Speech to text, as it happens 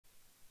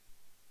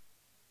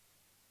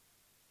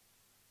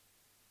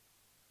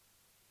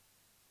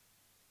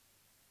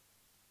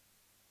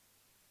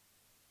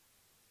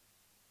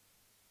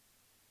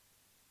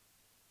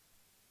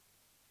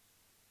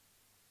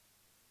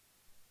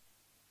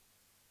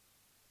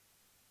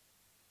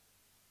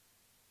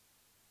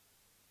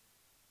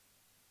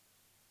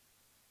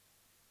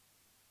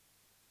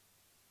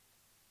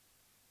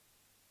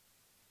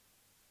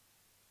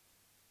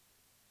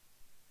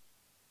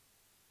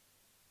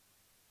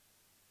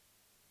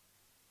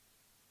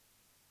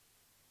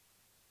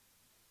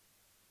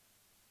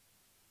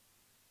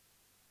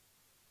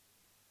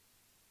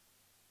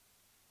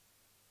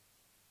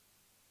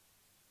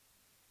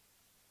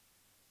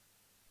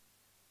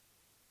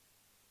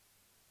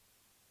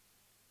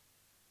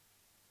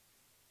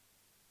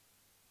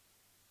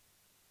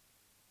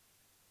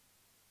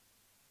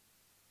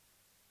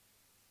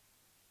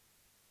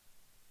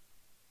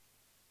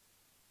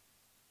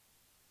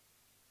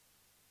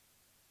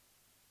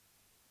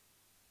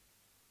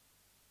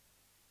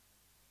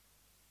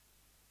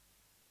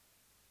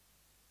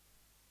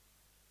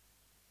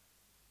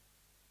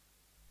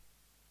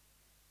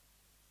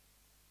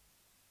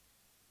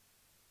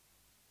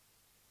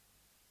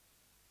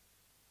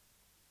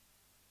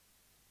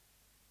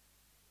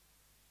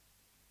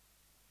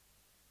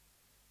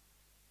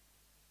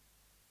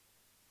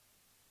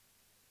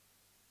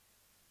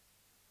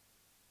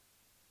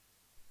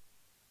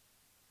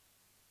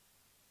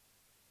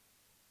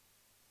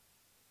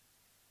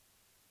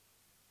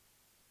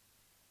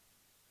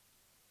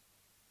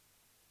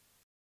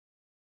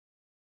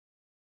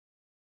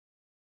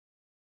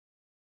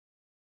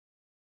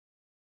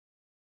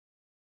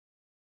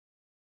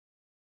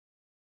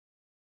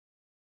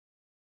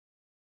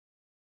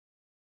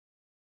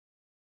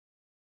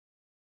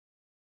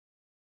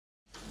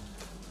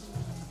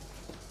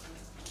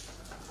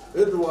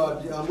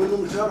Edward hamwe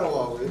n'umushahara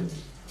wawe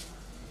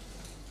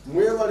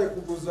mwebale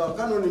kuguza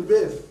Canon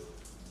Beth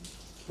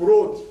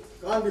plot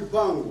kandi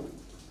pango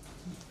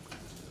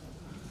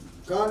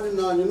kandi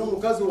nanyu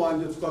n'umukazi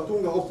wanjye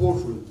tukatungaho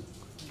portion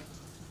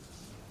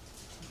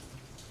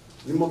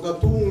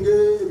nimukatunge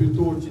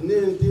ibitoki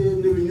n'indi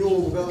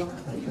n'ibinyobwa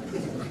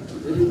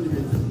n'ibindi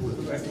bintu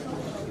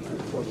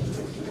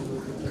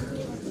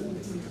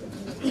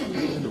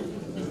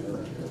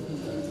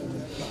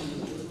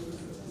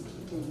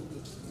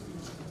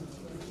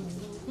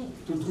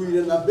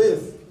tutwire na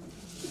Beth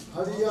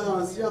hariya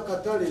hansi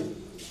y'akatare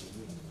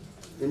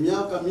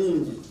imyaka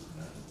mingi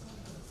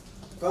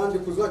kandi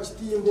kuza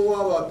kitimbo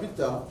waba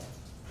Peter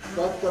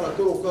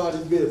twataratoroka hari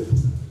Beth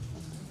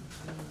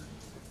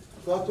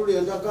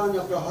twatulenda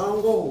kanya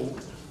kahangoho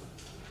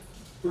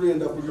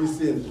tulenda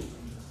kulisendo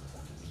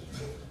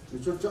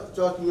nico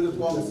cyatumire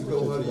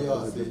twamusigaho hariya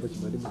hasi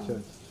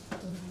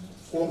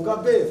konka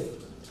Beth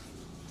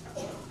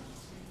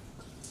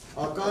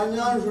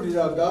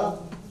akanyanjuriraga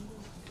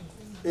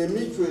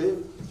emicwe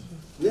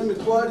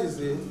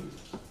n'emitwarize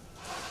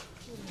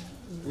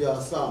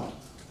ya Sam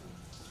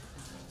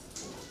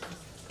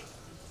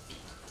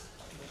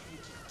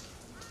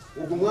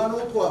ubwo mwana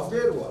wo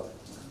twaferwa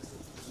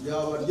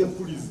yabarye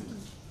mpulize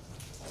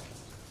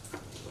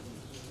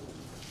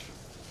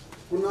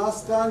kuna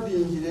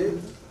standingire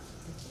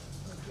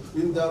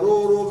in the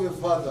role of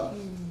a father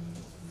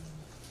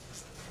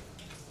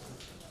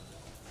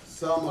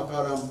Sam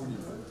akaramburi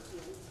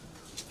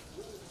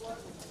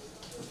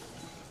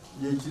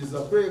yekiriza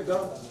kwega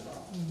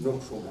no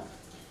kushoma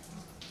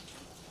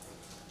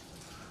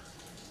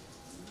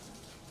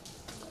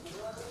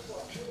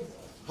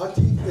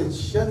hati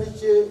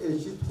ekishanike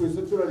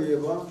ekitwese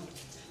turareba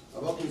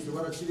abakwise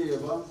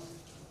barakireba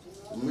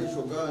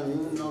umesho ganyu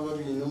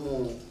n'ababino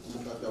mu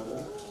katabo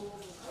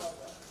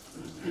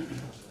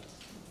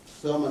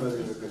Sama na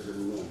Rebecca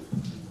Jerino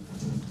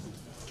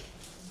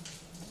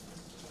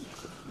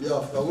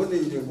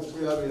yafaboneye kuko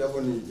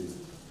yabiraboneye.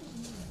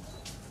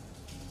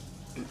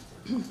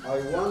 I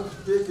want to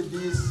take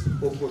this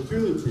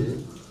opportunity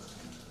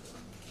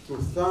to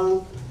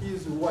thank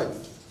his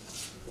wife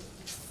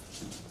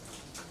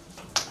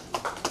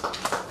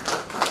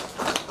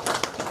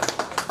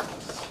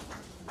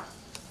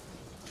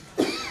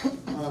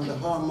and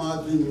her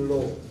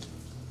mother-in-law.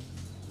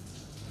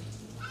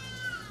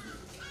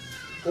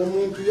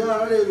 Omuntu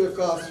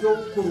yararebeka syo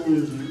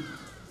kurungi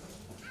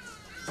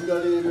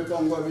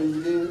kirarebeka ngo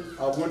abeyire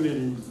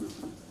abonereje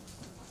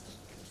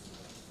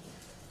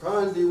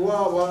kandi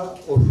waba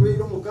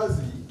oshwire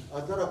mukazi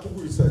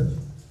atarakugurisaje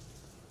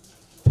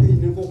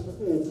tine ngo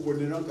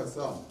kubonera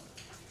nkasama.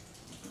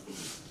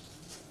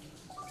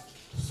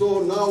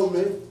 So now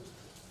me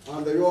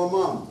and your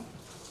mom,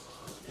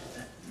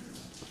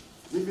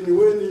 even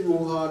when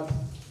you had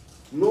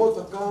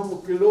not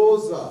come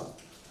closer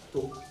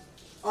to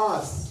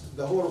us,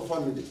 the whole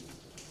family,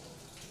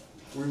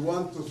 we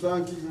want to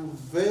thank you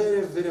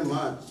very, very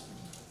much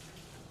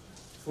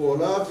for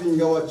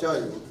loving our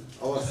child,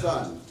 our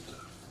son,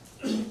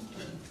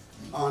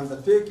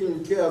 and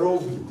taking care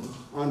of him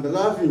and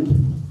loving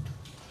him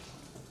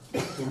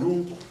to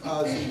look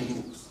as he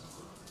looks.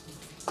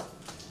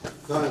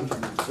 Thank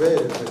you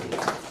very, very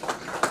much.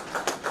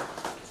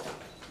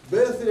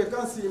 Bethre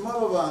kansi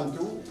maba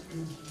bantu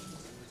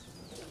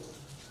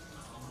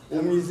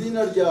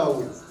umizina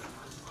ryawe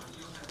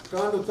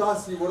kandi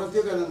utasibona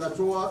tegana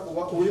naco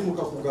uri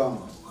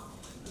mukakugamba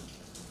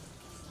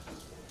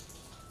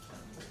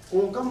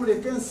konka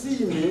mureke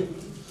nsime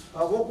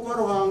abo kuba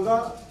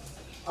ruhanga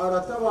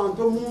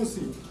aratabanto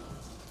munsi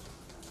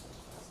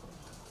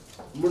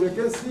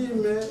mureke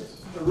nsime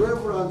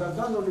Reverend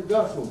Canon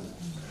Gasho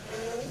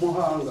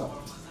Muhanga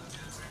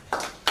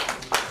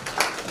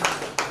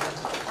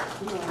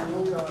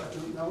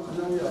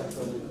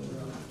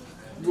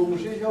yo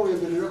musheja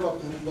wemerera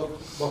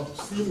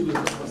bakusimire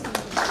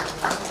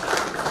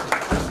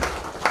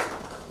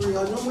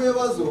hanyuma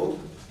mwebazo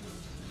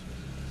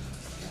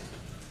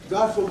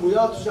Gasho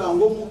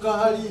muyatushango muka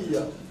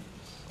hariya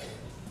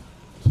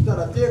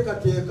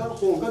tutarateka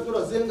konka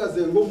turazenga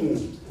zengo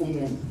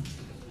umuntu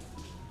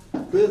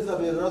beza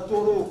berara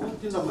toro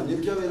kuti namanye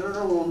bya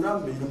berara ronda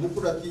mbere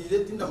mukuratire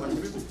tindamanye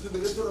bikuti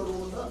bere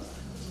turaronda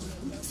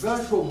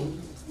Gasho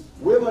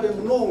webale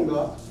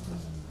munonga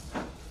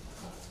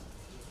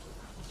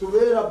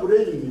tubera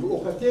brain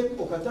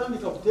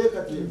ukatandika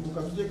kuteka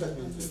ukateka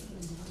tete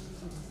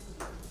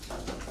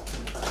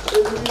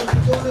ebintu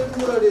tole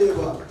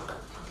murareba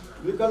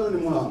bikano ni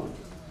muhango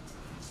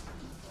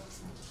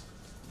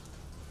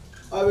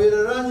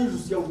aberarani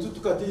jusya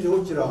mututukatire ho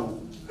kirango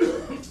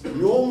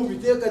nyo mu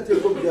biteka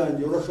teko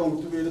byanje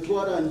urashonga tubere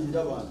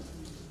twarangira abantu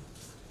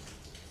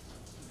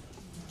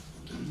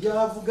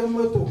yavuga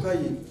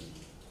motokaye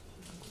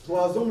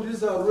twazo muri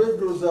za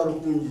radio za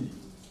Rukungiri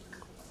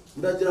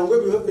ndagira ngo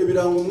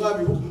ebirango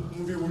mwabi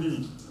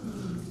mubiburi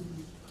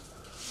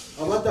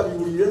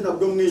abatabiburiye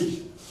nabwo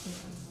mwishi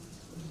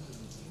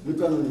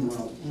bikano ni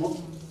muhango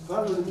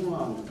kandi ni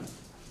muhango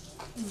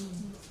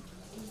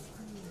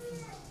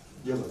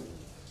yaba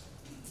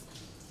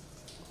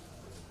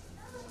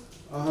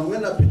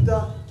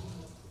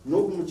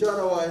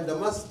wa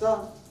headmaster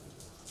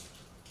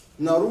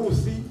na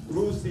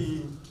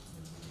Rusi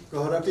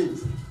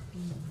kaharakiti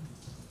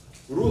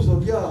Ruso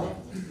bya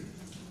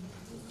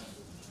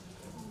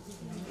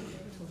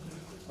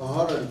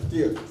ahara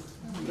litia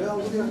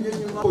leo ndio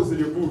nyenye maozi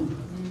lekuru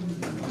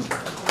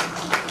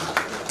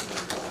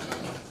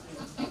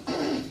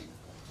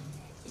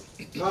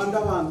kandi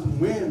abantu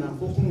mwena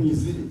ko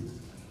kumwizire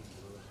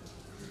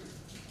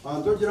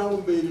antogira ngo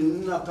mbere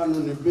na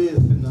kanone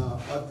base na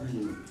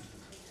admin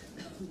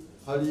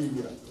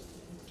haliya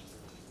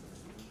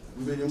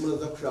mbere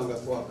muraza kushanga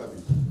kwa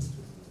kabiri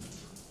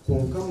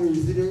konka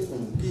mwizire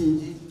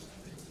umubwingi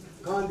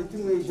kandi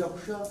timweja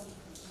kusha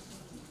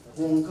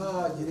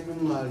konka agire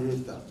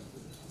bimwareta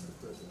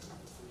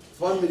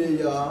family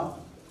ya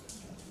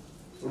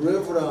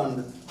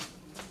Reverend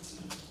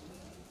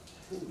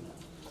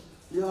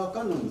ya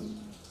kanone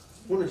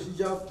kuna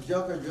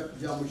shijaka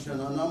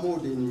jamushana na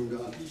modelinga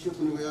kishe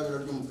kuniwe yabira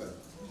ry'umukara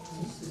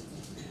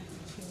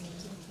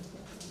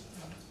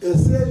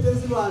esete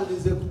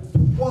zibandize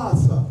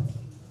kwasa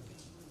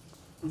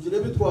kugira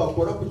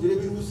bitwakora kugira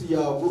birusi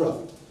yagura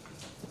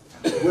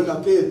wena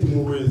kete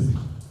muwezi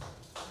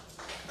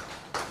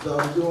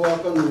zabyo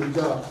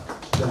wakanurija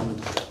cyane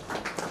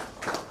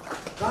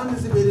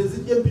kandi zibere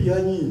zijye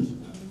mbiya nyinshi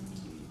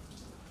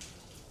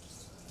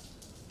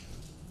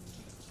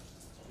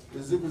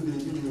ezikugira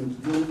ibintu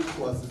byo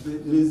kwasize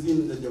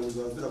n'izindi ndajya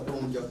muzazira ko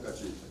mu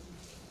byakaje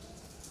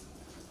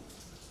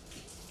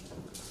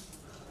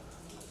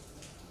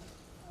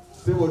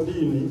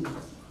sebodini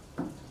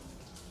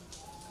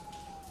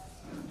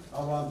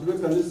abantu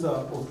bekanisa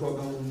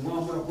otwaga mu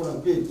mwamara kora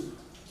nkeke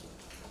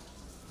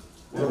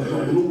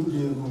urashobora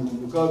n'umugenzo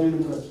mukabiri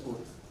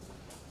murakikora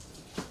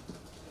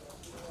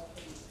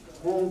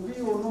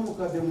konkiwo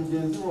n'umukade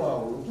mugenzi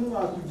wawe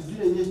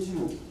utumwatugizire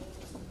nyekiro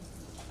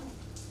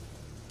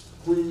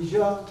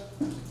kuija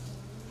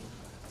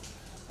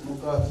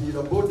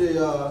mukafira bode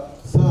ya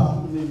saa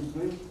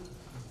nitwe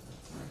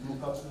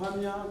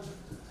mukahamya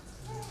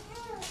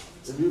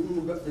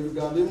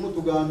ebigambo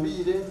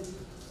mutugambire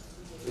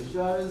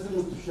eshare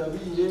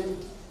zimutushabire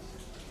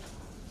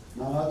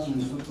na hatu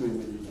nizo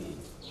twemereye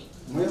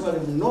mwebale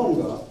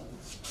munonga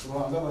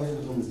ruhanga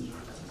abaherezo mugisha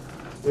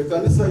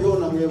ekanisa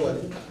yona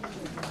mwebale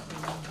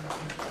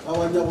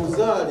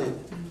abanyabuzare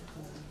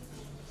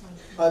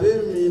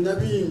abemina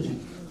bingi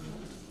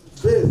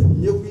bese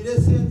yekwire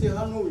sente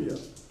hanuya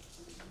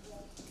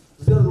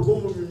zira rugo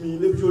mu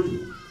bimine byoli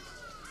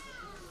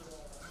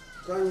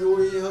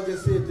kanyoye hage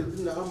sente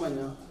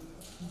tinahamanya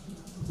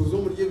kuzo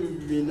muri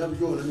bibina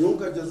byona niyo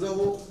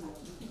kagezaho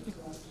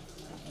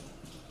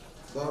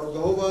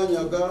barogaho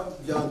banyaga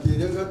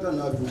byantere ngata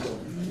nabyuka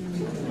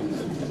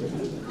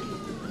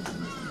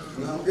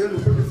nambwe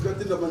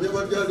n'ukubifite ndamanye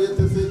barya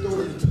lete sente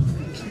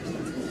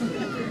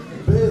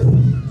bese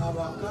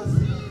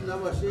abakazi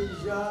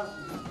n'abasheja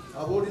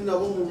abori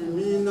nabo mu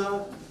bimina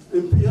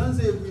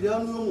impiyanze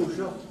yegwirano yo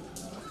musha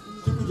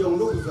kikuja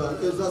ngo kuzana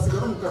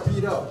ezasigara mu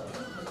kapira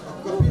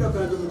akapira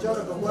kanje mu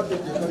cyara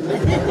kakwategeka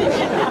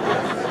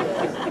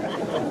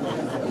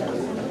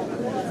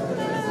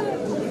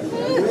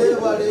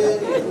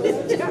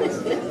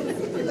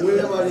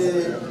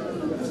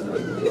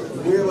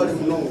mwebale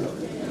munonga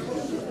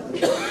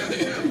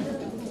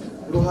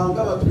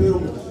ruhanga batubera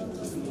umugisha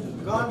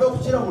kandi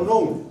okukira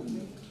munonga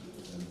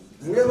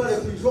mwebale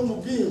kwijo mu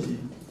bwingi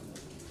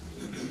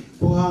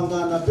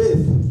kuhangana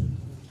bese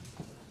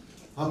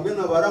hamwe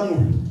n'abaramu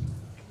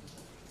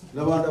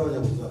n'abandi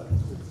abanyabuzara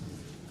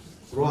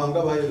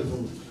ruhanga baherezo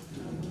mu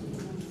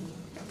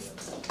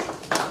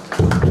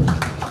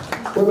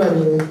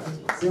kobare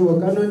sebo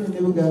kanoni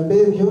nibugambe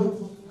byo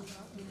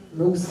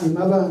no gusima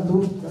abantu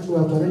kandi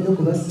wakora cyo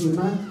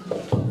kubasima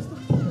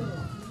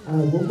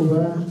abo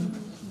kuba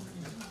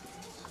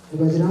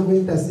bagira ngo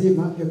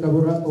itasima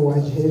yakabura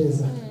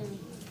owajihereza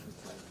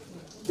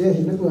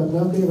dehe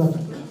natwabwabwe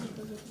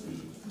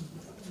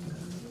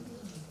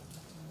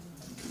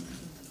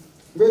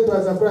mbe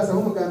twaza kurasa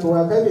nk'umugambi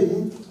wa kabiri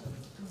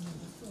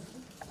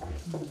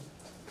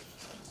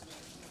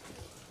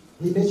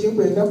hine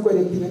chinkwenda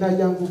kukolekta imena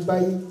jangu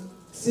by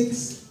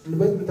 6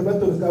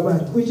 ntabatoka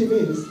abantu which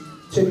means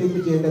cheni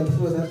kugenda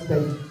tufuza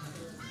time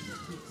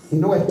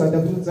ino watwada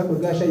kuza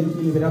kugasha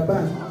ibintu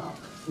birapana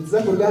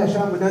uza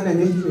kugasha munana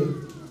n'ijwe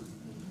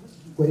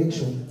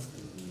correction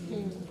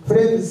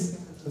friends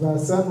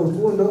basa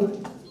Rukundo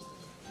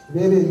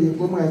bere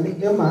bingo mwani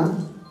Emma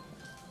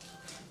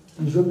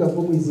ijoga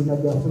ko mwizina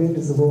bya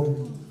friends bo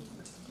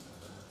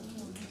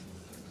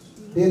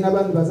dena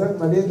abantu baza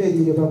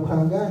mabemerire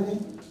bakwangane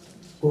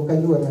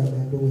kokanywa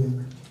ragando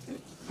wenga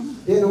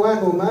then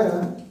one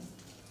umara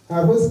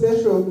have a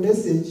special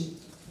message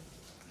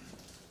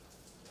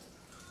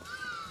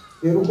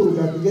Rukundo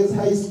Cathedral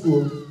High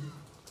School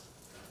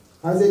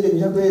azeje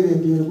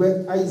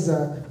nyakwebembirwe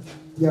Isaac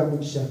ya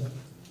mugisha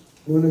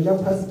uno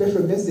japa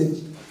special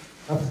message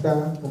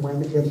after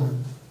umwami Emma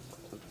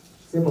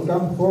semo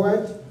come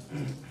forward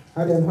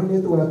hari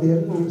amone to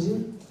wabere nunji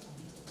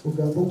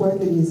ugambo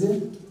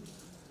kwatirize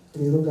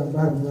rero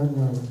gamba mwana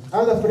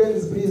wawe other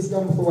friends please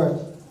come forward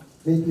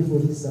thank you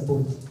for his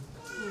support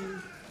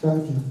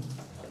Thank you.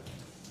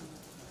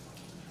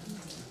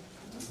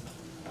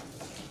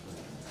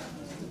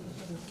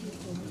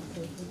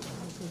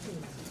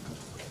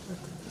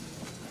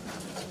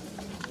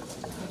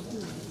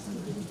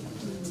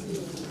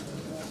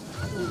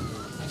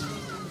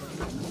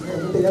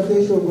 Tidak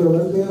keisho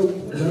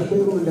berbagai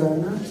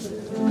undangan.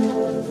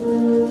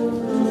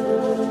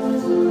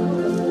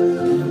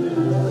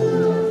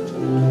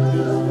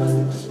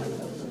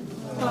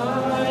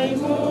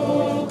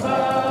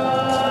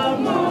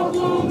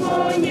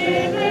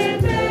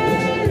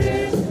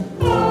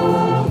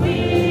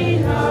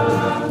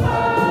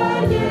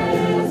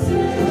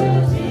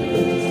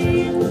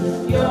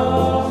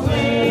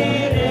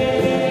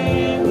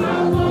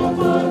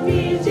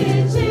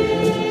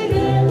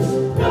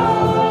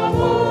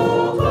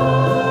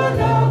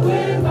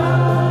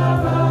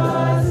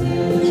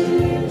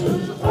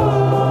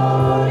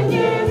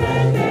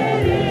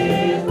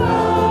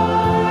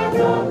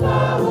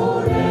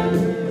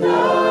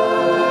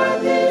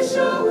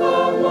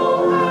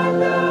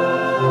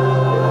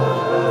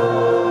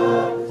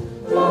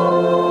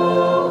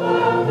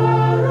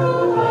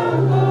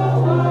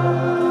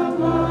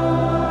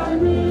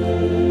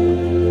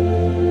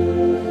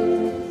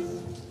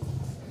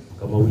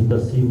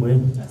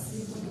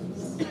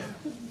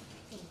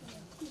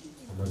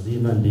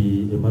 Amazina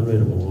ndi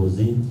Emmanuel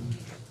Muhozi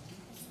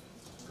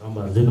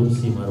amaze no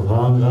kusima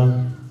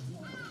Ruhanga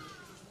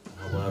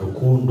aba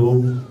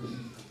Rukundo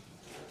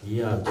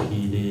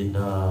yakire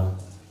na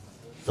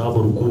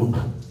zabo Rukundo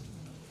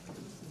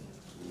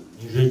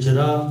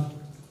njekera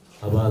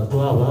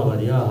abantu aba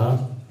bari aha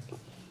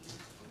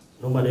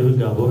no marebe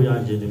bigambo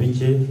byanje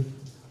nibike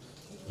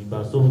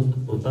imbaso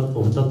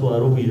utatu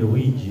arubire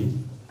wiji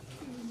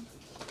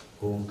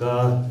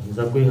konka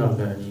nza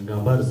kwihangana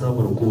ingamba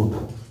zabo Rukundo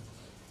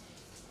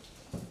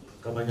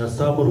kamanya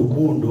Samu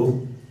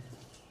Rukundo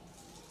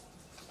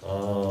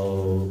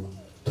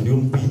turi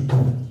umpitu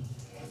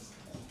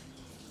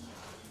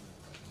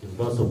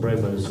Universal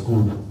Primary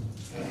School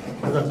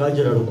kaza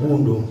kagera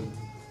Rukundo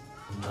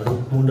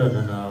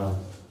arukundana na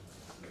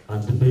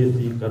Aunt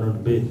Bethy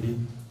Canon Bethy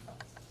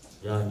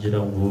yangira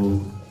ngo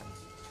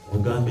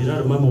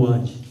ugambira mama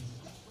wanje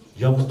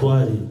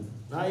yakutware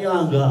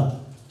nayanga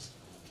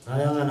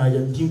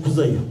najya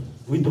tinkuzayo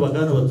witu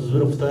bagana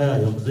batuzura kutaya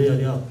ya mzee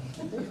ali hapo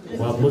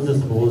wa Moses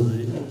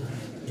Mozi,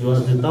 he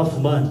was a tough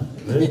man,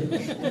 right?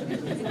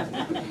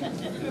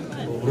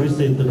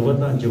 Recent and what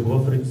I'm going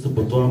to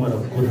flexible to Amara.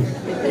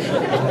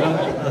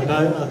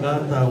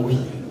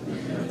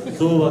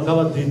 So,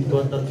 Wakava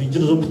that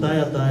features of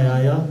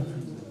Taya,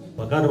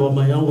 Wakava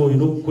Mayango, you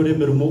know,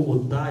 Kuremermo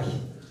Utai,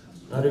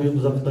 that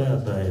is of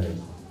Taya.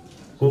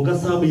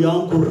 Kongasam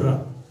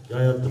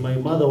Yankura, my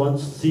mother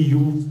wants to see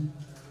you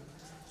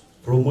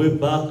from way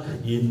back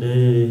in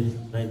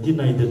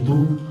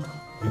 1992.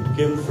 We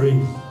became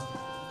friends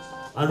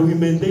and we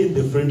maintained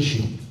the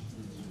friendship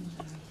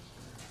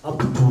up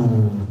to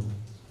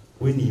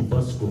when he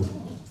passed on.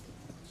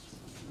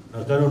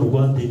 Nakano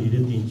Nwante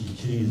nileti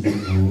nchichirizi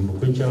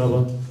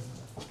nukwechaba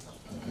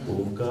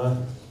konka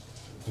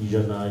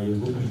ijana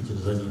yego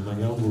kwikirizani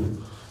manyangu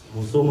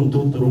musomo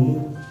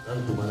ntuturumu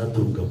kandi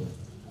manaturuka.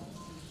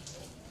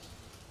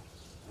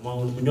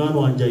 Munywano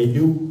wanje, I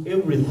knew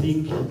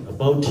everything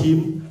about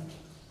him.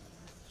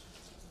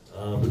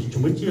 Buri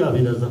kimwe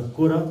kiyaberaza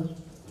gukora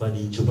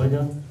bani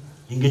chumanya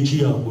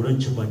ingechi ya kura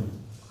chumanya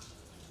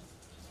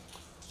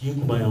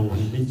kinkumanya ngo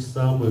ni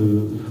Samu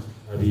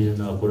abira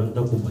na kura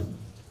ndakumanya.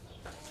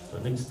 To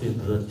an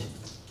extent that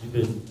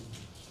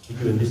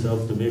even this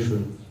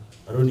automation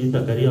aroni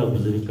takari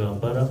abuzuri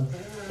Kampala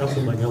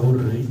takumanya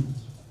bururi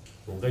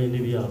ungaye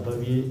nibi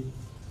ababye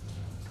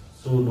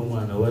so no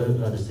mwana wa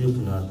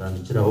receive na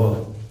atandikira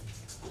wao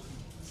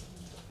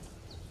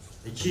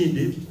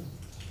ikindi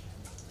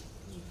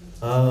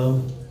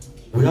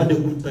we had a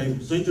good time.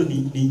 So ito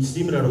ni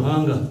simira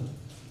Ruhanga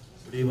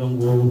kureba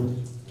ngo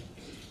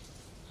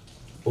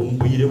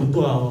ombwire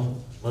butwa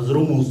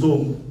mazoro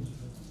musomo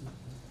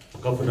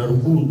tukafuna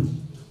Rukundo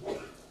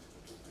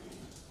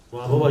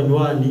waba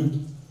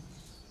banywani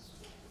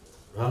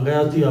Ruhanga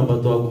yatuyamba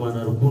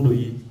twagumana Rukundo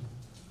yi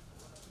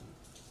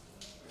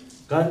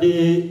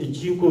kandi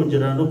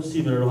ikikongera no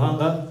kusimira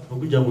Ruhanga no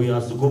kujya ngo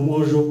yasigo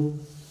mojo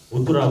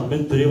uturagume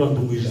tureba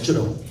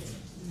ndumwijukiraho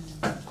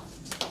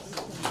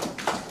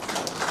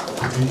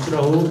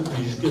Israho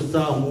ishike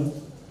Samu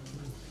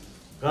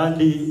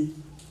kandi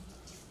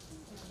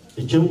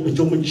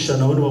icyo mugisha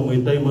nawe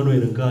bamwita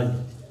Emmanuel nkanye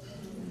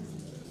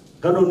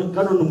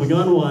kanoni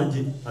umunywano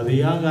wanje abe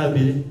yanga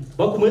abire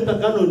bakumweta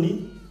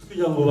kanoni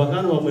kugira ngo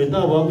bakana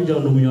bamwita bakugira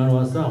ngo umunywano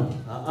wa Samu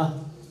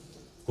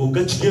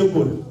konga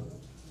chikekora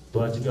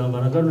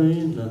twachigambana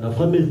kanoni na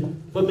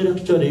family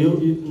actually yo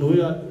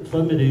no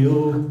family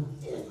yo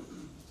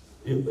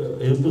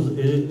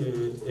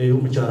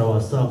umuchara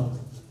wa Samu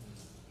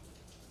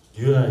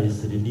Yua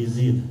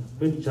isirinizina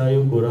kwetu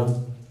chayo kora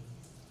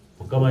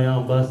mukama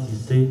yamba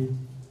sise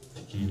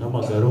tukina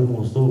magaro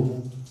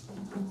musomo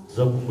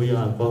za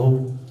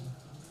kumuyambaho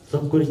za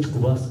gukora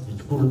ikikubasa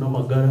ikikuru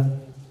n'amagara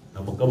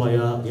na mukama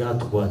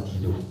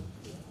yatwatiriwe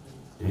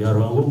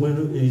yarango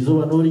mwenu izo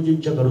banori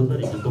nchakaruta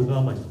ni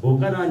kutoka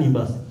Bokana ni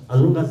bas.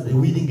 As long as the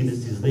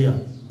willingness is there,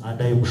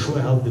 and I am sure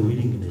I have the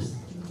willingness.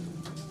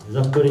 Is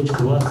that courage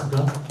to ask?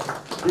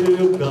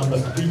 You come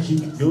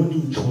speech yoni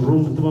nchuru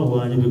mutuma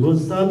wanje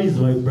because Sam is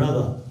my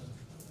brother.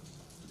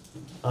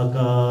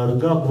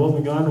 Akaruka kuba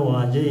munywano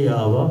wanje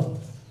yaba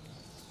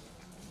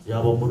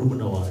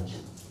murumuna wanje.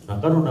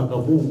 Nakano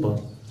nakabumba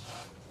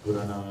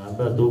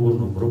turanangamba dogo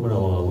no murumuna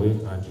wawe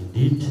and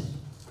indeed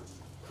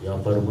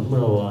yaba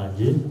murumuna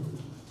wanje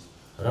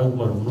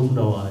aragumara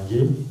murumuna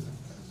wanje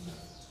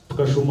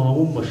tukashoma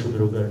mu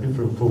mashomero ga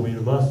different from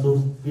university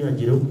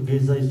kwiyagire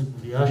kugeza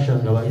isukuri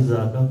yashanga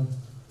bahizaga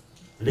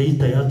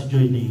later yet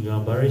joining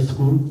High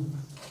School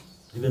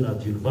even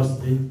at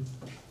university,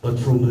 but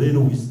from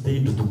then we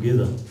stayed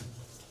together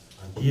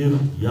until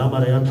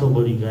yamara ya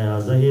traveling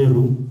yaza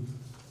heru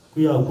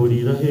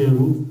kuyakorira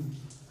heru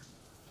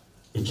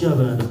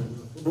icyabana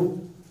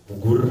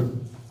mugura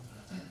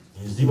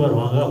iziba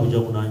rwanga kujya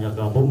munanya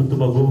kambo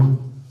mutubago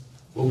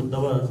wo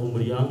mutabara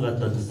muri yanga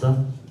tatisa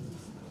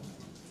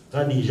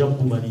kandi ija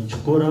kumana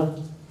inchikora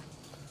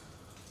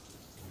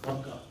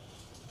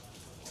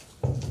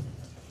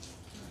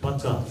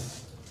paka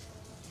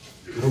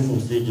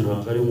rumu sejiro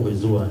angari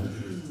muwezi wanje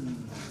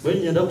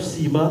wenye nda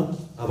kusima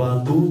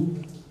abantu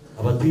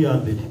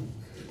yambere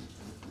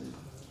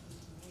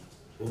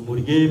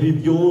umurye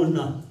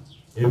bibyona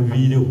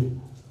ebireho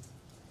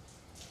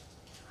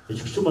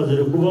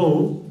ekikuchumazire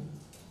kubaho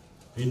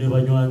bine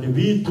banywani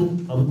bitu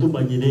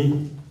abutumanyire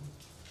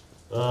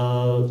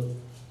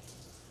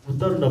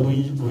utarunda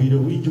buhire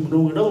bwinji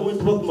munonga nabo mwe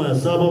tubakumaya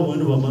saba mwe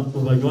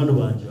banywani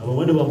banje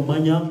abamwe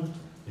bamanya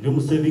iri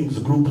mu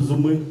savings group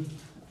zumwe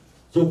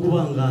zo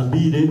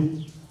kubangambire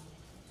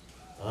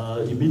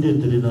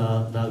immediately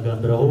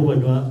nagambira aho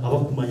banywa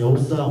abakumanya aho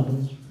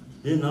samu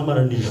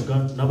namara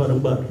nishuka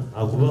nabarambara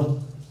akuba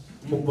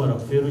mukubara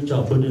fero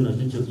cyabone na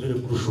cyekere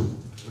kurusho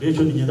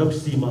urecho nigenda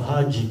kusima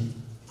haji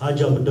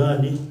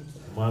abdani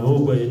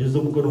mwabogo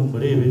yerezo mukono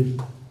murebe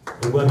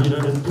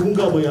ubwabirane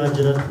tungabo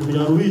yagera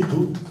kumirano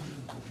witu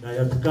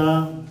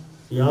nayatka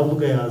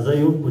yavuga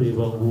yazayo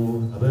kureba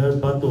ngo aba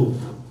part of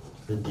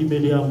the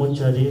team ya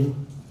mochari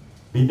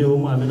bine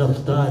umwame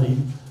naftari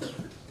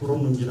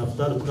kurungi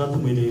naftari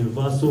tukatumwene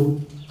universo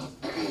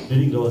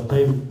during our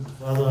time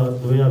father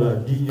doya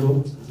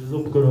radio zo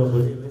mukoro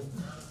murebe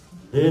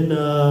then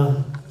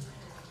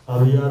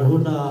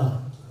abiyarhuna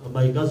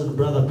my cousin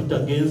brother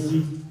Peter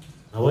Gensi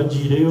na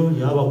wajireyo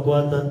yaba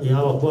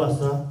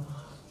kwasa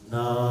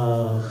na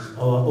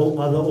our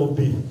other OP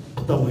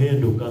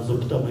tutamuhendo kanzo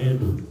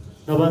tutamuhendo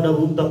nabanda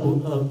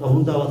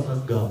abunda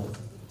basaga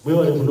mwe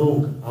wale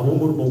munonga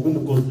abumuru mugumu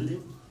kozire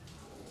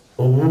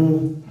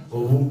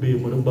obumbe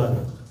murumbana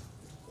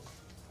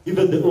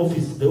even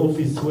the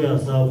office where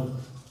Sam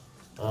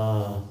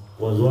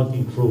was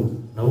working from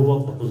na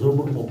uwa kozoro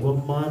mugwa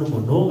manu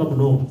munonga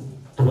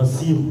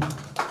tubasimu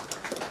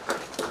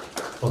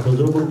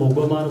bakozoro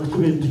mugwa manu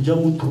tube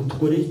tujamu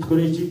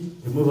tukore iki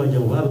imwe bajya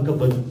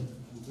babikabanye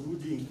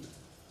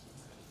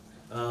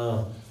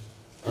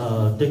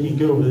taking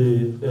care of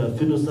the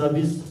funeral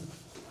service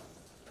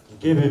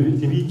kebe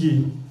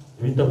bibiji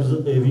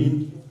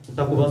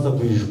bitakubasa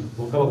kwishu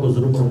mukaba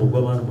kozoro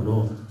mugwa manu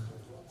muno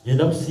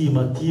yenda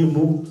kusima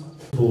timu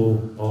for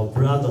our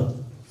brother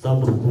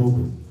Sam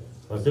Rukundo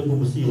base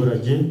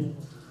kumusibaraje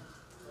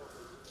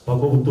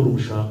bako butura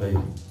umushanga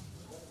yo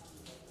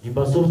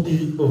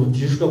ibasofti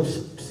obutishka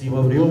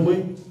kusima buri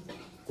omwe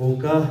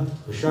konka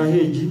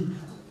ushaheji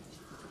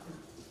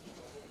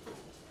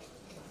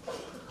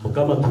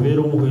mukama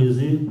tubero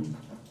muhwezi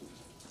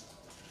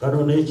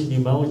kanone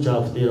ekinimbao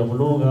kyakutera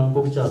munonga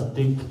ngo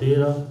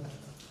kyakutera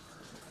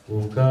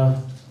konka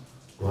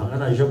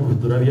wangana aja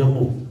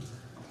kuturabyamu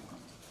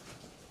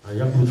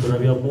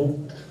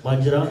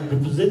magira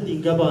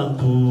representing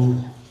abantu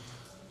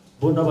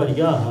bona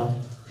baryaha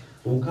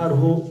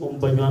ukarho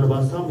umbanywano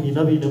basamye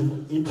nabine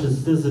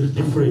interests are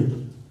different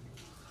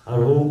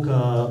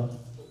aroka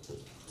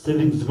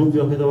savings group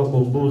yakwenda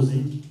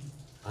bakombozi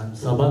and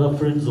some other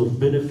friends of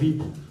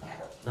benefit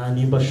na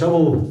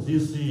nimbashabo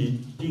sisi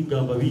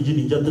tingamba biji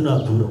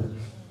ninjatanatura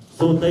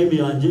so time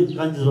yanje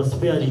kandi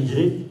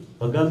basparingire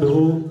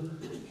bagambeho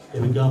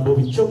ebigambo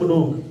bicho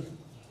muno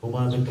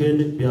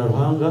omwamekene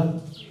byaruhanga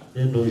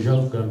endo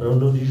jakugambira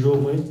ndo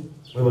dijomwe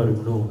mwe bari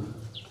muno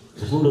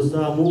Rukundo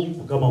Samu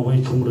kama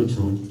mwe chumulo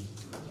kirungi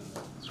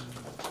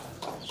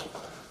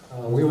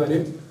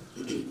webale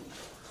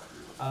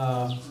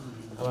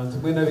abantu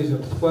mwe nabije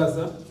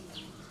kutwaza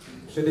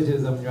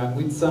kusherekeza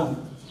munywangu Samu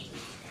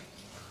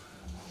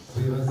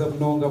bibaza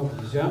munonga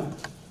kujja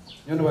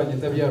nyono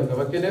banyeta byaruka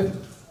bakene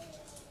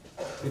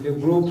inde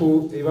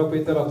group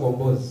ibakwita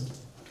bakombozi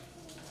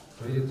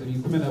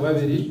turi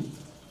 12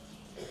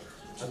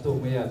 ato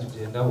mwe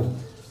yatugendaho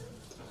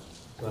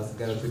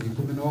twasigara turi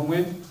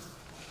 11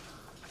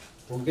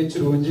 onge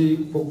kirungi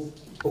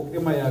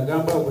kokema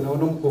yagamba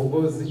ubona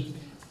mukombozi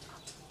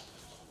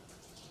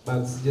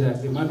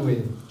batsigira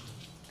Emmanuel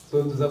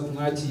so tuza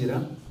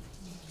kumwakira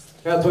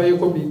katwaye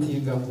ko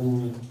meetinga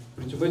ku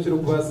kigo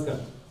cy'urubasika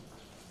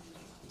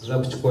tuza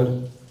kuchikora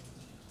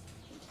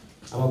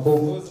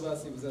abakombozi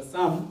basibuza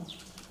Sam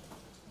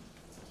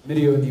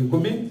miliyoni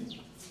 10.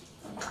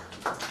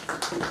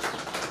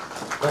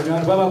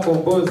 Banywana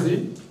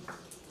b'abakombozi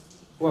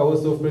who are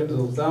also friends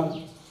of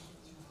Sam.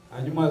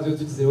 Hanyuma zo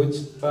tukizeho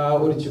ba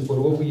urukiko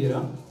rwo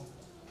bwira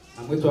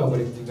namwe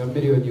twakolectinga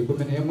miliyoni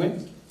 11.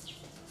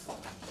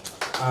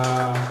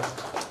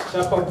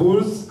 Chapa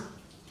Bulls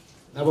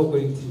nabo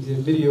collectinga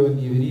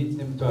miliyoni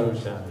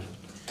 2.5.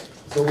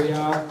 So we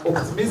are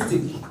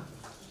optimistic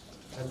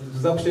that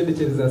tuza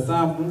kushendekereza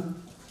Sam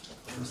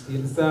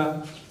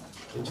kusikiriza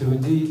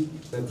ekirungi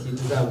that he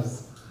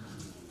deserves.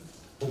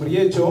 Muri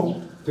echo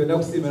twenda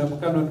kusimira mu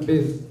canon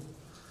base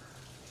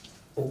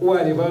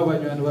okuwareba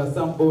abanywanyi ba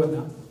Sam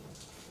bona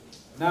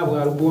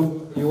nabo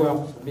Rukundo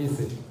iwa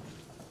mise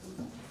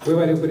we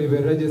bari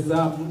kurebera je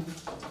Sam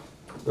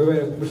we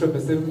bari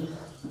kumushomese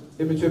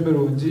emico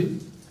mirungi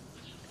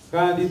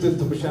kandi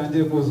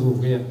tumushangire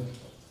muzubwe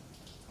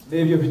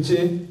nebyo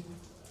bice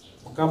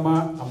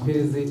mukama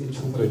amuhereze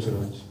icyumuro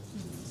kirungi.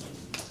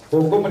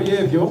 Ubwo muri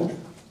ebyo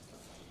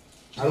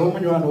ari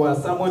umunywano wa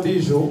Sam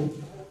Ndijo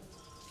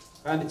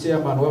kandi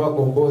chairman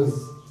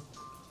w'abakombozi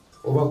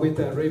uba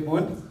kwita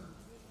Raymond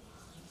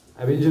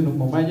abinje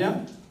numumanya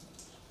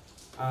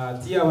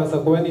tiya baza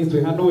kuba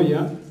nitwe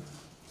hanoya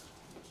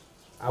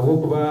abo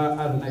kuba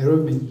ari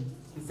Nairobi.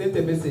 He sent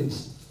a message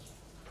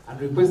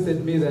and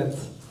requested me that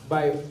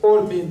by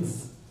all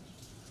means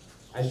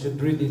I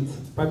should read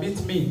it.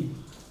 Permit me.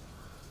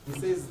 He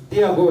says,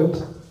 "Dear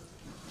God,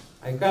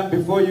 I come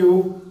before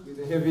you with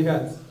a heavy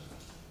heart,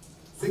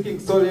 seeking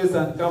solace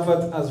and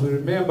comfort as we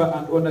remember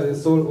and honor the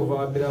soul of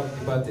our beloved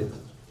departed.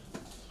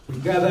 We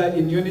gather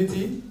in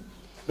unity,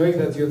 knowing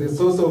that you're the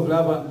source of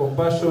love and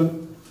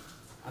compassion,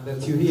 and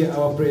that you hear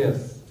our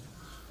prayers.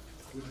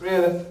 We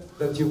pray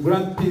that you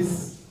grant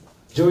peace,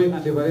 joy,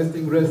 and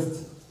everlasting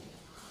rest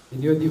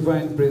in your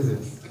divine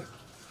presence.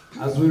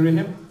 As we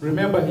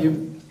remember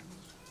him,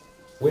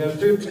 we are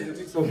filled with a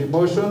mix of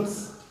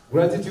emotions,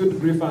 gratitude,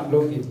 grief, and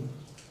longing.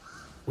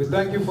 We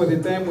thank you for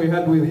the time we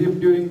had with him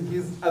during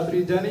his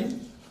earthly journey.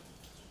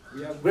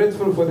 We are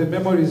grateful for the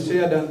memories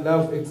shared and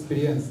love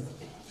experienced.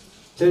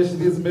 Cherish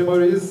these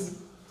memories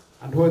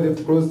and hold them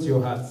close to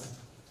your hearts.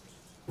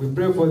 We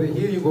pray for the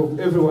healing of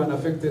everyone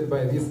affected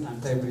by this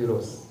untimely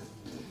loss.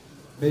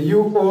 May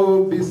you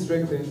all be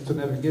strengthened to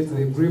navigate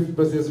the grief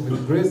process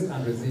with grace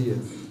and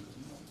resilience.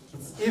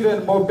 It's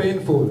even more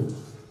painful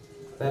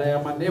that I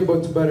am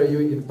unable to bury you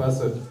in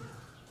person,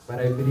 but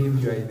I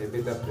believe you are in a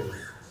better place.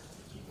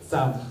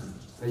 Sam,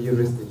 may you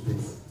rest in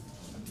peace.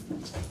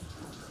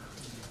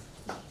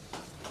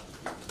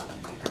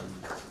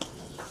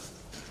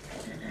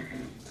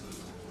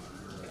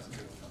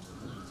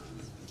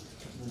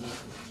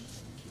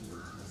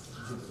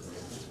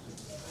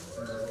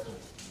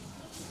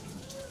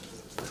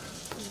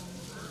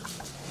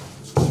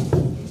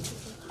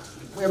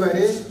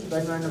 Mwebare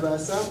banywana ba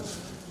Sam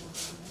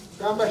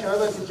kamba shaba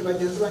basiki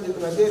bagenzi banje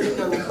tubagere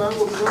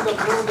rupango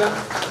munonga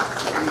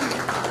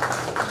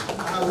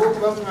abo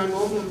bamwana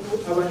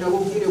omuntu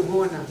abanabubwire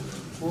bona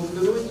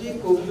umdurungi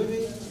umdubi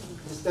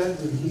stand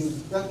with him.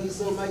 Thank you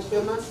so much,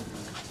 Emma.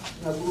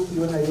 Na group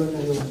yona.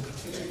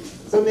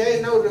 So may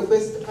I now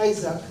request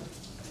Isaac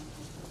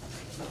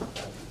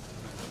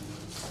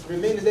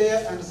remain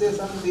there and say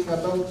something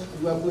about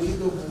your colleague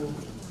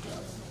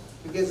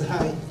who gets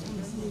high.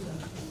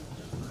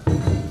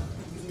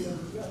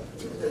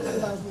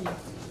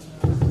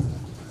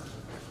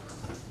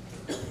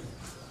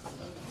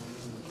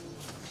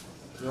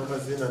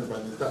 Nyamazina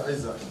Banita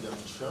Isaac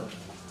Jamsha.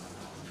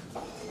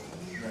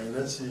 Na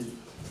inachi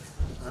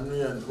anu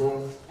ya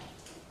nho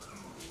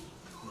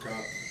nka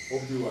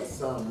obi wa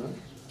Samu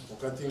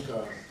wakati nka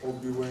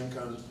obi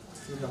wenka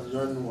nka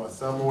mnyanu wa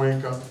Samu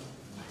wenka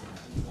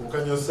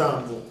kukanyo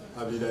Samu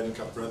abira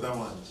nika brother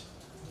wanje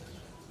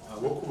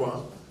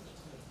abokuba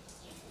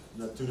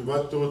na turi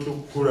bato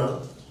tukura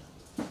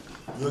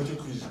nyote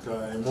kwishika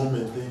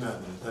moment ina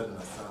nditari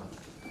na Samu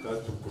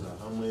katukura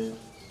hamwe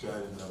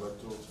cyari na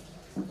bato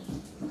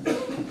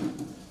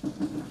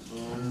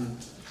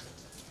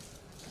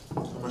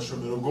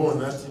amashomero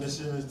gona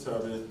tineshini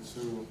cyabe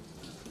tu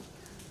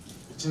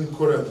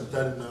ikinkora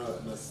nditari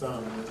na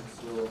Samu.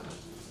 So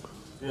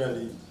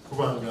really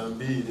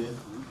kubangambire,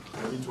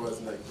 it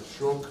was like a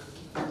shock.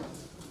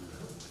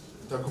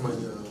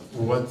 Takumanya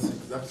what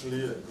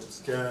exactly, I got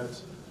scared.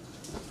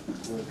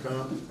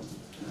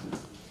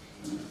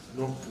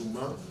 No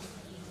kuma,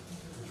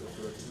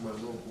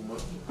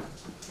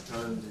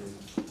 and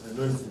I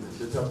know it's in a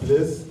better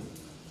place.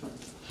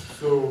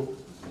 So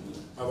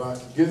about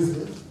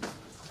gazing,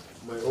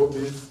 my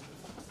hobbies,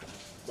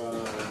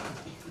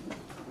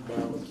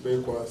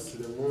 because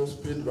the most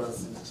speed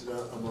was in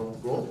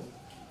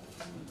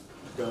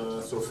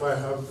so far I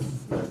have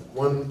like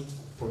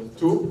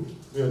 1.2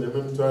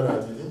 million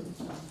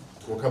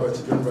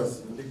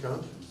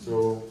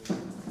so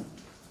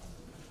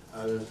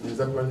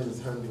the one is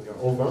handing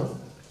over.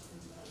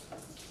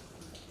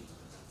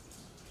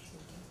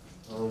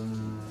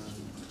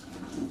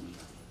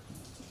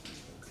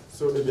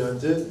 So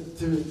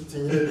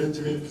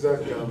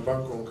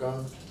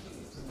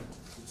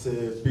it's it's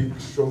a big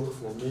shock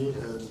for me,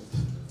 and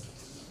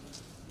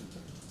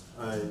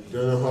I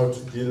don't know how to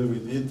deal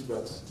with it,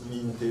 but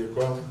in the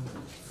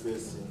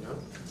facing,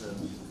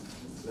 and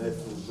life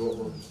will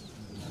go on.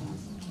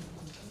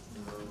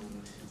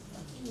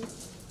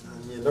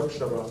 Ngenda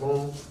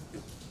kushabaho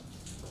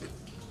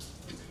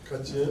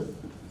kati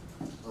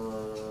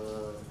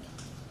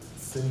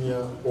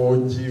senior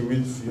OG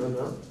with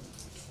Fiona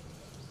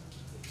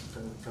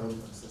can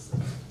come sasa.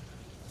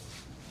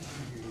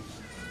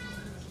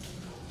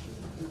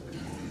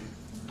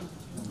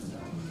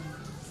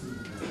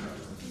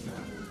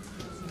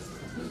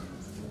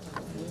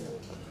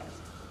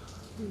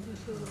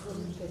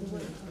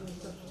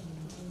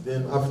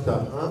 Then after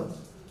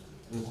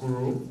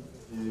Nkuru,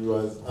 he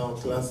was our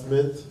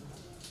classmate,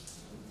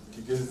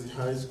 Kigezi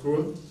High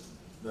School,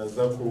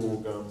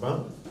 Nazaku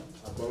Gamba,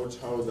 about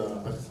how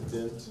the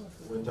accident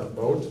went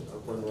about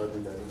upon what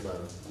we got.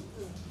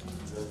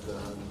 That's the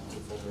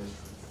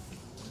information.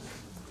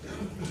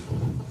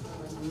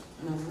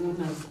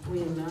 Namuna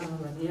Squina,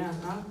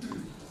 Radiaha,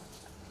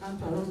 and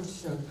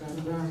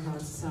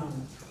Shakaraha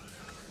Sam.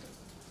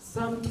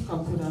 Sam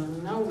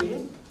Kapura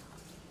Nawe,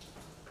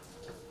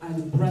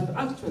 and brother,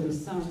 actually,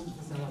 Sam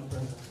is our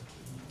brother.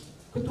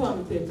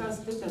 Kutwamuteka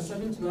sita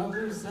sabini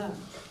babuza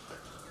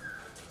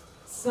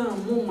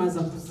Samu maza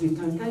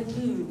kuzika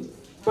nkaki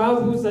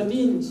babuza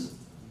bingi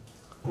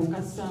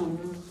kunga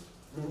Samu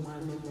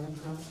nemane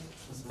mwaka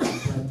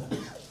brother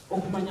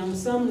okumanya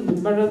musamu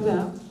ni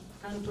brother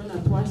kantona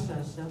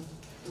twashasha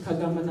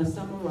nkagamba na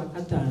Samu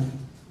wakatana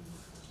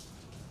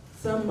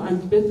Samu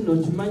and Beth no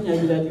tumanya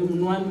bila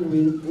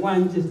byumwanwe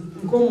wanje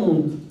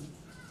nkomuntu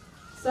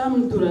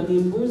Samu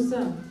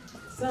turanimbuza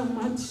Some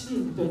much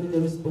don't the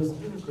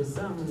responsibility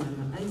some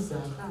and Isaac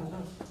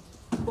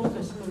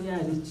Concussion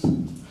reality.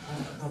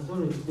 I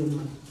borrowed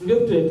them.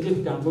 Look to a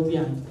gift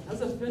Gambobian. As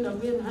a friend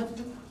of mine had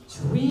to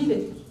read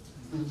it.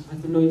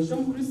 At the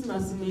notion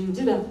Christmas in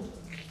India.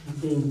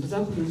 Then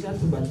exactly that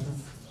but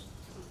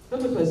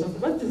the person of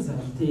what is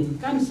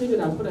that? Can't shake it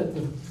up at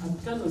them.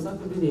 I can't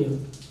exactly there.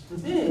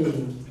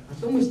 Hey, I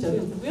don't wish to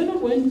we are not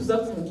going to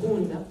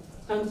Zakumukunda,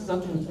 can't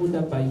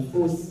Zakumukunda by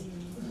force.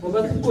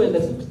 Obatukwenda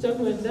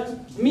tukuchakwenda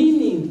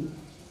meaning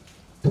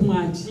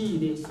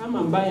tumachire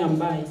kama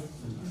mbaya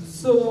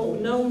so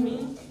now me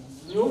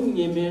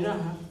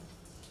nyemeraha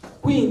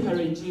ku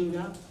encouraging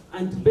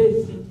and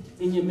Bethy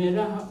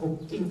nyemeraha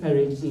of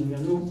encouraging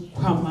no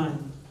kwamani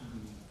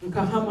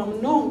nkahama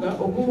mnonga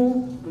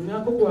obu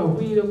myako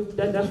gwahwire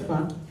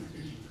dadafa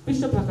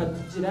bishop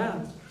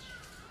akatugira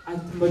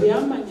ati muri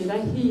amanyira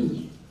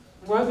hi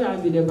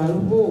wababire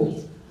baruho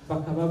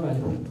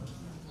bakababaro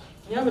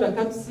nyabura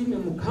katusime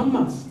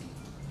mukama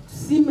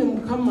tusime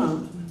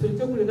mukama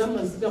turike kurira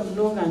amaziga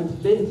mnonga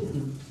and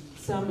Bethy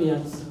Samu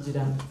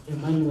yatusigira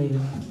Emmanuel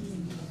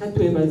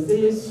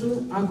katwebaze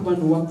Yesu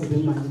akubanu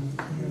wakubimanya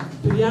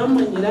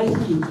tuyamanyira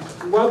hi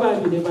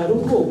wababire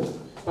baruho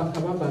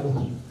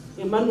bakababaro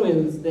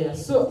Emmanuel is there.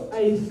 So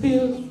I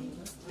feel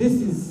this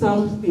is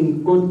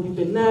something God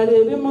given.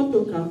 Narebe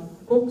motoka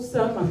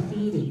kokusama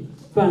fire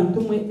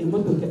bantumwe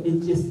emotoka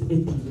just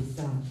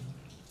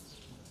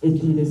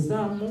etile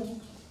samu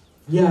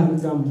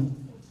yangamu.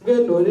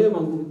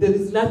 There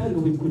is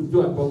nothing we could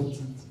do about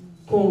it.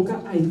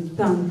 Konka, I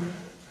thank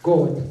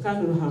God.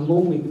 Kanu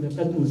hangomwe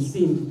katu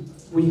sim.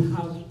 We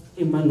have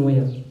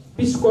Emmanuel.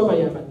 Bishkoba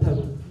ya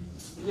bataru.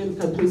 Yen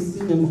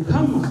katwesine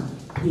mukama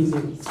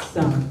hile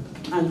samu.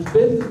 And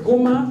Beth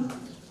Goma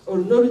or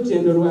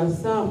Norigendo wa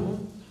Samu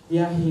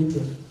ya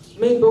hinde.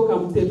 Maybe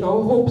come take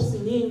our hopes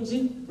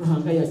nyingi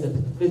ruhanga ya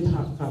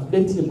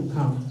let him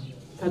come.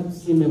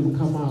 Katusime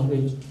mukama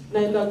away.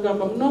 Na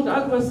indagamba mnonga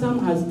akwa Sam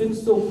has been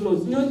so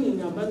close. Nyoni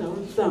ngamba na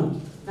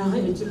Sam. Na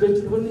haya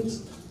chibeti honich.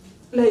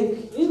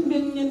 Like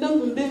in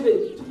nyendangu ndebe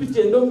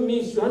tupitendo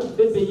misho atu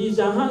bebe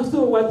yija.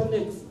 So what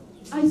next?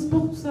 I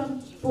spoke to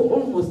Sam for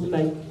almost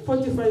like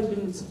 45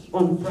 minutes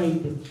on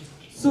Friday.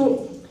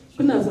 So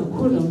kunaza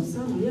kula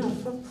msamu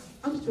yafa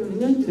actually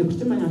nyangire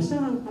kutimanya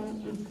shanka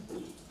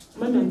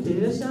mana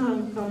ntere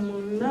shanka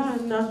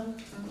munana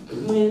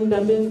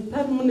mwenda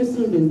mentari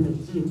munesimbe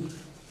ntaji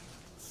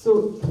so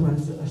it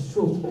was a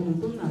shock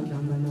omuntu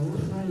nagamba na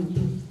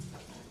Friday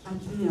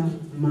atiya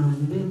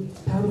mande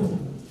taru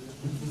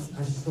it is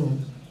a shock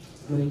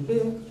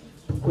mweke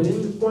tukore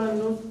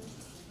mikwano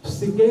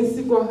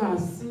tusigensi kwa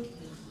hasi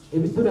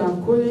ebitura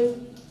akore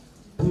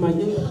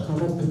tumanye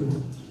tukabaturu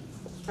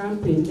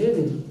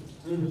kampendere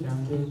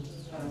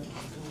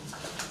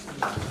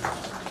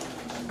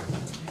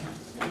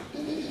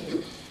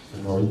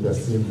Naoita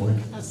simwe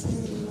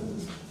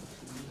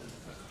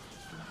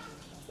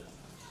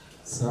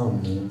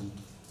Samu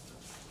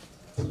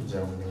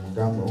tujamu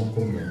ngamba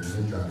okume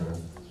ndala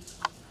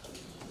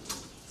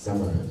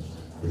sama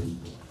kuri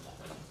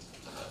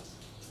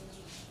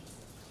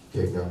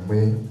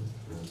kegamwe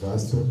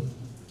baso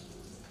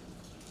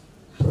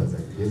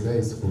twazageza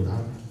iskula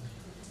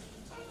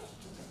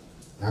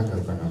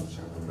nagaruka na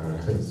kushaka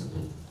high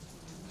school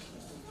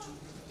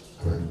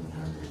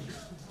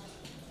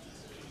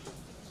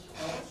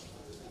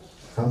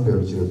kambe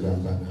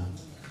ukirugambana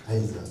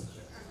Isaac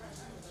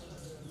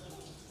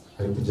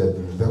hari kujya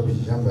tuza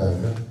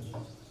kwishambaga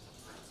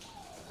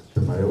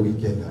tumare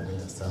weekend hamwe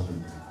na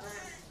Samu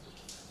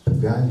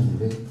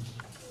tuganire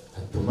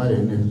atumare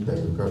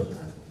n'ibitaruka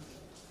kandi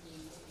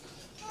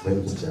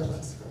bari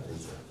kucyabasa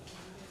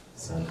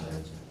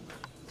sangaje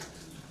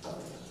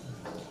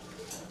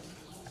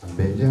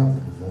ambeja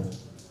mu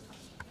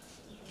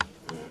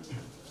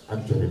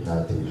actually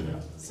nateja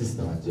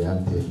system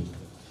ajante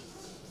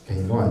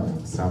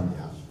kainoanya Samu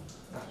ya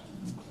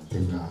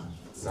tinga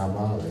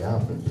sama ya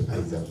mtu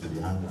aiza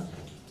kulianga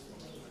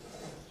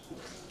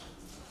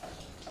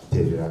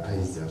tera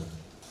aiza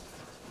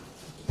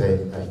tai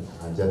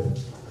ajat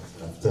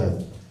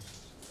after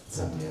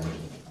samia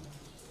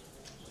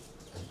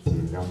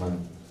tera man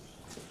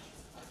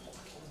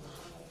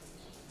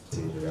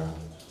tera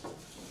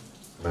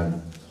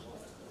man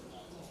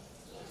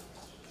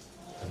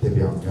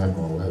tebi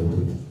angano wa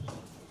rudi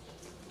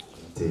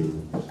te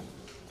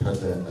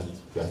kata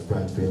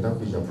ya twenda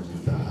kuja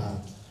kujita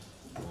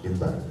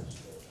imbara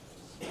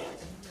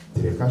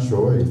direka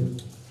showari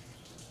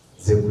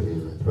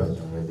zekureba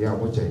twajamwe ya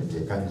mocha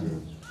indekanje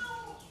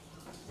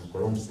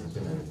kolom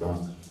centenary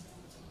bank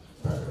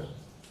para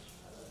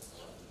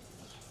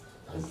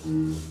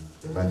azi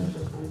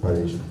Emmanuel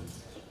operation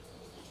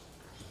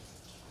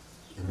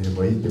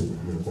imirimo yite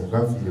ku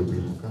ngafi yo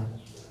kwibuka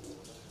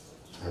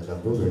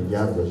atambogo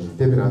ndyarwa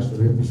jitebera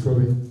shobe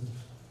bishobe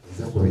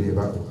iza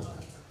kubireba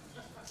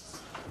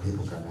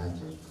ndibuka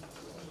nanje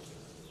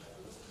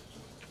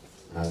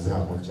naza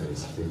mocha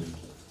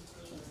respect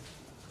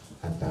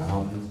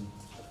atahamu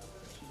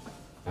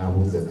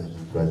nabuze na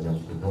kitwaja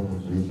mkuno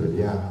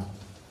mtu ya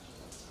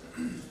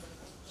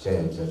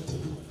share chat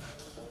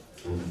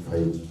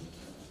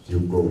you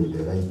go with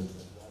the right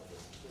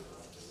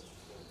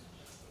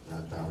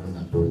na tamu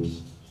na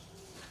doki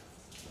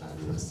na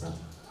ribasa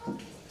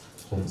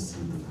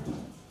kumsibu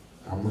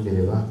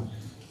amuleba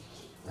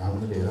na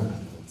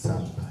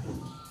samba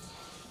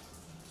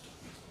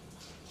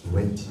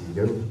wenti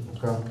lero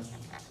uka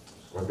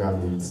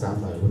wagambi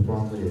samba rupo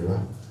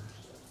amuleba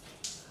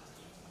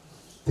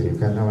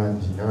tereka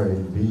n'abandi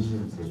n'ababiri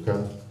tereka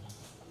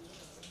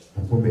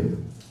mukomere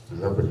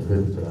tuzakora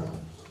ibyo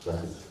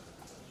bazi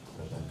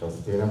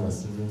bakatera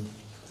amasimu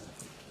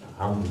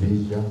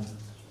hamubija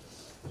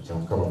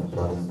cyangwa kaba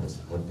mutwara mu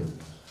passport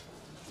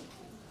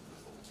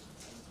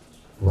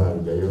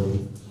barugayo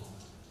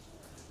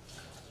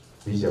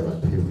bija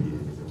bateruye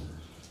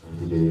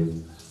ngire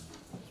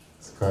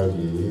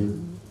skaviye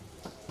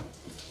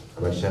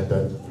abashata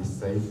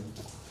isai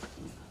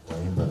wa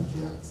impact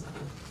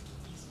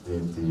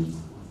yazaenti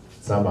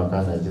sama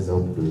kana jeza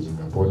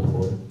ukudojinga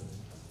portfolio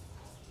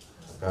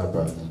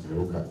akaba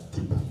ngiruka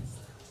tipa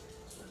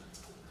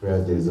kwa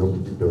jeza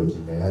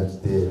ukudojinga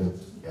yatera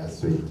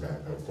yasweka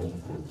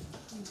ngakumfu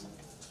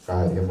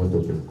kare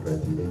motoke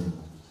mkuratire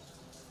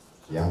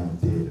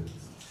yamutera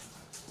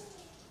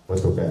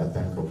motoka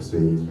yatanka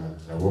kusweka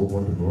nabo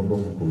bondo nombo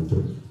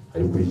mukuto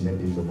ari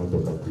kwishandisha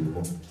motoka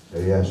kwimo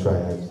nayo yashwa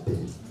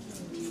yatera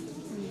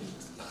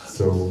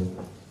so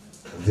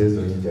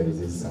zezo injuries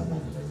zisama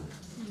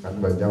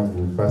kandi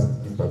bajyangu first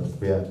impact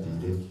kwa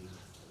atire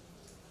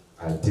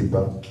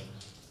atipa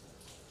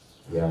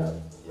ya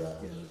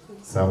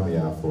some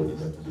ya for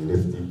the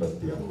left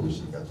impact ya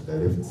pushing at the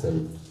left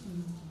side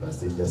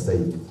passenger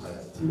side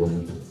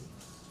kilometer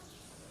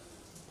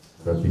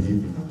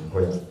babili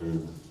kwa ya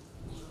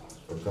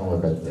kwa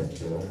wakati ya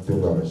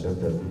mtu wa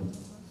mashata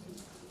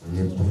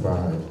ni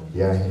kufa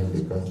ya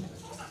hendeka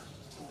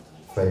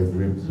 5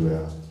 ribs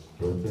were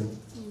broken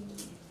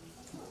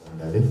on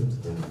the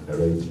left and the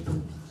right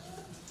too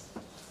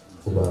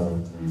kuba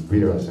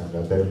vile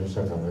washangatari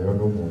mshaka mayo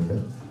no munda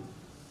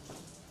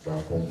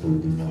ba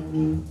conclude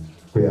nyangu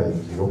kwa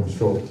ilo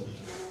msho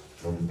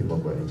no mtima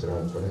kwa nchara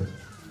kwa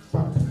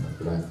papa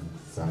na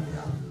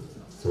samia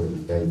so he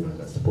died on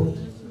the spot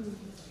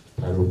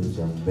alo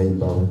kucha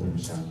mbeiba huko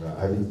mshanga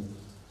ali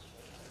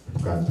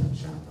mkanda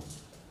mshanga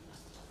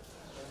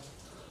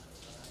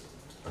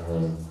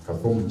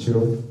hapo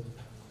mchiro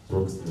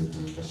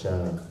approximately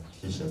kasha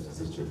kisha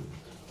zicho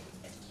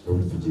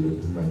no tujire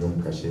kumanya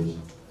mukasheje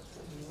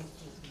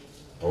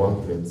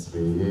awambulensi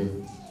beye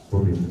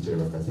buri mukire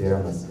bakatera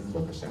amasimu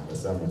bakashanga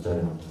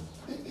samatari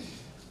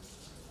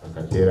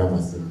bakatera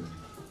amasimu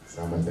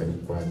samatari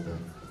kwata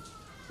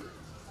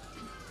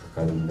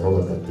akarindaho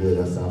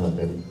bakatera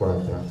samatari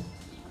kwata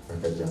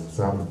bakajya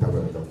samutaba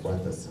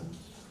bakakwata simu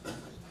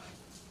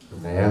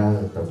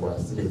naya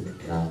kakwasire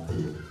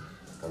natera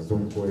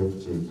kazumukore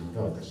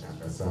kucekinga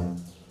bakashanga samu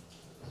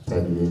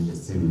atari yenje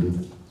sibiri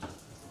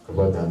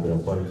kabagambira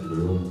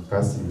kwakiriho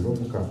kasi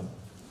biromuka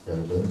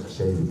yaragwe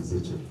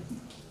kashayirize cyo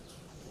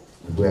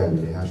ubwo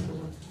yabire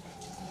hashobora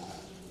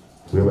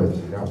ubwo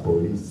bagira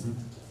polisi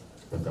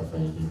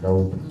bakafanyinga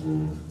ubwo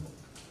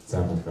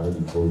sana kandi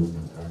cause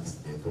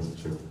accident of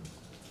cyo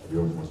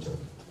ariyo mocha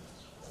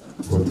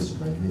polisi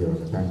manyiri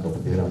bakatanga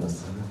kutera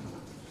amasina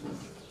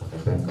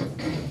bakatanga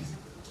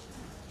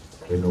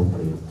eno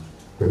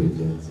kwa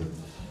bigenzi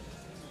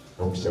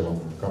okushaba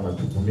kama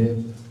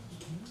tukume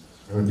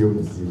ndio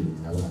mzuri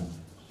naba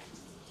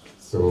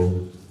so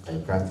I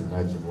can't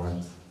imagine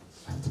what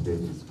Auntie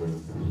Betty is going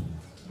through.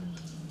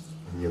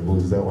 And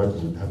Yebuza, what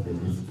would happen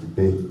if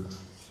today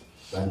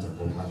Santa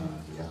Komana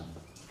here?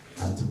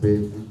 Auntie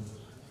Betty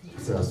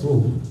says, so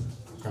you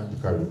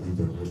can't carry it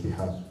on your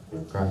behalf,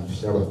 you can't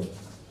shower,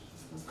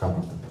 come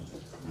up.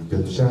 You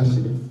get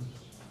shashi,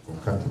 you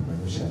can't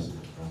manage shashi.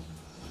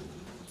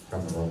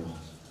 Come on.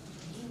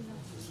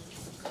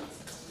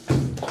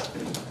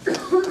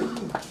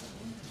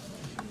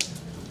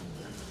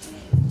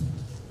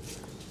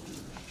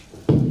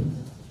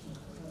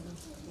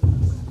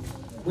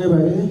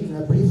 Mwebale na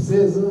brief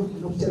zezo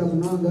nokutera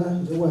munonga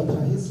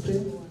ewapa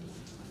history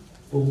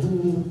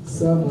oku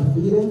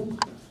samafire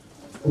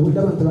ubundi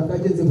abantu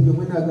bakagenze buli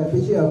omwe nagambe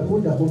eki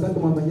yakunda konka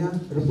tumamanya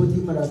ripoti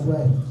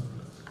yimaratwari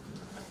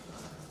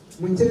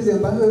munkirize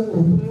mbahe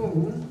obutumwa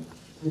obu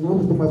nina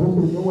obutumwa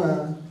bw'okuruga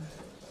wa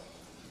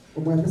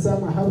omwami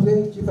Sam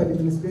ahabwe chief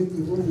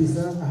administrative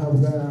officer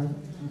ahabwa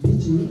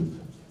mpiki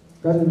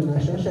kandi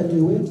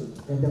ninashashaniwe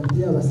yajya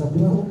mutiya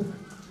abasabwaho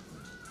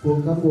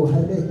konka ngo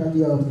hale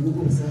kandi yaba mu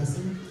gihugu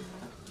busasi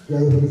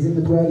yayohereza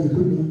imitwaro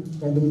 10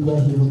 kandi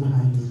yitwahira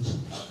umuhandiki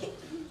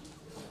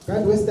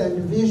kandi Western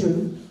Division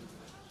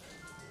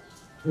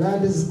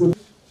lands good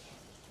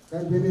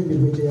kandi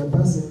bememirwe cya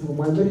yapase mu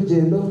mwanzo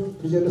rugendo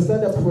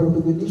stand up for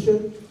recognition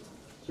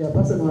cya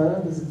yapase mu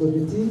lands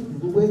committee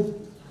ngubwe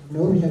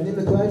nawe bihane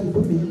imitwaro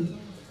 10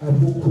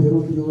 abukuyero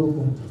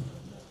by'urugo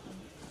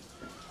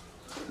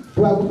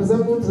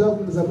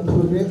tuzakomeza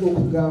muturwe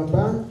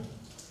okugamba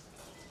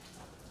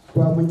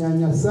kwa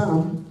munyanya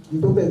Sam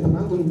ndobe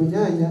tumango ni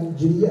munyanya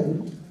Julian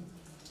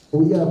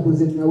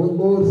uyakuze nawe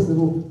all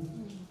through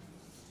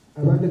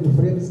abandi mu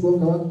friends go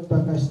ngawa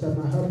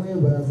bakashitama hamwe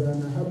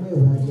bazana hamwe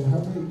baje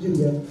hamwe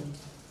Julian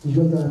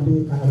ijo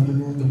zambe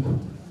ahamunyanya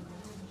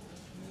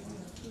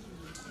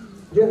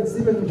Julian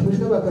sibe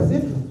mtushika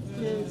bakaseti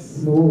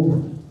yes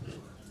no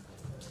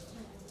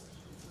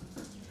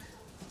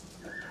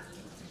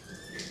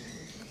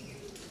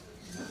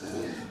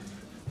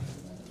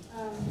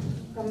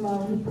kama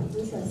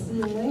mkutusa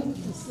siwe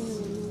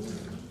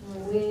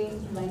mwe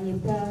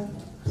manyita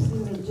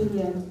siwe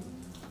Julian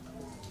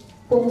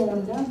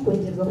komunda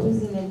kwengerwa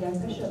kuzina rya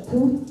kashatu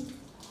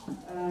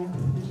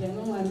njyana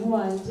umwami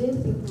wanje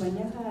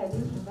sikumanya hari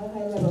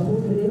bahari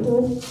abahubureho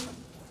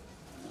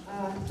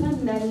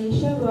kandi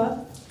nanishaba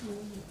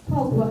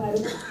kwakuba hari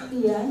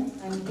Julian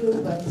and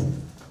Gilbert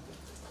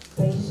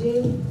baije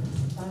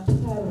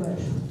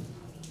bantukarubashu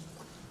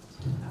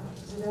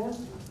akuzira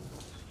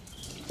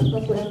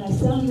bakora na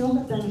Sam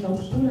yokatanga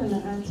kutura na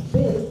Auntie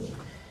Beth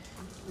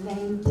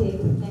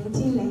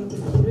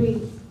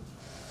 1993.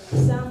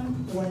 Sam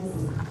was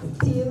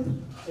still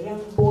a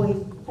young boy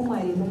whom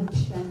I remember.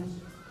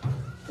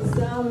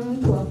 Sam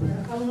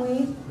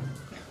tuwakamwe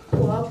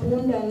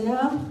tuwakundana.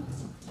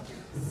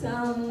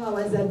 Sam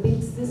was a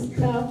big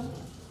sister.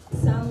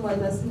 Sam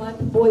was a smart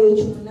boy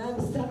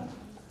chumunabisa.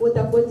 What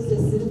about the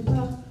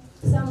silver?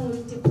 Sam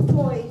will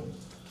tiptoe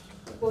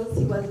because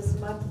he was a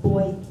smart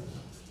boy.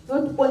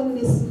 Not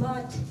only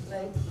smart,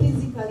 like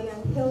physically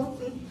and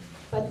healthy,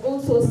 but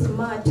also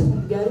smart.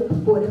 Some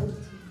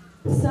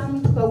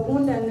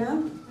tukagundana,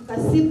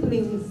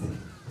 siblings,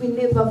 we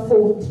never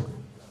fought.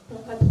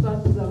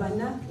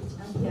 Tukatugavana,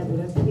 and here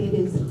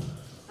perez.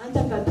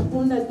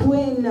 Antakatunda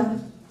twena,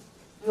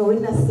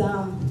 Norina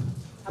Sam.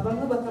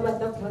 Abamu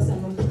bakabata kubasa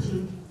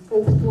nokuchi.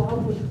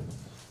 Okutuawe.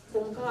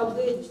 Konka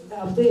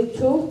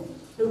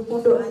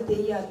Rukundo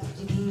ante ya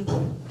tujibindi.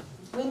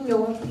 When you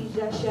want to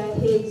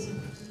heads.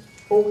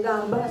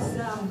 Ogamba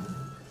Sam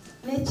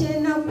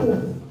nechenaku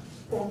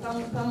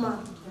konkamukama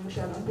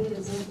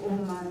omushabapereze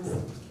omumanzi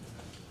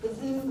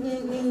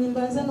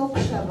nimbanza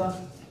n'okushaba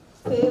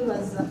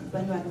kwebaza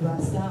banywani ba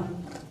Sam.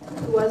 He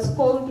was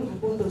called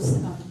Rukundo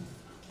Sam.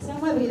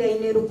 Sam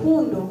abiraine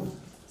Rukundo.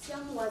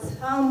 Sam was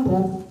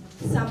humble.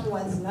 Sam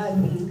was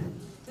loving.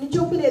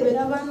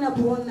 Nichokurebera abana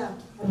bona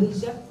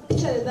abija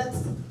picture that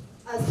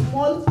a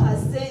small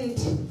percent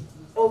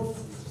of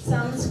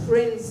Sam's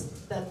friends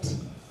that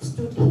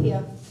stood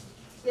here.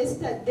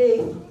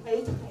 Yesterday,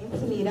 it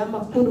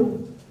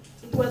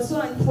was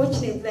so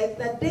unfortunate, like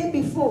the day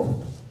before,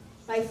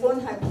 my phone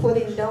had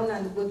fallen down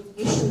and got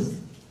issues.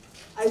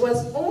 I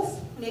was off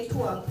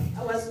network,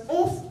 I was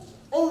off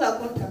all the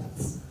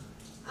contacts.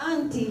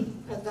 Auntie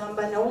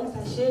Kagamba na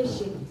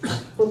kasheshe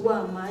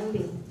kwa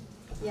Monday.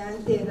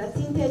 Yantera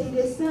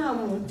tinterire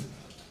Samu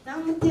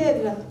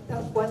namutera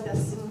takwata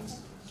simu.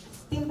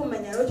 Tinko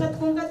manyarocha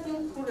tkonga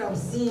tinkura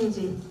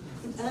usinje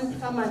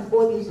and come and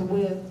all is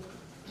well.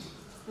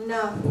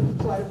 Now,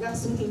 to our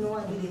gas, we know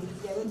what they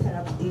are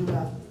interrupting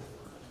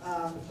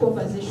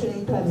conversation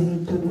into a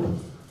very to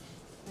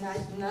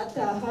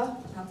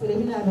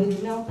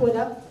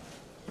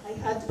I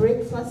had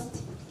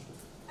breakfast.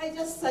 I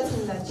just sat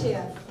in the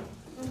chair.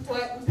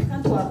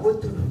 Can't go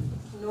to,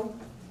 you know.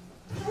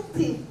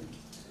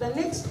 The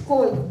next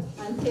call,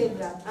 Auntie,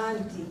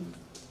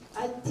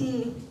 at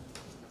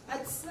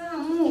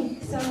Samu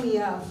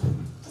Yaf.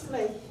 It's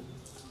like,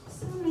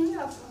 Samu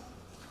Yaf.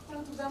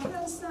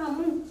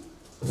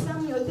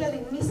 Sam, you're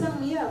telling me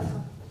some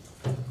yafa.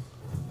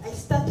 I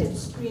started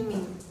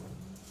screaming.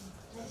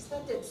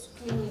 started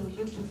screaming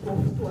you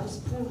people. It was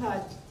too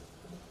hard.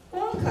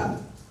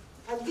 Konka,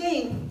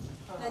 again,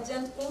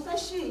 Najant Konka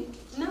she,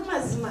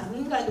 Namazma,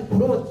 Ninga the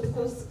growth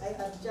because I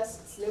had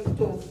just slept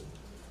off.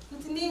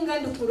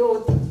 Ninga the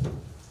growth.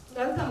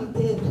 Welcome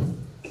dead.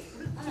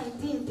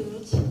 And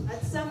didn't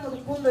at some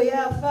Rukundo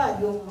ya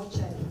Fadio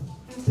Mochari.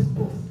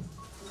 Beautiful.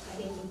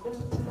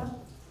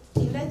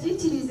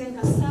 Ilagitirize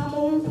nka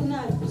samo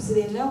unkunari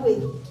kuzire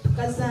nawe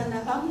tukazana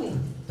hamwe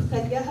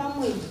tukarya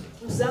hamwe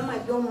uzama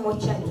ryo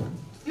mochari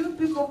you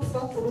people kufa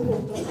kuruho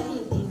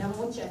kandi na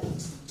mochari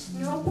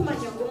niwo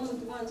kumanya ngo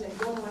umuntu wanje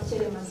ryo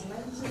mochari mazima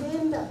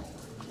kigenda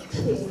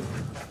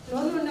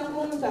nono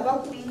nako mutaba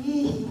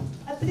kuriyi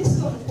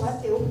atristo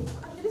kwateo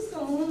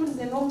atristo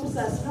mumuze no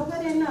musasi no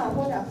bare na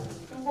hora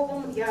ngo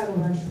bomurya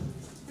rubasho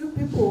you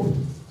people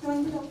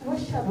twongera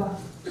kubashaba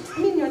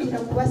minyongera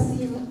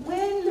kubasima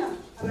wena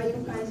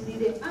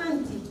abayukanjirire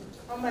anti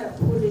amara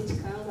kule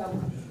chikangabo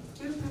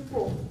you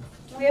people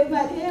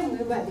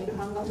mwebare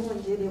ruhanga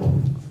hongereho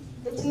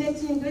ekine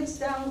kintu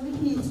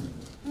ekitanguhi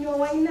nyo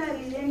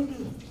wainarire ndi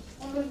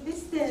mu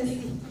distance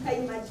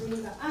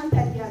kayimajinga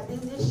antarya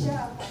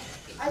desha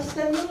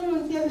ashitanye mu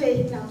ntebe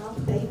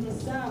n'amavuta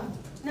y'imisamu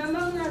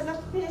n'amamwe aza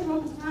kutera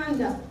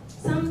umuhanda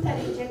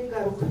samutari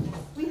garuka.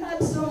 We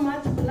had so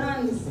much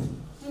plans.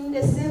 In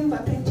December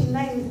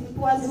 29th, it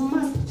was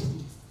marked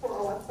for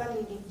our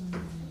family.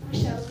 We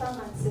shall come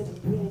and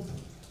celebrate.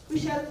 We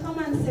shall come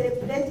and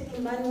celebrate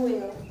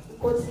Emmanuel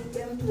because he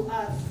came to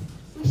us.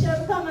 We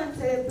shall come and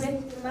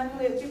celebrate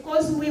Emmanuel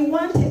because we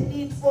wanted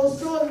it for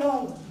so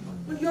long.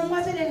 It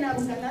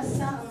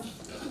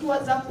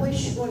was a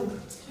question.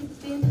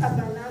 It didn't have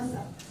an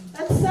answer.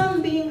 That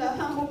Sam being a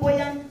humble boy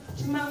and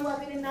Chimangwa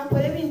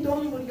Vinapolevin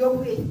Tombu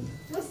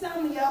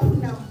Sam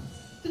Yahuna.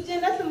 To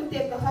Jenna to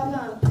take a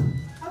Havan.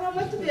 I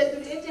want to be a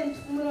agent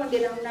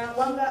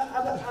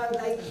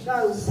like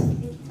girls.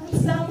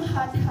 Sam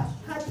had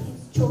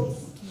his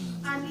choice.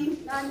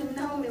 And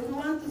now we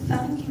want to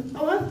thank you. I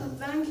want to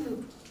thank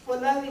you for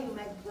loving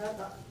my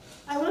brother.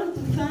 I want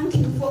to thank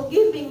you for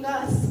giving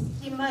us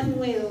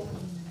Emmanuel.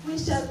 We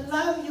shall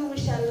love you, we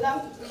shall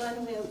love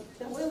Emmanuel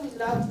the way we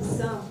love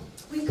Sam.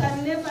 We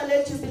can never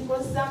let you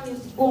because Sam is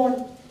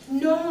gone.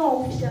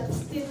 No, we shall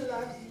still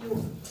love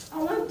you. I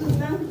want to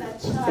thank the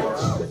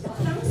church.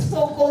 Thanks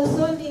for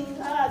consoling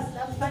us,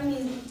 the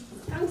family.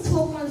 Thanks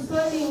for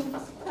consoling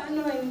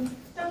Canoeing.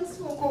 Thanks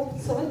for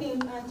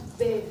consoling Aunt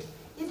Beth.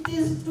 It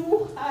is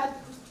too hard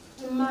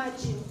to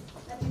imagine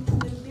that it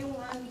will be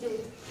one day.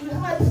 We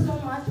had so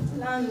much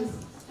plans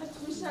that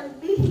we shall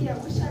be here,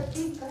 we shall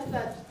be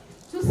gathered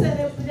to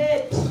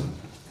celebrate.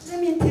 Let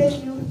me tell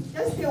you,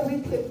 just a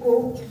week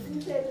ago,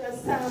 we said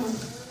Sam,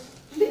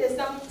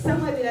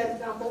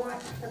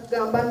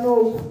 Gamba no,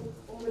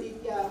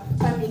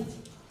 family.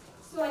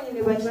 So I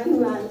never went to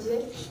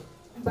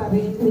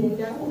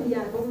Babenda,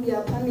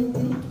 family,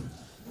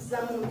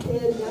 some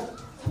area.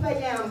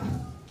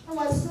 I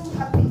was so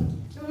happy.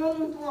 The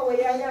moment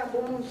where I am, the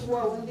moment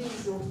where I am,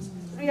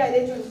 really,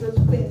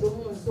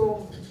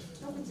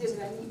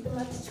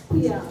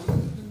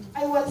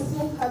 I was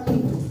so happy.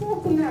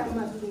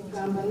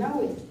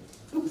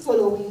 Look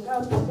following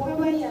up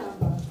wherever I am.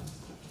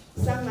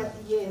 Somebody,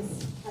 yes,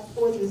 at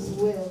all is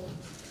well.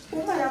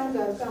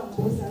 Umaranga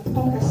Gambosa,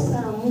 Tonka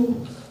Samu,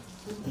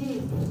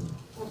 indeed,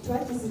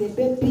 what is the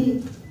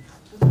baby?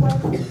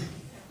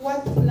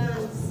 What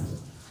plans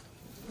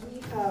we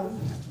have?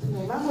 No,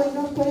 Mamma,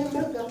 no,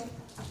 Poemberga.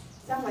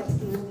 Somebody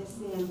still the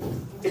same.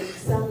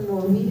 Some no,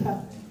 we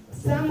have.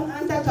 Some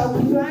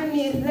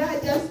Antakawiwani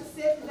just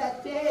set the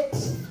date.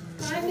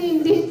 And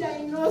indeed, I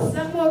know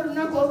some are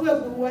not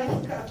over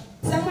Buwanka.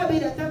 Some of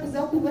it are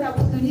Zakubra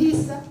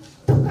Putulisa,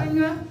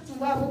 Tukanya,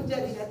 Wabuja,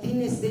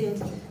 the Saint.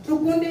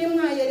 Rukundo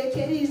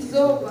Yerekeri is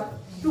over.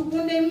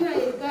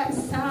 Rukundo got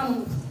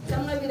some.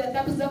 Some of it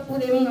are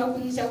Zakura,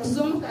 Kuisha,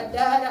 Zom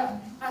Kadara,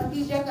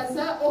 Akija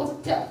Kaza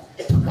Ota,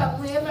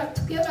 Tukameva,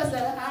 together the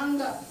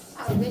hunger.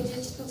 I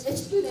waited to a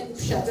student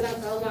to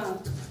Shadraka.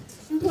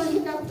 It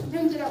was up to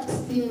dangerous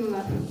steam.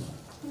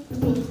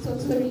 So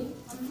sorry,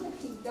 I'm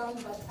looking down,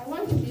 but I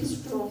want to be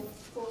strong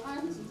for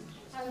Auntie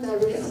and the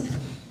rest.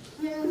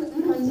 I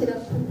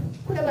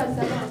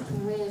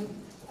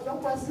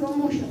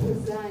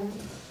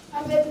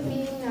bet me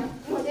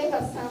whatever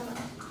summer.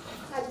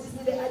 I just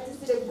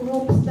did a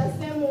group the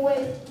same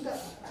way.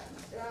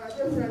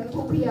 Different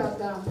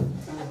Kupiaga.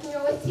 I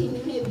know a team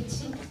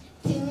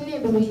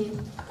maybe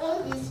all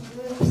these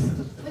groups.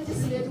 Which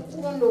is the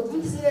Rukundo,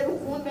 which is the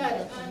Rukunda,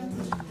 and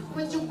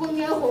which you come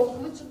here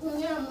home, which you come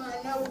here,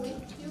 man,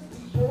 with you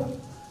people.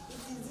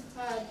 It is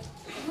hard.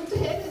 What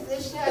head is a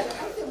shadow?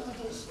 I'm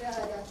the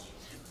shadow.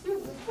 You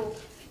people.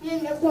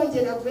 You're going to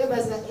have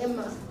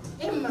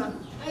Emma,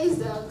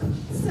 Isaac,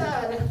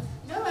 Sarah.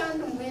 No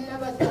one may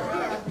never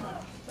talk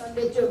from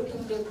the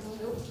joking the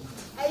window.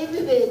 I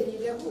will be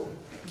level.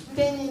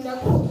 Then in the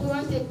we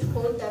wanted to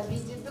hold a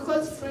vigil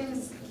because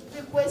friends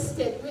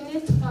requested we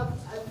need to have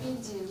a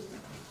vigil.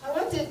 I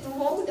wanted to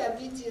hold a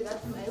vigil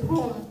at my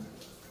home.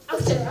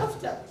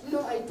 After,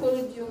 I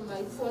told you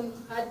my phone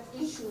had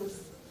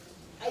issues.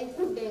 I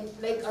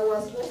couldn't, like I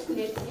was off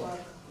network.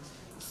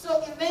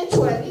 So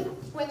eventually,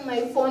 when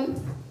my phone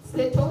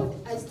settled,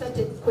 I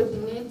started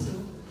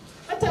coordinating.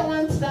 But I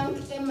want to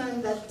thank Emma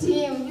and the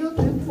team, you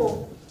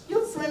people,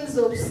 you friends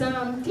of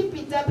Sam, keep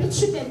it up. It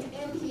shouldn't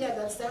end here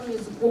that Sam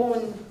is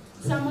gone.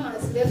 Sam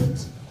has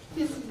left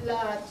his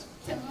blood.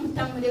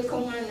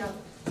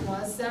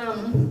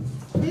 Sam,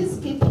 please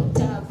keep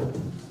it up.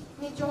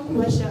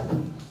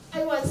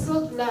 I was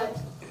so glad.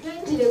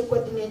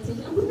 Coordinating.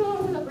 You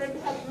know, we have already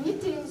had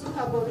meetings, we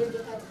have already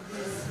had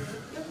this.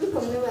 You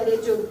people never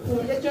let your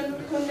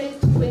Rukundo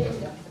is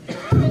kwenda.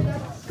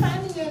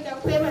 Kandi yenda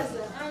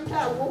kwebaza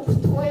anta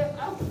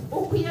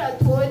okuya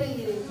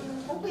tolire.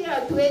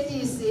 Okuya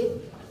twedise.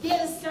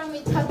 Yes, some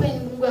it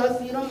happened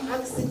with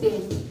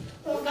accident.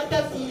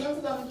 Ongata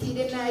feeling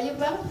bamutire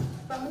naiba,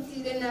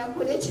 bamutire na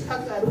kore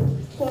chikagaru.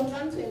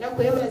 Kongantu yenda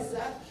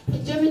kwebaza.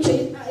 Ije micho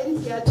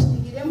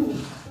yatugiremu.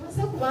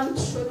 Wasa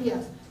kubantu shobya.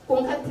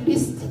 At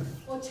least,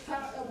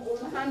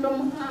 umuhanda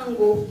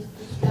omuhango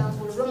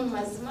tutambulira omu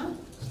mazima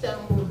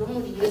tutambulira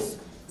omuri Yesu.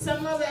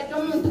 Some of the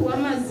omuntu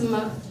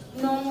w'amazima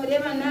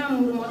n'omureba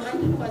n'amurimo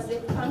and he was a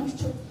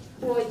punctual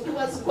boy. He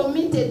was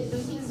committed to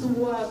his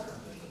work.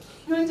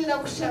 Nongera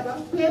kushaba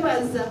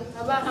kwebaza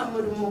abaha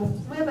murimo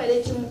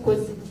mwebale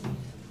kimukozi.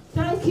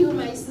 Thank you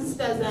my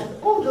sisters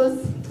and all those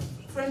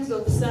friends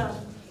of Sam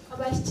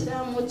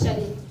abashyikira mu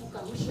cyari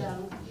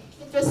mukamushanga.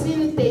 Ekyo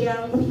sinite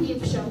yangu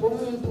hikushanga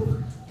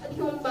omuntu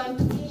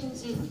bantu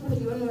bingi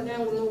miliyoni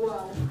orangu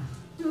n'owawe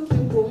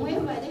tukigo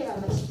mwebale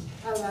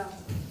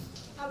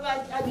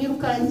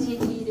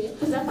abirukanjirire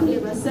tuza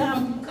kureba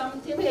Sam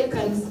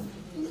mukamutebeekaniza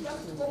nja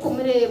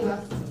kumureba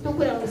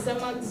tukura mu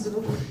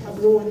samagizuru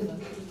tabwoni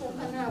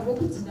okanabo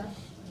kugira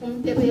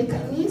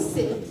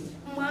umutebeekanise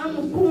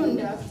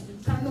mwamukunda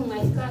kandi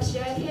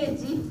mwahikasha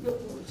heji yo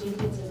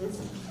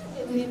kujendereza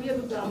nibyo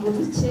bigambo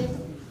bice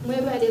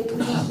mwebale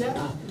kuja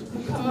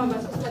mukama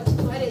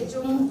batutware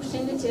cyo mu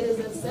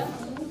kushendekereza Sam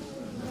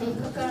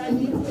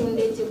kandi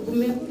kundeke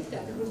gume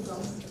kutaruga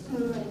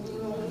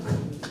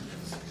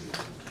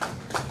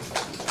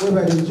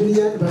webale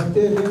Julian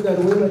batere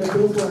ngaro webale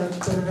kurwara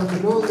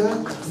munonga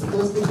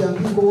kosti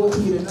jambi ko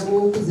wotire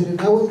nabo kuzire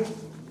nawe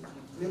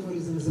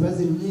memories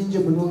zibaze nyinje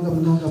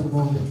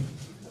munonga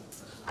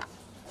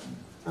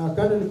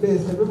akana ni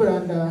pesa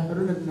rubranda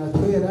haruna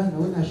natwera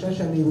nawe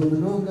nashasha ni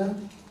munonga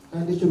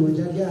kandi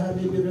cyurunja rya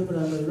habibi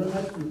rubranda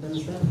Ronald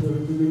International for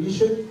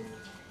Recognition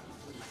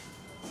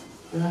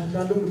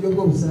kandi uburyo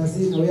bwo busasi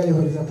nawe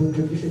yayohereza ku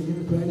contribution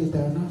y'Rwanda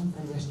 5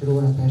 kandi yashitiro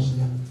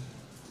wakashia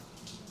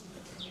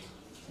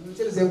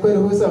nitereze ko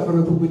rero bose for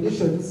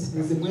recognitions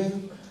nizimwe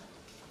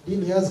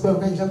dini yazwa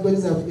kanje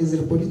kweza is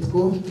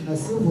political na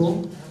civil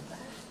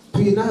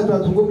twina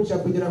hatatungo mucha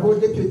kugira ho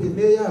deputy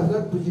mayor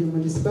abwa kugira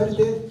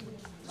municipality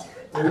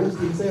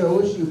abonzi ya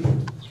worship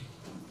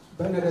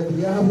bana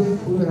radiya hamwe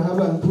kubera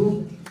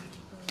abantu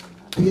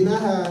twina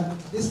ha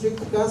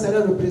district council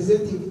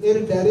representing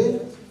Eldare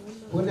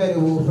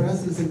Honorable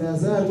Francis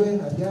Nazarwe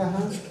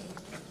ajyaha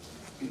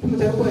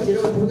tumutaka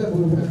kwakira kuvuga ngo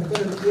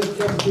bakakana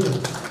n'ibyo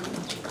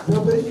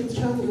bakoresha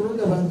cyangwa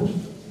uronga abantu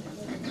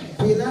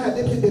twina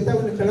deputy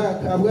town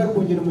clerk abwa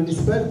kugira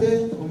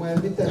municipality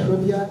umwandita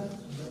Shobya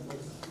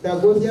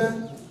Dagobya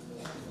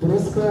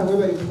Prosper abo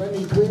bari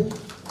kubanitwe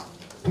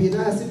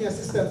twina senior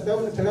assistant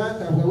town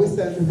clerk abwa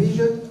Western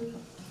Division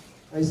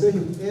I saw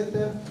him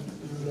enter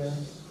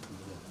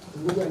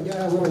ngo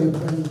ajyaha abo bari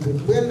kubanitwe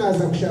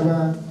bwenaza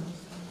kushaba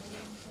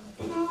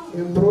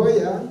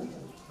employer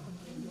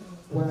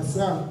wa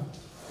Sam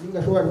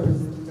ingashobora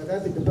representing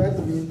that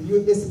department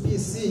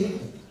USPC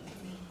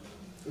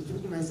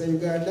ikiruko maisa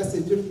Uganda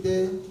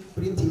Security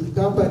Printing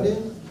Company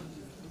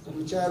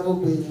umucyaro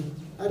gwe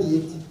ari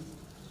yiti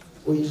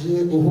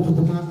oije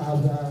ubutuma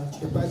aba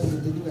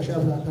department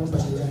ingashobora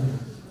company yani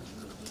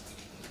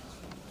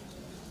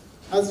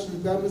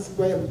ashigamu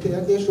sibaya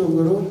butera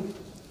geshongoro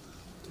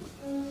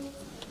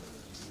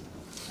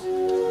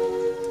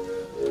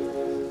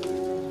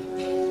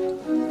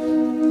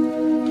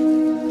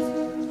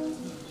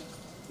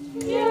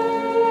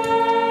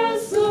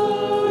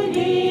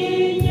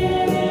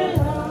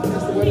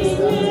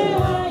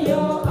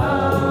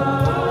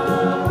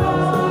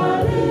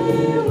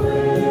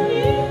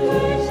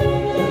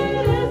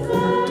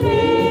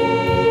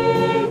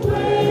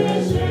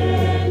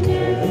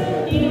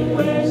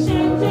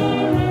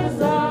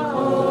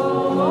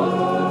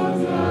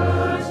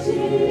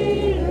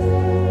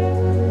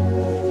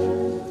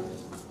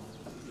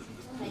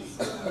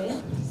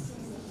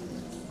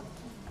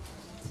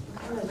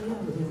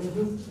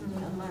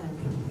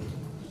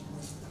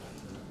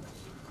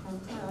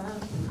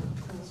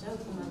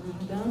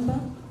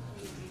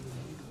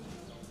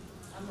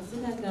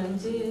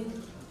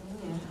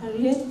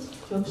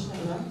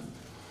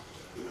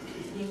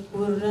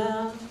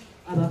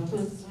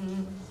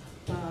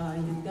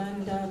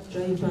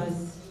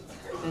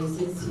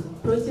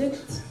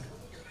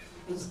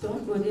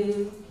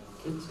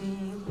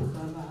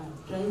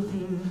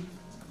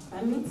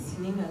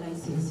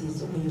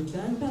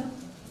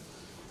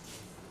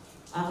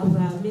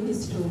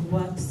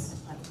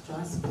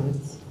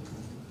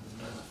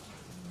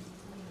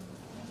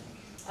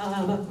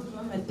abakuru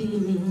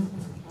b'amadini,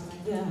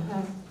 abajyaha,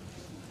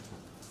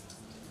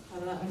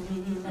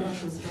 abamini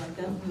n'abakozi ba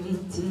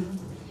gavumenti,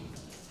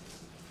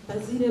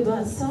 bazire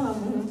ba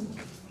Samu,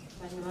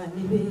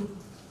 banywanyi be,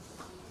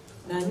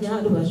 na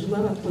nyarubaje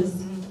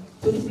rw'abakozi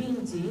turi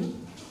bingi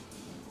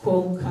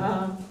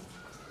konka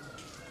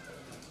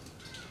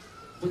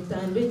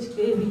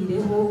butandukire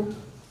bireho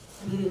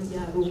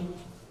birengyaro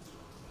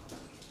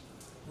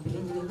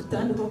birengere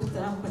gutandukana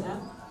kutambara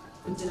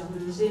kugira ngo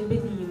ijembe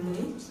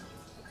nimwe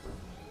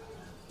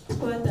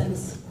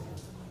twatanise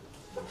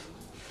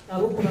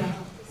abo kuba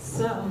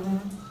Samu.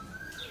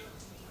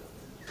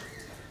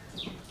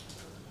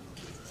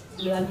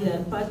 We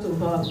are part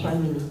of our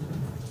family.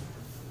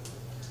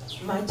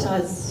 Much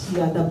as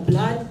you are the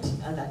blood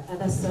at the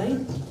other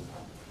side.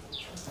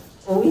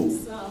 Or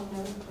with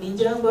Samu,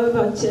 Ninjango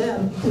Bacha,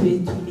 to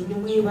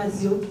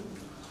Minimwazio,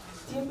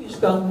 Timpish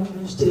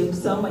Gamu,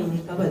 Sama in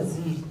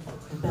Kabazi,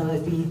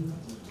 Talabi.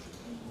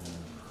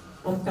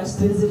 On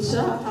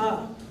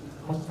Castrizisha,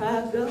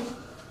 Makaga,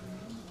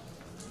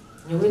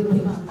 you will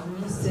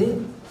be say.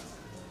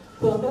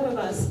 For all of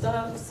our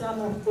staff,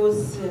 some of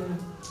course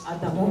at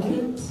the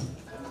moment,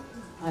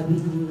 I've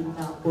been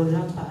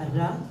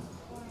Para,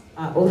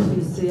 our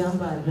office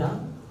Yambara,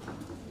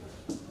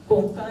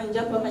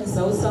 Konkanja Pama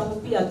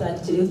Sausamu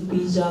Piatanche,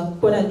 Pija,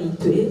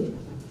 Koranitue,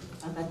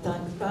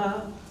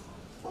 Akatanka,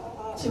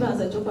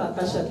 Chimaza Chopa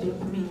Kasha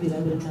Pimi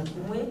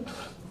Vilavenakue,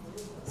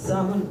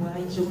 Samun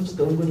Waijuj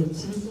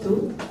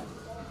Dongolichito,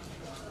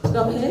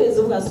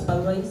 Kamherezuga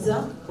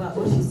supervisor, wa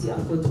office ya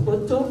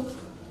Fotopoto.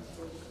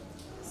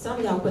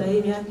 Some yakora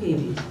y'imyaka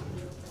ibiri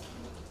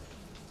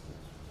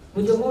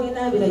buryo mwe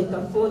nabirayika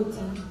 40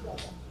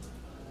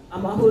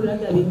 amahoro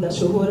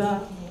agabindashobora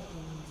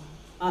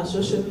a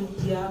social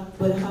media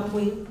bora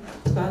hamwe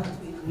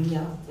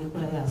twakwinya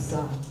ekora ya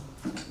Samu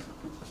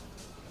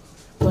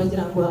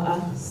twagira ngo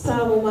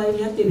Samu ma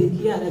imyaka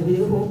ibiri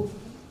yarabireho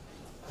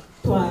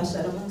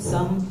twashara mu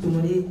Samu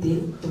tumurete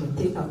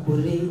tumuteka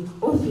kure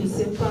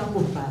office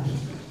pango pari.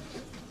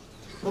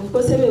 Of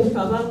course, we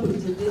have a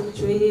good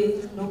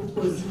trade, no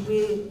because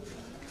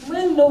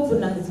when no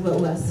finance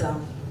were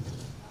some.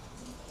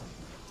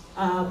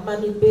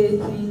 Money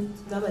baby,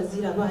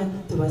 Navazira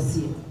Van to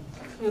Vasil.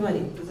 We were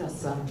to the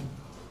sun.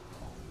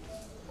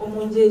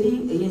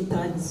 Omunjeri, a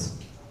times.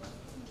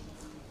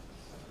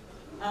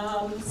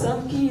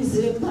 Some keys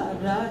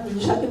repara in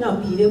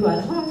Shakina Mireva,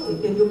 a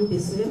Kedum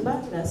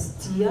December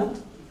last year.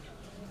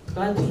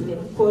 Got in a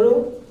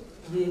coro,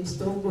 the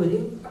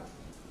Stongoli.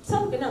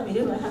 Some can have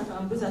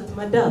at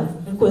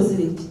Madame and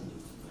Coslet,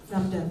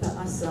 Namjata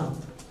Assam.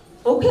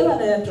 Okay,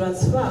 when I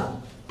transfer,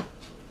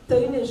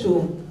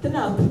 Taination,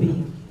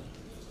 Tanapi,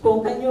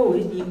 Concanyo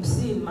in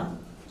Sima,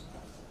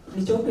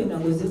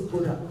 Nichopin was a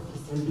pura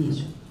in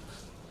Dish.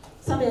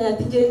 Some at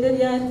the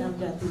Jenderian,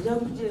 Namjata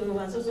Jump Jail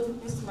was also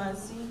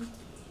Christmas,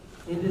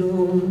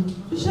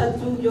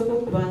 Shatu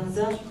Yoko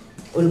Banza,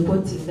 or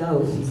Potting the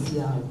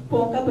official.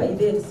 Ponka by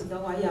Dex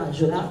Gawaya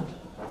Jola,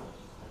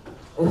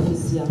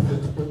 official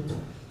football.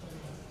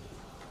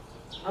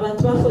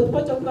 Abantu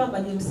bafotopoto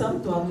kwambanye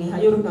musamtu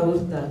amwihayoruka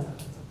uta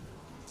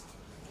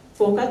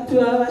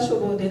Fokatwa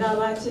bashobodera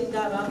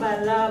abachenga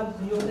bambara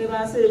yonge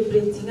ba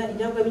celebrating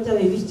anyanga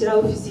bicabe bikira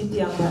office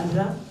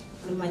yambara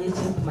nimanye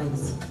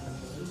cyekumanyiza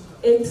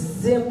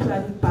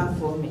exemplary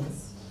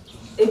performance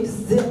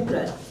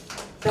exemplary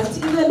that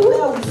even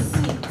where we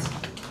sit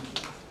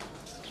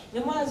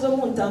nyamazo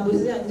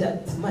muntambuzi anja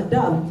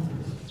madam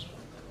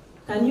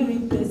can you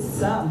replace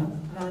Sam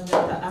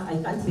I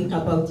can't think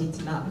about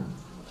it now.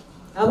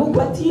 Abu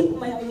kwati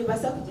kumanya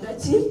basa kugira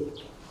ki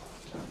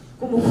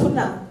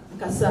kumufuna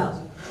nkasa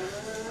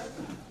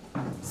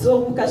so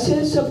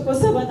mukashesha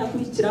kukosa abana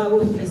kwikira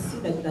office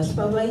na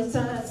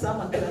supervisor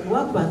sama kana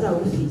wakubanza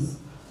office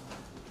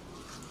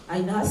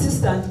aina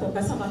assistant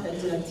kokasa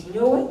makagira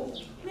tinyowe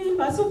ni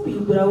baso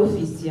kwigura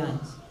office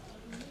yanjye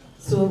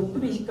so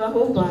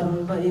kubikaho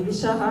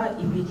barebishaha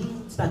ibiri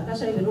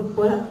takasha ibintu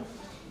gukora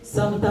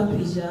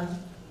samutakwija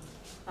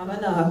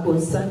abana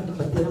hakonsa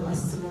batera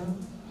masimo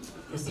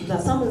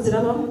Sida Samu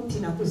ziraba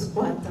mutina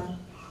kuzikwata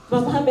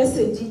bamuha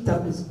message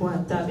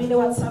itakuzikwata bine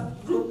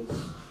WhatsApp group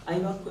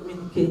ayiba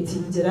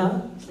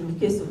communicatingira in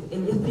case of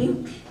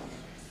anything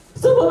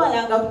so baba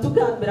yanga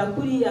kutugambira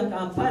kuri ya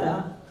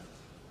Kampala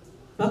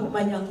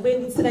bakumanya ngwe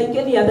it's like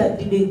any other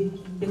delay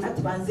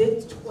bekati banze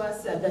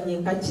tukwasa ganye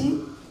kachi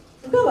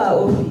ngaba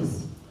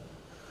office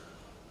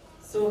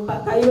so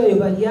mpaka iyo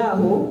bali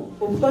yaho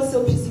of course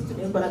office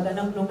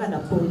tunekoragana kunonga na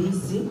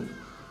polisi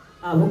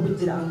abo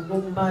kugira ngo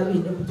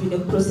mbabi ne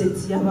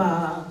process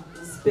yaba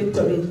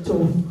inspectorate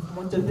of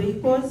motor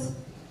vehicles.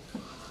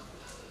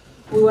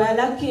 We were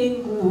lucky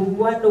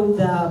one of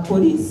the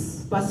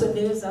police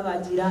personnel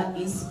avagira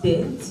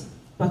incident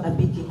paka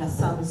picking a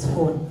Sam's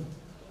phone.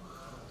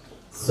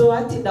 So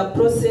at the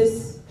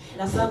process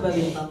na samba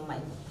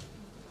bemamai.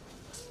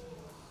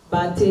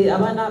 But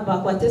abana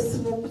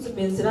bakwatesimu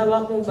kutubenzera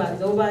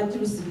bamubanza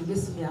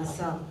obajulisibigesi bya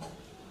Sam.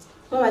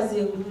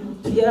 Babazi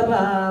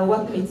tuyaba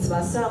workmates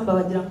basamba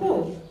bagira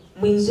ko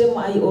mwije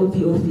mu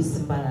IOB office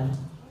mbarara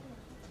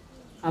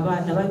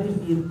abana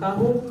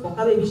babirukaho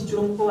konka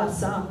bebishitiro ko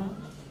wasamu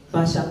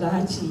bashanga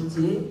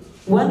hakingiye.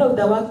 One of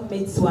the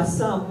workmates was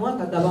Sam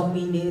akagaba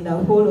mwine the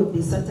whole of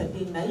the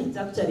Saturday night,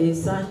 actually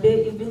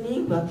Sunday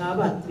evening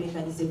bakaba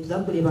tubekanise tuza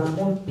kureba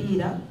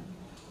umupira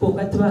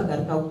konka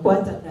tubagaruka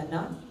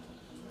kukwatagana.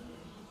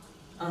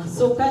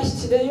 So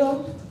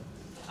kashikireyo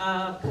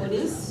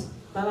police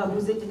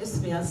bababuze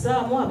Kinyasano ya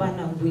Sam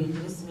abana ngwe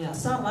Kinyasano ya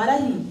Sam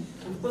arahi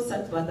ukosa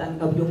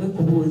tubatanga byomwe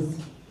kubuzi.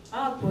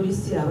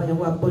 Police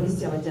abanywa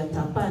police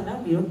abajatapana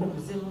biroko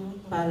muzimu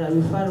para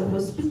referral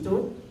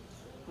hospital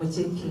mu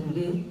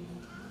checking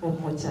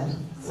omochari.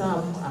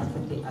 Sam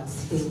afite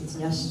accident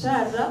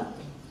nyashara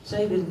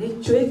shaibiri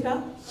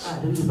nichweka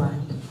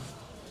aribanda.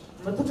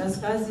 Motoka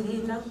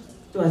zikazirina,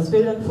 it was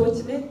very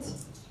unfortunate.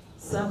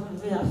 Sam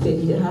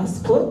afite her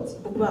spot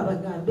kuba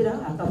abagambira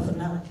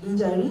akafuna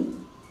injury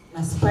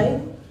na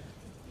spine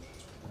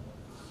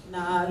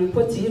na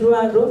report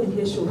y'irwaro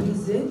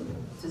ibiyeshobize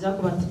tuza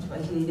kuba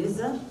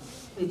tubahereza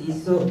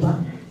izoba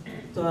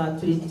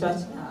turi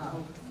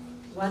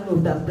one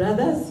of the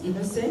brothers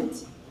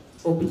innocent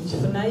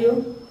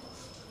obichifunayo.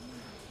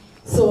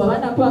 So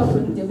abana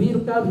kwafunde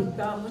biruka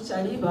bika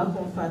muchari ba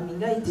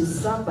confirming it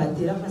is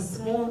somebody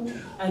Ramasimo.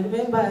 I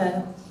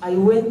remember I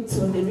went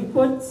on the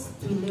reports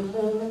to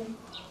Nemo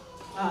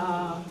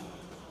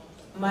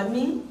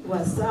Mami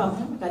was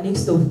Sam the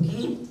next of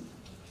kin.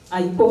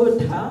 I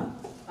called her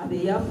and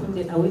they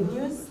funde our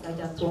news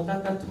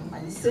ajatongaka to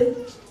Malise.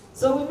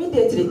 So we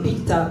immediately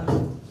picked up.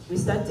 We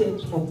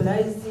started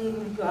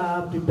mobilizing,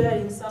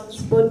 preparing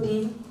Sam's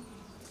body.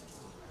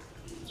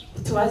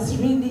 It was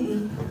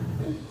really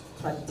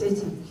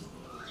strategic.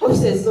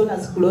 Officers zone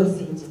as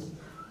closing,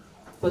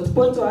 but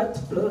Porto had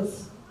to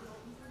close.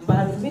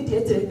 But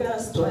immediately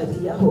cast to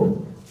a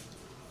home.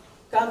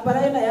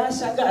 Kampala na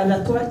yashaka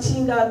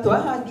anatuachinga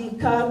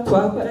twahandika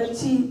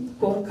twakarachi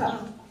konka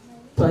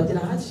twagira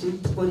hashi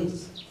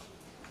tukorichi.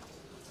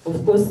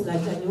 Of course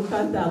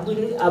najanyuka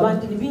ndamure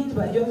abandi nibindi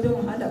bayombe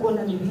muhanda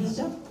bona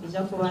nibija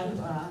bija kubandi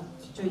ba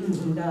cyo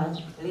yinda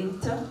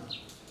later.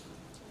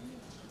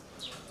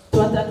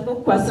 Twatandika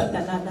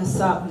kwasakana na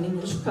Sam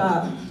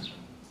ninyuka.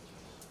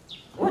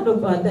 One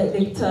of our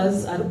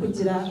directors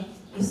arukugira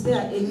is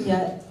there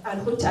area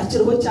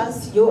arukuchachirho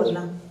chance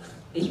yona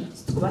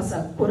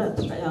tukubasa kora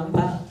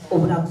tukayamba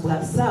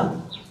obulabula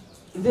Sam,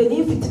 even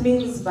if it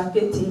means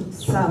vacating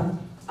Sam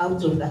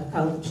out of the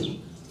country.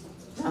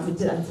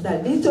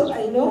 That little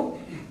I know,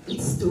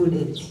 it's too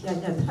late.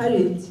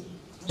 Harriet,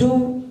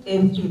 do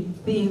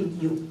everything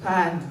you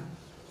can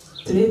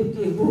to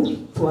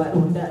help to our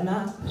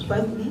Rondana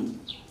family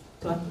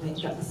to make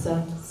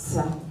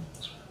Sam.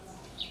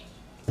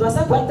 It was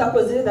quite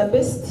the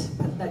best,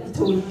 but that it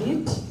we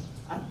did.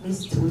 At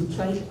least we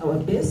tried our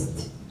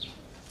best.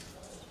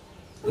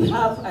 We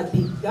have a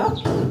big gap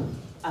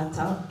at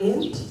our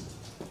end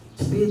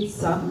to feed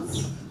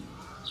Sam's.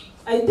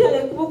 I tell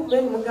a book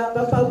when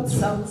Mugamba about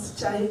Sam's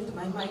child,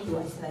 my mind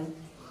was like,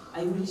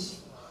 I wish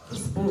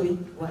this boy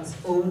was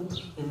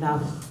old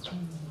enough.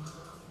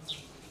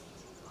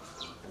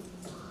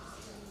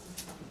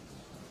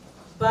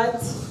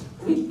 But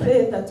we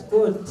pray that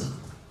God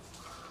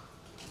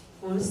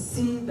will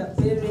see the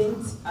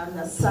parents and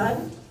the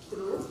son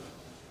through.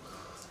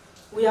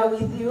 We are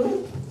with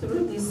you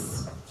through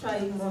this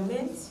trying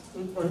moment.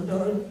 We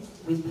condole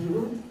with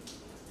you.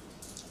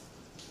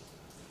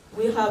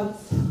 We have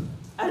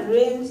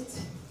arranged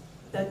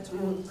that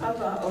will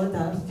cover all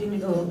the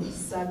funeral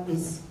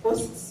service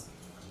costs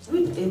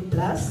with A+.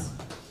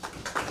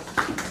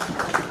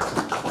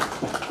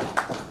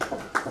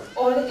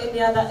 All any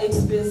other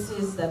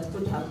expenses that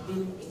could have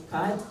been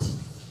incurred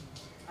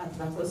at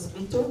the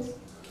hospital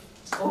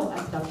or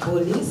at the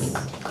police.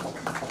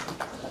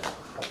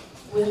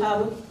 We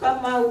have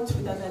come out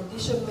with an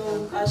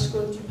additional cash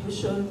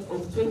contribution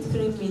of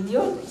 23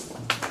 million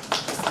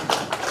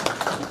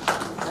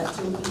that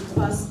will be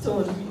passed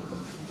on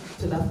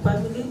to the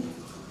family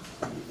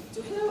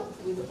to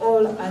help with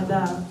all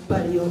other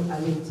burial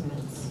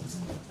arrangements.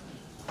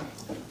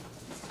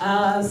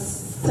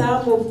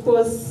 Some, of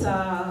course,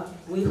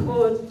 we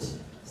hold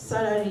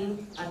salary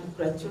and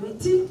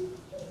gratuity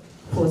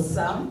for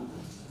some.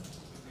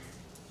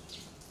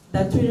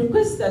 That we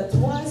request that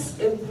once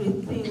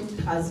everything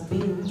has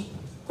been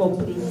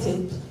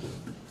completed,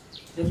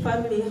 the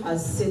family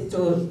has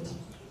settled,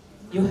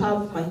 you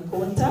have my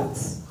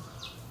contacts.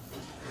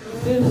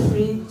 Feel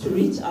free to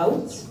reach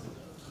out.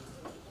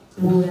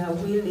 We are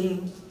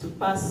willing to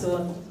pass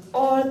on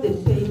all the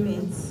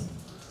payments,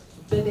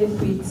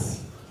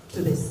 benefits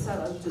to the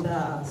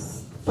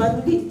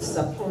family to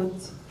support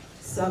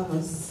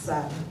someone's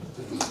son.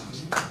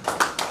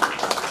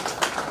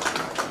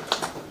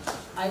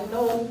 I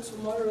know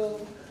tomorrow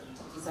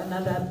is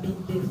another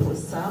big day for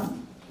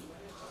Sam.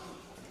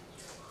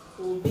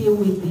 We'll be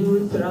with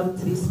you throughout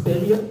this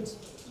period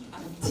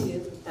until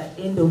the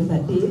end of the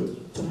day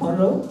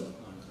tomorrow.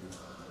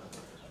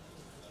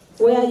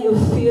 Where you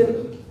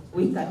feel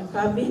we can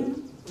come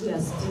in, we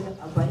are still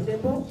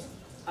available.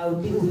 I'll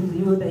be with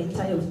you the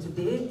entire of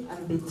today,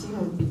 and the team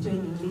will be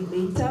joining me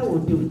later. We'll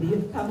be with you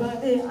in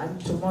Kabale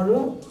and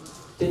tomorrow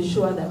to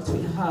ensure that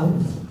we have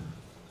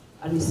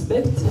a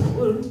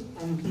respectful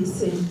and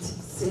decent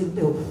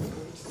send-off,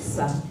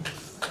 sir.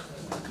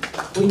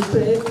 We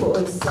pray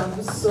for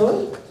Sam's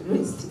soul to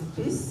rest in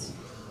peace.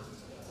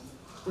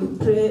 We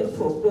pray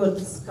for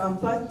God's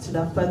comfort to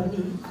the family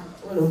and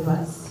all of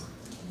us.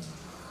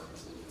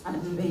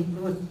 And may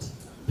God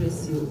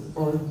bless you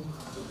all.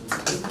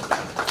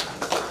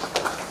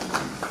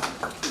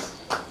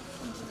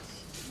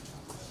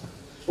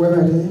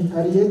 Webale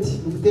Harriet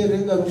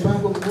muterenga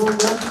rupango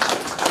mnoga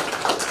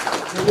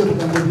n'ibyo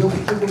bigambo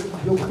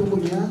byo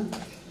kutugunya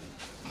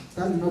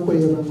kandi no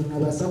kureba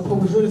munabasa ko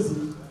bujulizi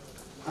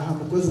aha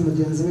mukozi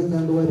mugenzi we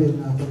kandi wabere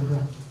nakorwa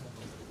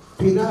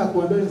twina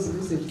condolence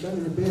message kandi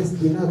the best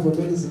twina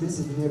condolence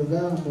message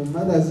nerga mu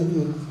Mother's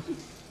Union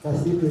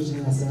Cathedral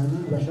Kinyasano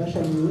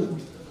bashashaniwe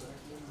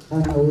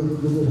kandi awe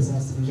byo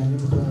bisasibije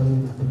n'umutwaro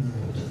na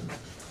kumyabiri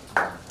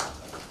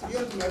iyo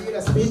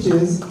tumarira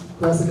speeches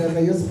twasigaza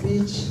yo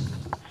speech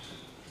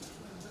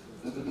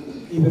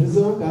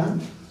ibirzoga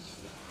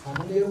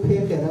hamwe yo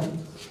kwegera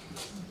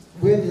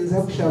gwenza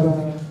kushaba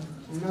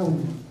nawe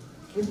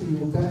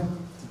ibyuka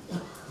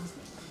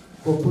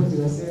compose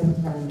yourself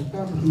and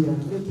come here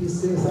and let me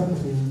say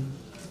something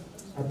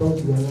about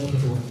your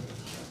loved one.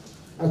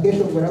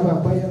 Akesho ngoraba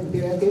paya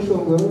mtira akesho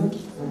ngoro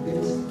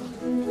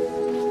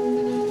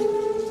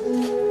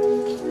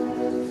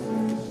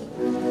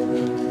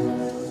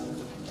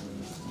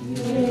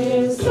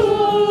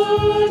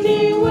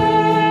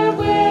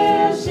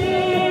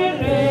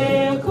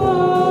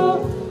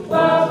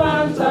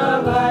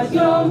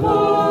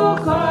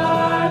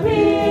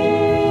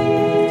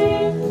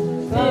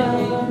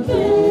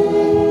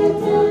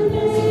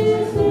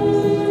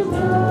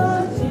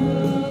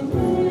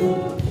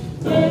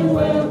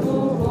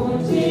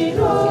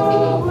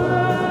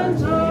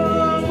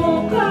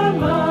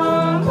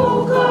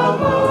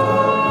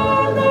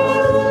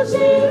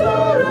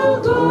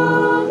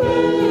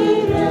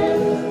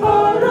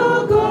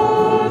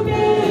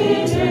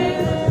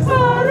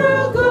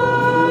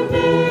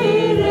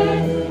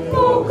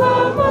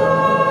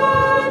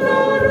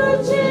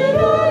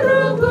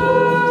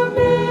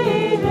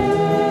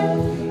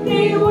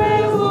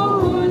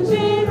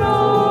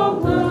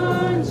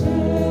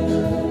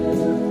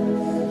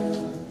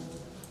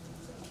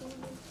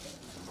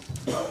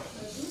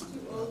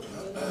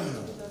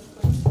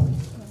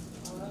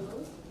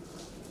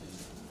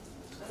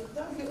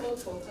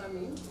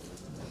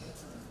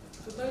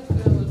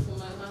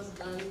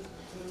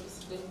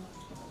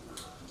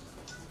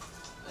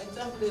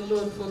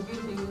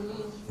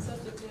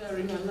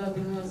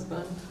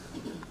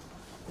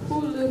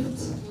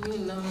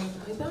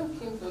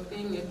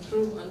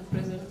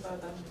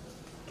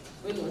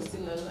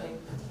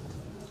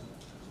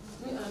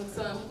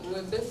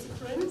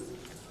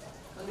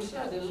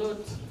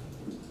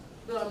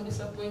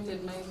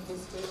disappointed my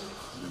best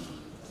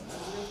friend.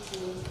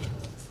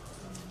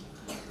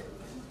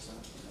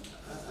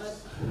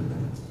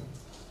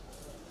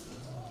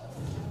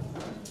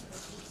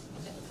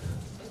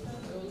 I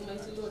thank the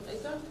Almighty Lord. I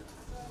thank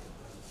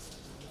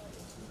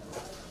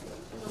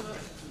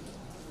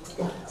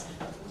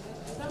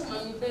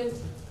Mommy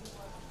Beth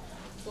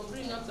for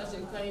bringing up such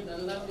a kind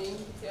and loving,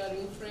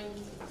 caring friend.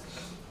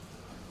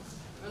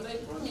 And I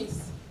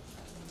promise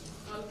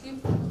I'll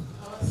keep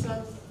our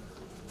son.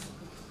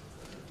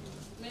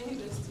 May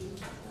he rest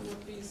in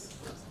peace.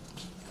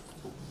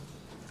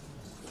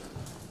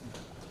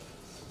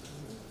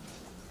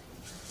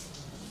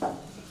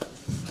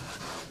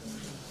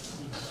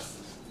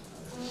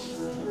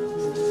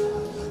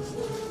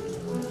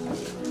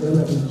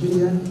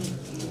 Julian,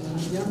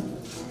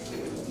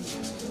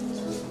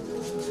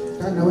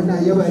 kana wana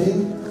yabari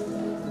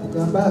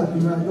kugamba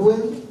bimanuwe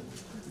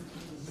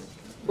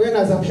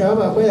bwena za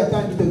kushaba kwa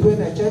yakandi tetwe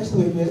na church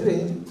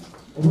twemerere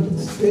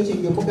ubundi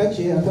stretching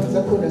mukache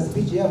akaanza kuona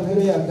speech ya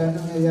mwero ya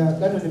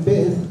canon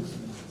base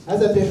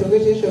aza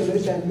peshogeshe shongere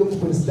cyane yo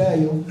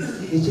mukuristayo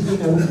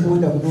ikigina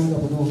rukunda munonga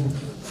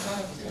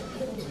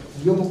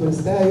yo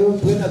mukuristayo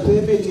twena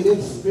twemerere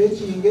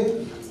stretching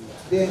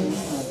then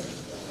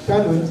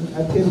canon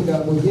ateruga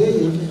ngo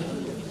yeye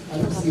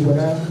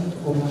akusibora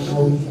omwana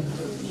we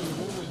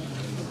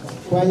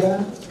kwaya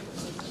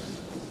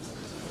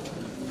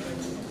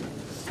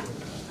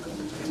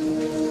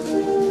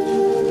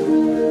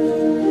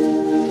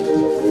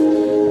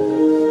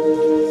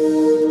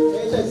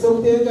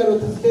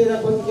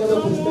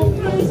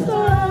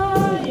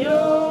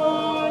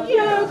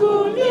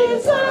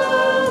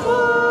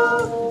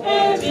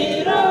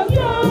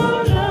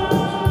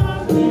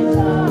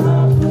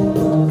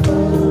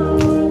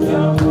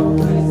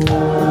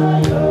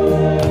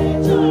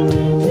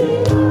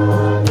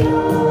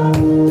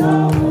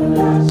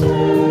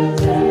Yeah.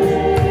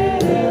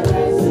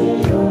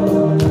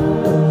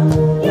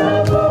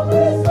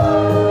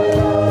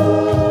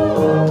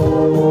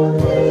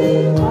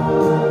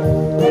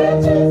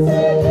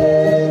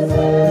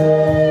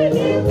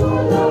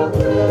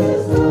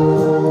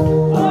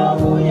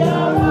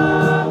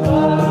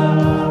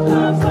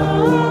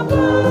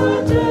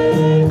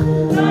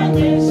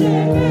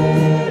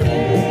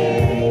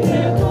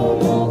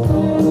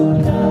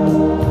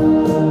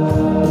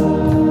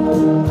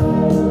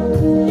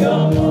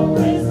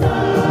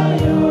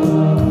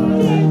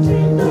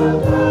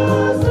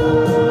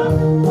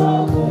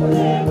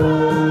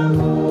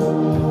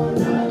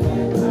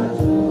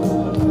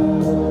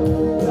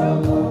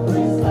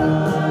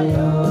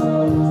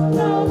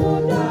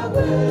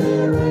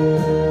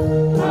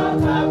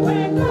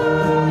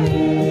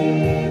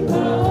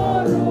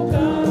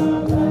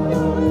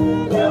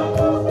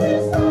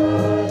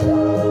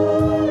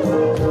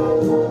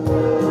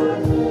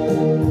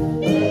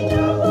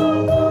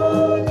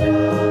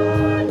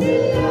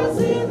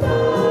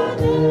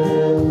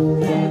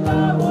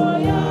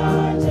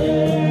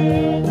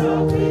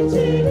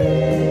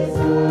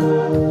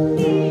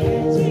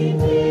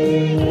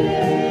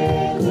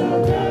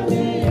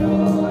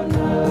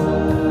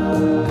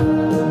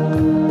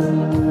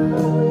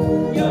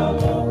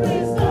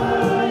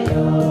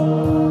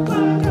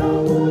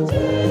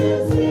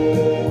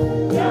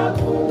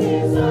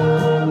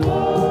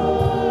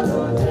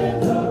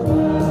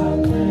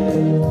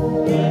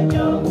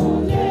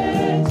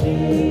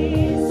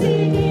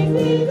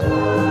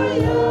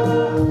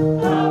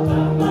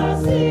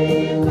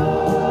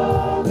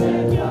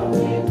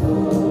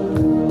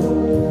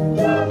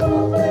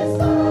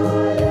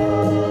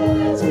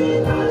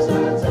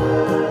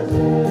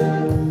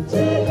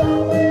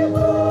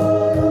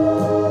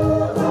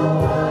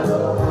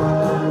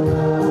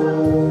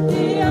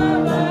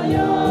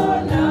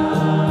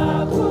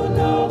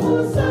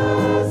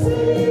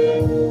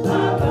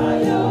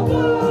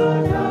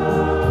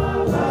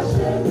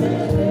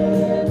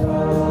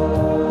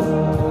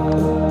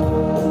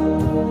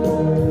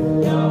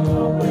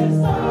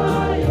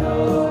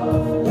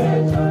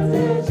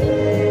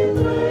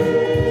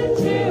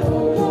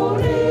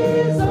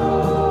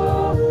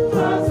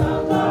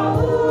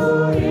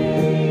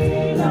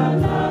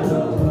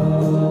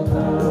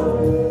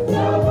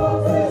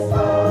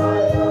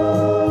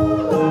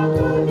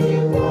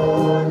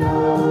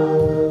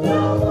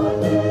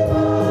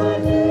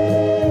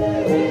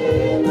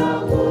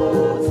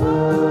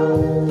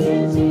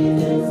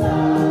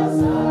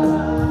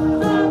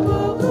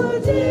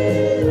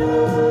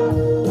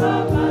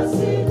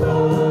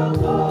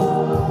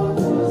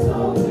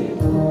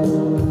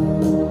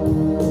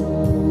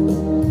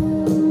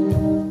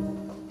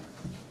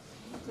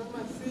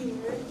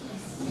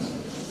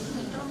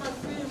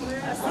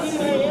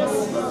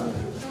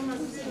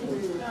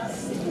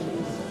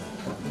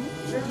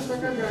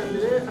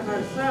 nakagambire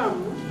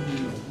ahasamu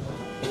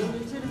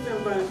nimikirize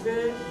mbanze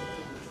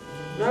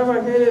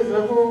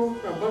n'abaherezaho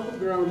ka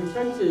background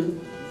kake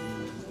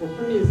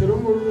okunizira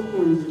omuri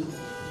Rukungiri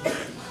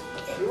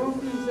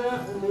n'okwiza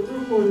omuri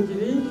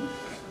Rukungiri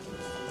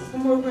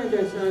okumu orwenda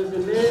nshanju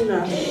neena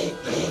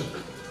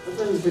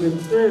asanyizire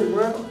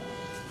kuterwa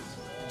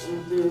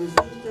omugenzi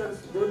Charles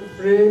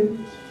Godfrey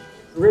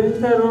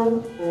Rwentaro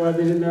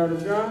owabire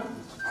naruga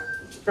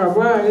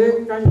Kabale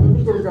kandi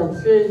n'okuruga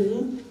Bushenyi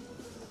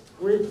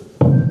we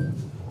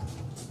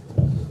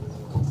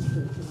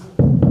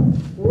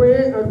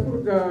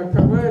arikuruga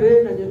Kabale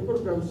nanye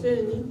arikuruga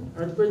Bushenyi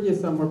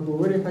arikwegyesa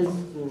Makobore High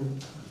School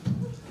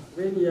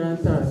beni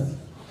yantasi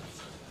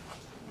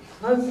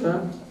hasa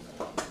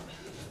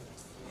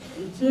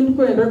ikindi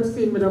kwenda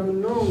kusiimira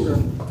munonga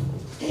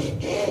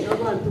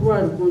n'abantu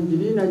ba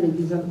Rukungiri nanye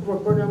ngiza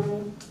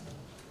kubakoramu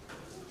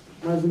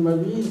mazima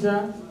biza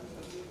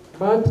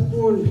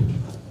batukunda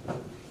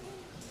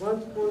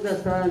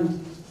kandi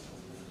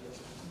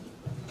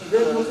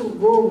rero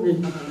n'ubwobwe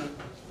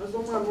azo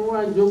mwana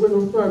wanje ogwe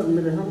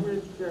n'utwagumire hamwe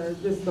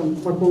gesa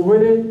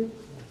Makobore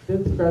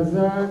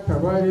tukaza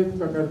Kabale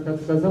tukagaruka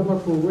tukaza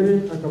Makobore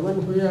akaba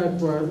niho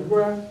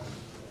yatwarwa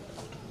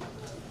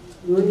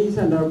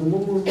yonisa ndaguma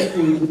mu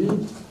Rukungiri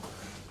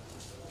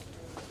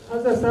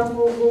haza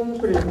samu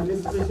umukureba ni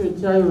special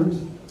child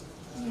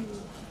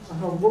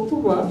ahabwo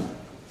kuba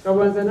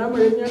kabanza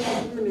namara imyaka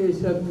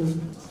 13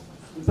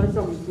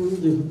 mpaka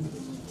mutunge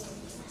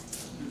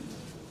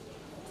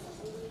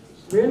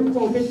bene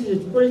konkeshi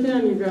kikorera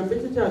nigambe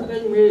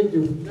cyataye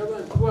mwejo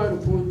n'abantu ba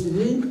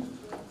Rukungiri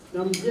na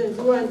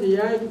mugenzi wanje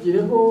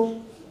yagireho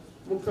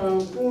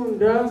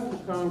mukankunda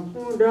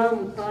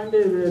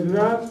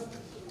mukandeberera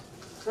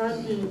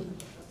kandi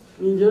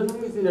ninjye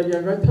n'umuzina rya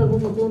gatatu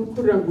umutungo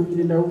kurira ngo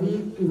birina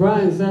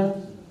wibanza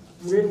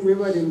mwe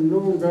bari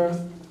munonga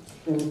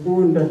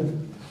ukunda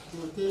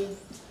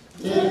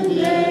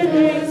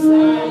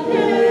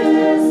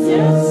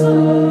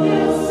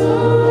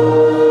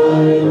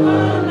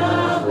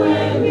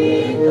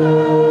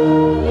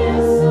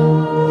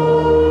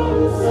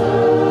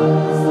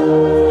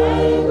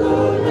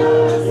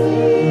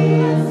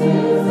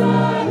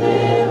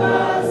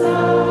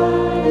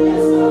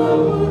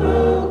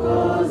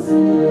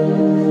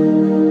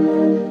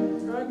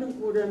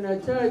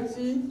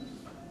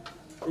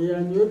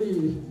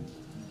yanyurire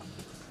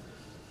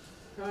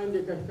kandi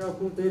katika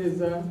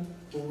kumpereza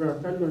ubwa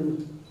kanoni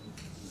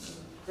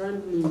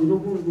kandi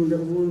n'ubundi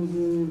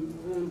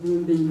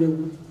ile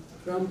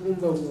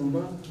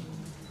kambumbabumba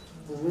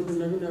ubundi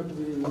nabi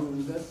nakubiri mu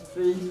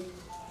industry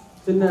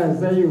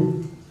tenazayo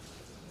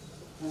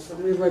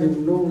mukamwe bari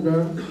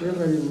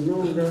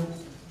munonga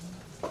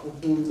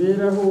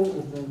ukumberaho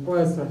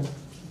ukunkwasa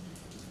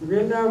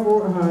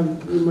ngendabo ahantu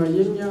nyuma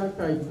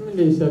y'imyaka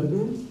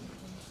 13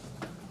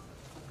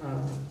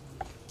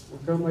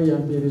 kama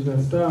yambereza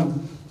Samu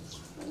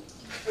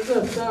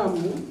aza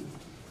Samu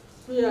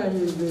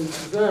kuyaheze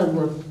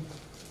kuzarwa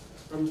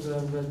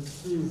kamuzaza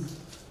kizi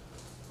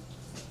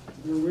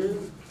yewe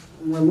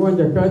umwana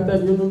wanje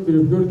akatari yo numbire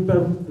byo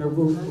rutaru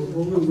nabwo ubwo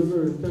ngo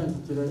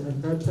rutandikira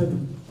akatari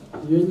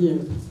iyo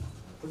nyenda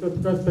kuko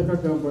tukasta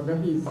kagamba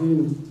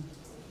gahizini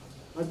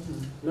ati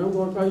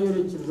nabo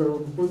akayorekirwa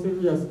kuko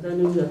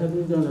yasikane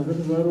yahazinjana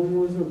n'abari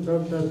umuzo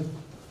ukabutari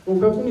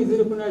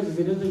ungakunizire ko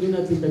nagize rero nje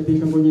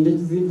natikateka ngo ngende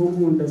kizimbo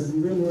nkunda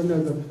zimwe no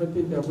naza gufata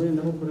indabo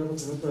naho kuraba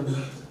kubatwara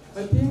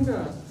atinga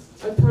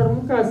atara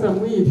mukasa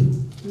mwiri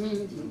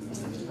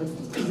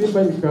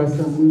zimba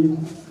nikasa mwiri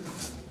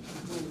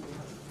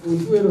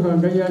utuwe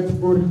ruhanga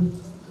yakikora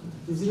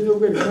izino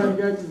gwe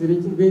kandi yakizire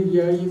kibwendi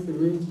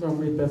yayisirwe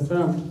twamwita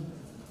Samu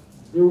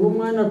yobo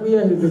mwana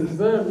kuyaheze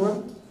kuzarwa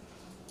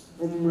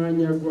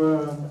umwanya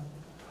gwa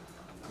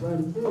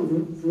Rukundo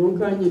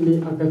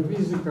yonkanyine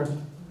akatwijika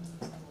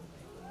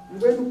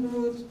ngwe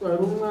n'utwara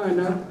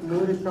umwana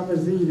muri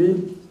kabazire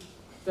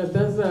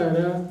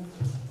tatazara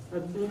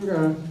atinga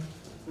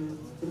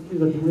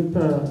kukiza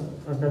kumeta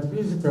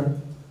akatwijika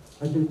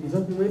atukiza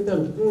kumeta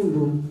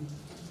Rukundo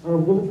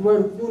ahubwo kuba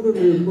Rukundo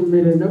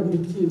nikomera na buri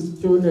kintu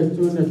cyona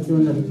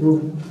so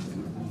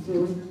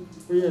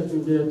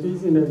kuyatungera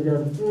tuyizina rya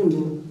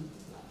Rukundo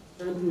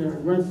kandi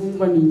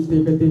nabatumva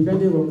niteka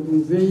ne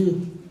bamuzeyi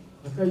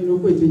akayino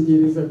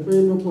kwetegereza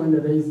kwe no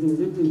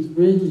kwandarayizinga ibintu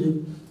tweye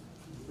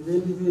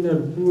bendi zina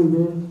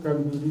Rukundo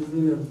kabiri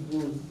zina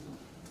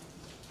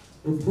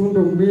Rukundo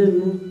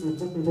mbenu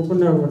nkoko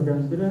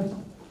nabagambira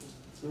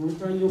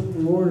n'ukanyo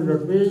kumworera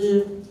kweye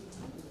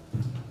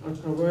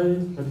akabaye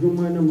ari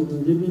umwana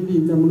murungi bindi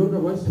ndamunoga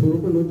basoro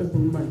ko nota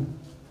kumanya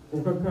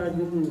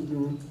ukakaje umuntu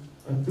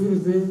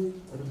atuze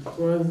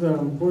arutwaza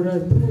mpora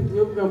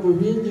tuyo bwa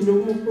bingi no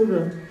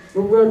mukura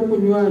n'ubwo ari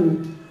kunywana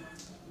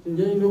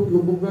njye no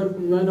kubwo ari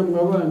kunywana mu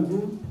abantu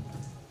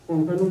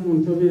konka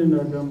n'umuntu obere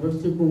nagamba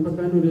se konka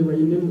kandi ureba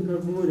ine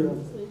mukavura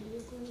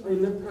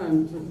ina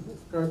kantu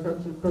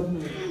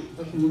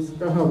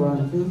kakumusika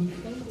abantu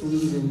uri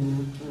mu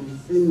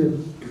sine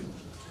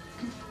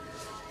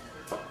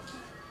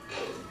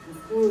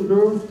Rukundo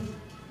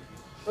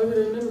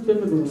abire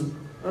n'imikemero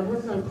aho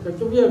kantu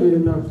kacubya bire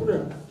nakura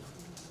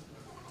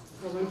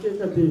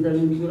abateekateeka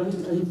nintura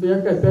ahiife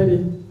y'akatare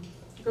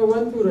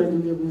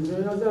kabanturaniye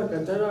buzaya za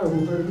katare aho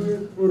hariho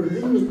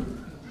ururimi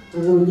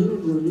rwonyine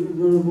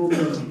rw'urumuri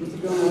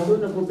ikigambo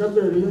na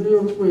vocabulary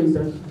yo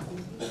kwenda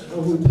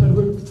aho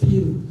hariho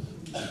kutiru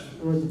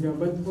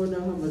abagamba tubona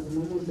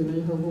amazima umuntu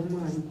nayihaho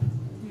umwana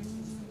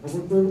abo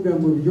twavuga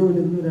ngo byone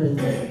birayi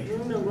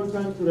none ngo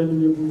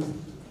kanturaniye buza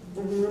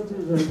ubu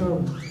tuza tawo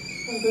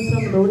kasa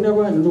murabona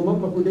abana no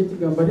mama kunde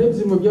kigamba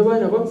rebye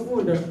by'abana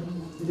bakunda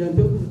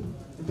njyande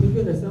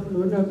tugenda samu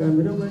none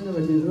agambira abana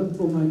bageze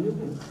bakomanye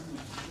ko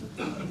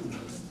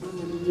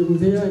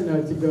yuze yana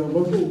kigamba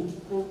ko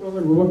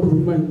abantu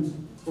bakurumanye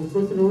uko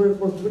sinowe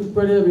ko kuri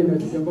pare y'abana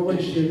kigamba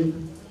bashere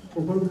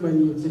uko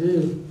rumanye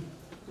kirere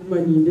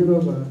rumanye inde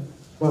baba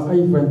ba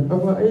Ivan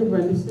aba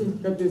Ivan isi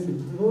kabese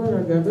ngo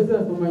baragambe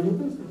za komanye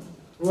ko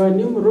wa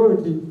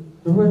Nimrodi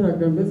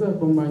ngo za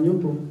komanye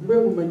ko ngwe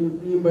ngumanye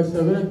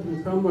nimbashabira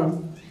kama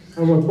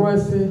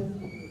abakwase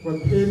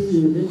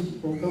bakebinde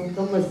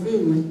kama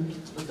simwe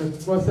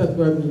akakwasa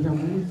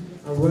twabihamu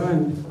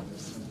abandi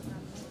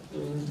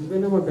ngwe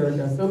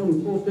n'amagaragasa mu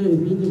kuko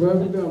ibindi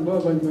babigamba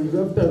abanywanyi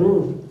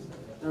bafitaro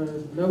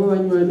nabo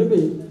banywanyi be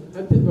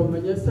ati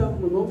bamanya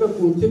samu nonga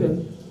kukira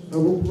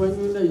abo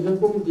kubanyuna iza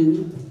ko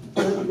mugeni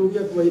kandi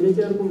n'ubya kubayireke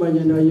ari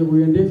kumanya nayo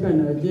buyendeka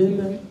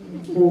nagenda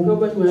kunga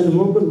banywanyi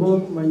boko ngo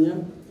kumanya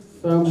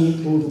samu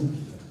kuru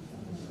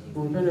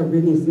kunkana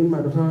bwini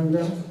sima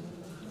ruhanga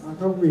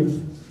akabwe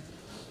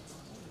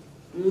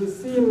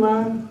nisima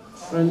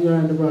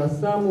banywanyi ba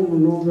samu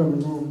munonga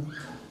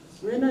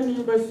wena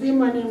nimba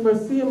sima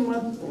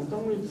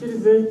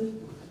ukamwikirize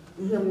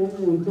ihe mu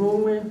muntu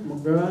umwe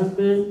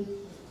mugambe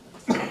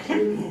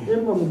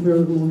emba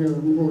muhero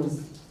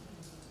mbozi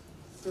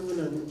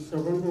sebona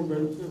nishabona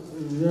kugaruka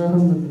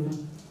yahamana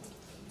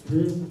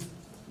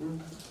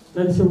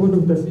nalishobora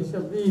kutasisha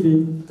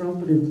bire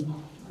complete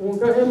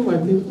unga emma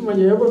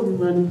tikumanya yabo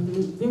bimani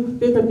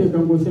teka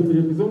ngo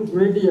sembere bizo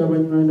grade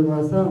y'abanyarwanda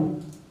basamu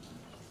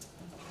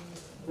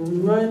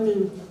umwani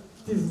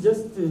it is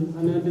just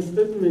an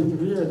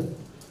understatement really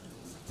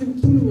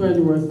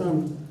tikumwani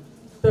wasamu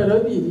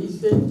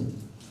tarabirishe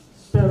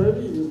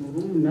tarabiri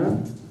murumuna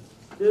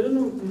rero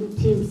no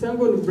team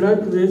sango no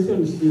blood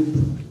relationship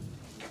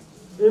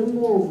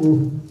emogo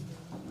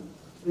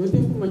yote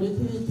kumanya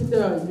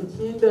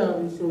ikinda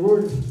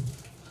ishobora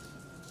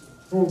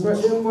kuva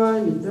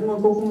emwani tema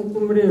ko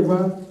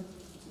kumureba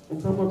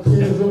ukama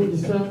pezo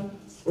gisa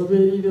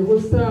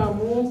oberireho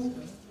samu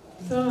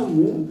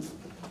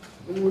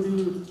muri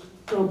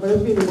kampani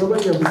y'ibintu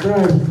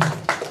b'abanyabugari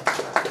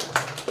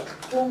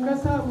konka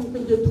samu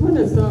kujya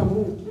tubona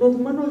samu no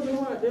kumanoza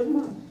wa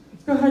ema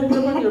kahari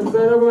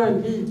n'abanyabugari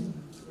abandi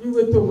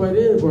iwe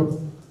tubareba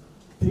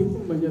turi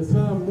kumanya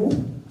samu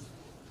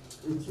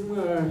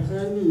ikimwa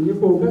hani ni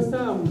konka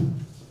samu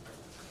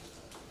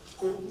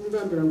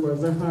ngambira ngo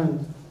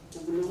azahandi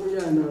ubwo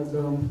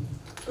yanazama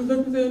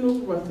tuzakuze no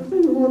kuba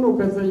tuzayibono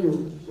kazayo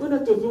wona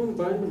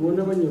tozumbandi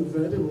bona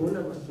abanyabugari bona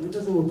bashinga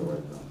zo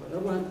bakabara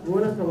abantu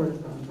bona kabara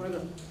kampala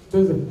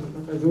toza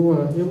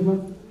akazuwa hema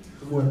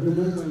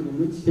umwarimu mwana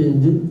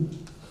mukenge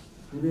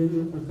mbere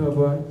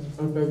akaba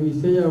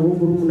akabise yabo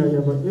murumuna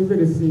yaba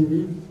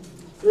everything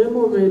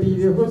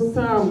emoberireho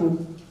samu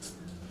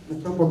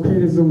mukamba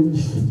kerezo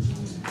mugishi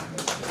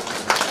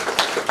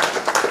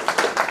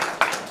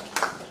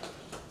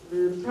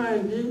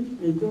kandi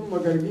nicyo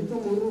magarigito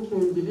mu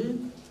rukundiri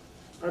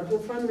ato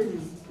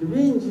families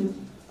bingi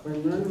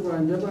banywana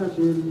banje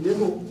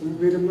abamberireho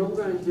imbere mu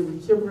bwanje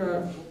buke bwa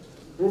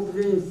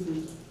ubwinsi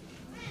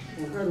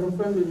ukariho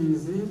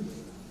families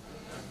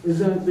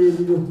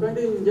izamberireho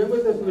kandi njyango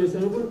zatumesha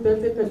no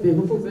kutateka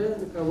teko kuzaya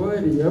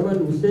kabari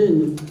abantu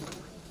bushenyi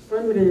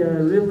family ya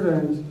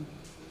Reverend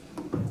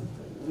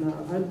na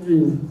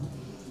Adrian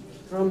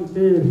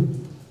Kamter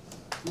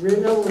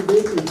wena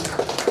wondeke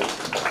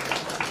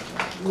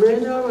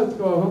wena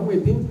batwaha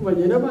mwete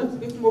kumanya abantu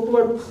bikimo kuba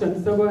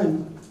rukushanisa abandi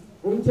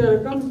umucyara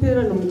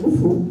kamuterana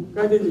mugufu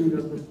kandi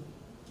ningako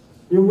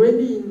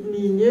yoweni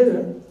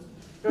ninyera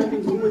kandi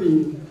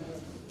ngumuri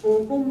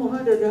uko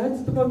muhanda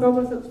hati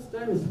tubagaba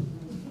sakustani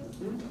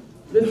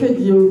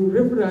message ya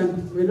Reverend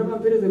wena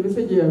mapereza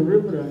message ya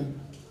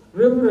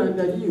Reverend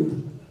ariyo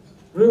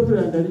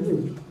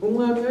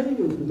umwami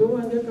ariyo ndo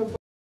wandeka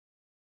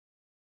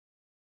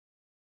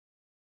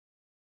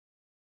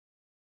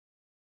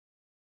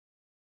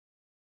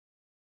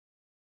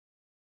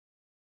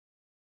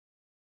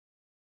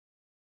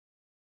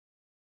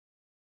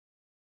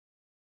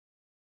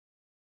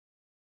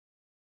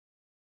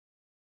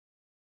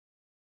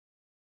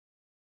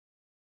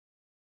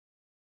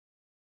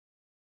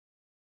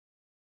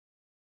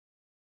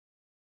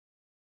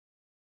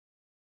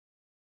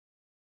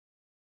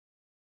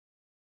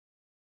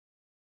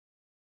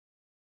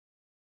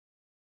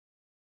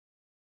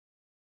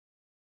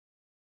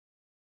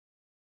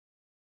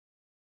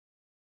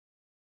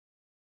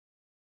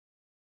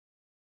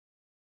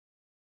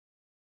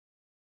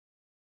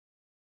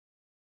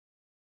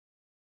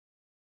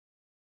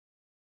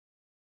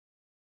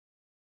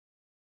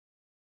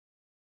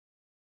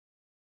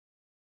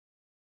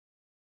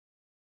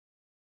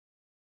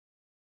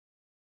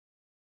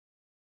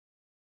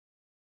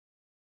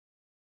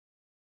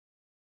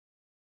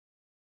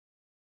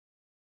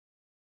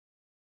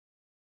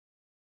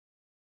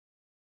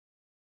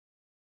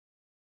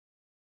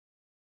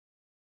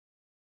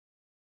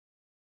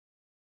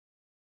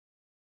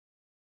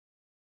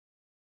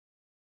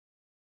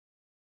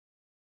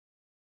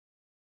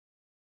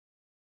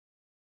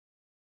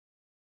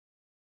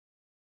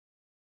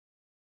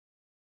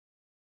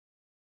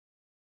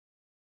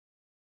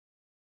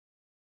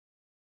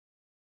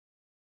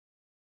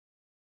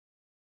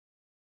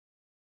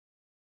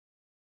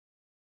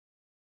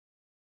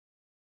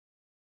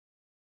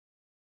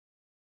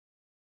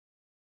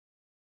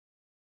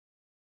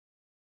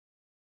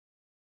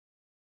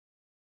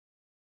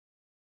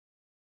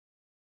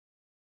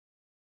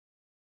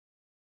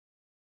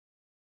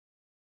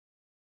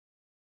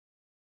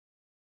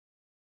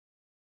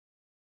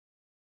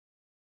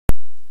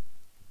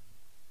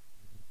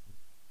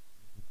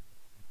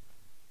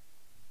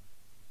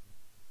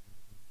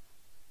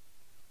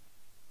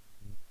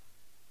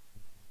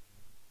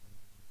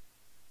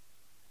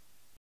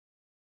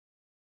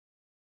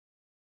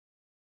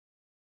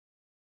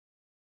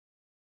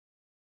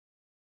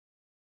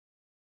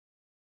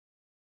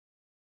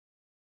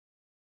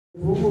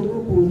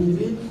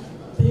Rukundiri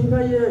tinga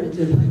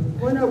yerekeza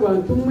bona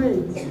abantu mwe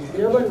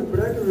yabana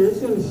blood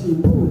relationship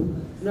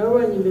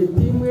n'abanyine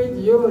timwe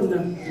giyona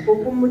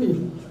koko muri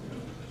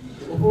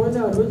ubona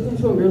abaje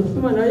nshonga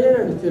gutuma na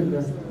yerekeza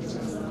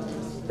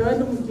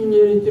kandi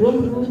mukinyerekero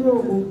mu rugo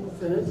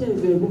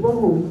sanacenze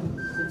kubaho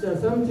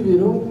cyasama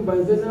kibirongo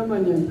mbanze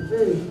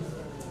n'amanyante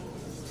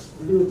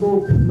yuko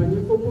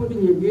manyiko kundi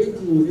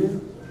nyegekire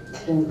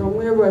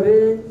konkamwe bare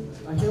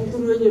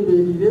ahenkuru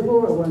yenyeberireho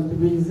abantu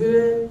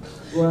bizire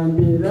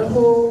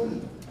wamberaho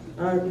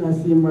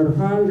akasima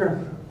ruhanga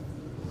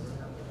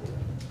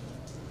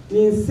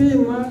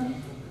nisima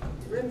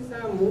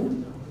wensamu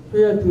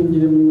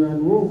kuyatungire mu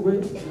bantu wogwe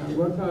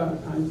nabaka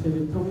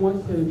anserekamo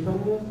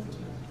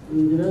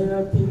ingira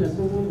yatina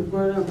tubundi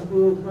kwara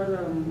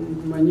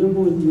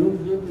manyimbo ngiro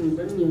bye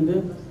nganyende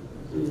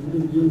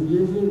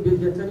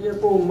ibye kariya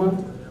koma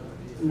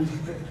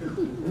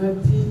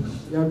ati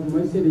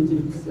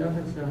yagumaserekire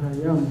kisyaha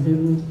ya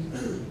muhemu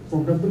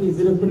konka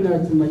kunizire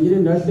kunakimanyire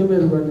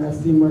ndasemerwa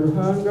nasima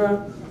ruhanga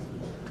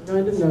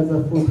kandi naza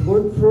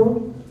football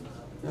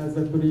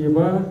naza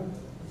kureba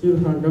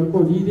kiruhanga ngo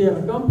rire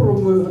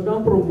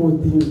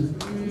akampromoting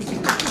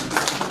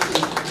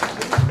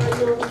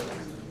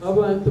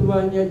abantu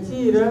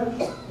banyakira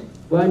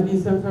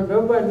bandisa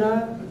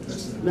nkagabana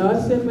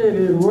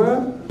nasemererwa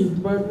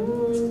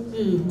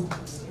barungi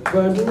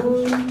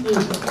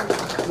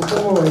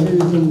ukaba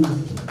wahereje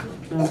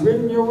ntabwo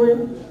nyowe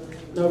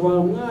na ba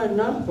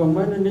mwana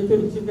bamana n'icyo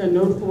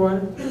kiganiro kuba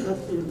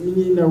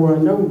nyina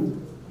wanawe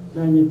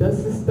nanyita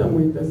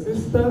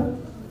sister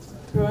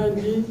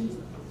kandi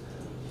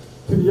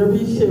turya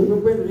bishimwe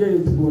bwe n'yari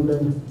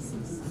tukundana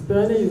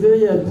stane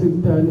izeye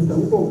yatutanisa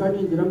uko kandi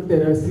ngira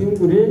mutera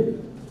simbure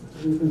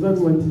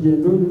tuzakuba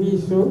tugendo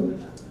nisho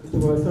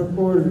tubasa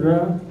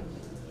korra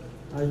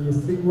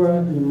ayisigwa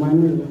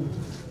Emmanuel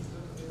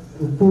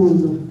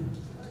Rukundo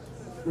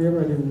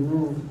mwebale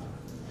mno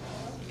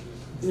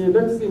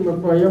nienda kusimba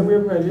kwa ya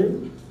mwebale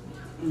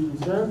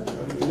isha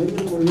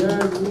neti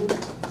moyani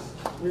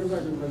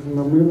mwebale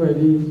mazima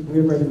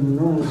mwebale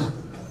mno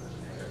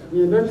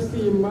nienda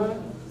kusimba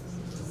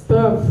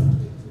staff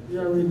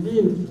ya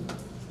within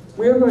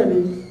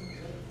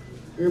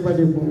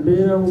mwebale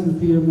kumbera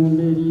umutire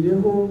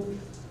mumberireho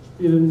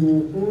tire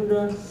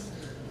mukunda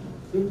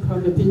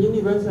hagati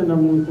nyini basana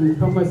muntu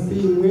mukama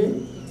simwe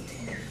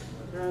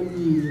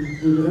kandi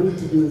ngira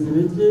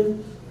n'ikigenzereke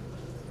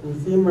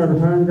insima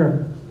ruhanga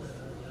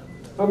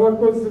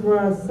abakozi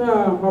ba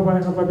samu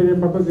ababire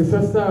bakozi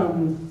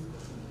samu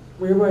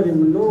mwebale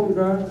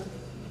munonga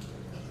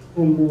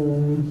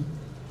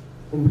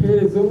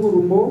umuhereza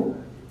w'umurumo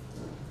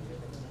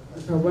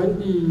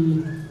akabandi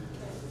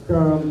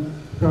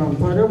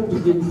kampara mu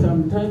gihe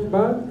sometime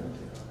back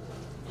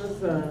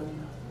sasa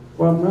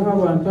wamwaha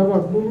abantu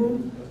abakuru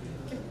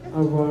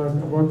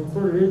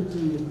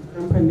abakorereki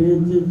kampani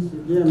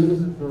ya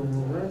Ministry of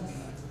Works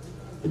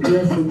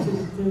ya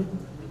security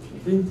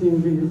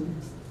printing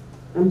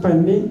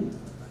kampani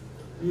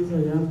iza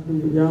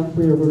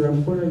yampuye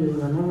kuramkora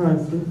yana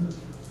hasi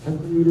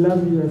ati we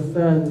love you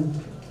son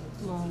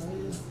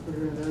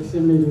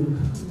semererwa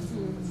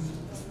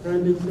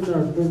kandi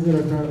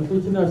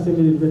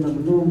kinasemererwa na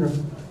munonga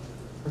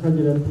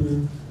akagira ati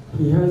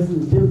he has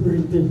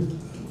integrity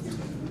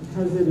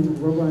hazeri mu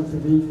babantu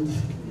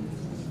benshi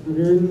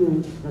rero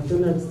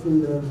natona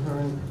kisimira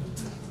hanga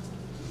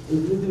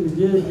ibindi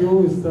bigiye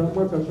byose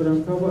akakora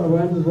nk'abo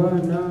abandi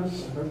bana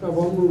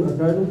akabamo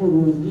akari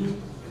umurundi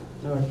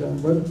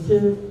n'abatambake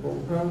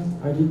konka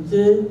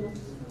arike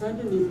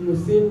kandi ni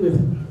musimira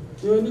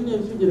yo ni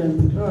nyensugira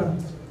nti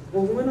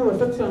ubumwe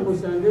n'abatacyangwa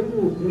cyane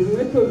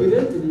umwe to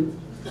birebire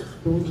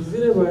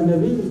tuzire bana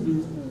bindi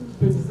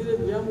tuzire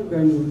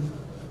byamuganye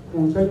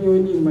konka yo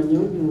ni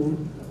manyangu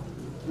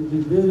ndi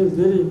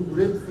very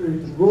grateful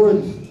to God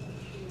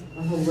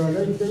aho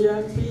bwagahita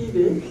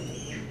yampire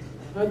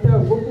hata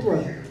bwo kuba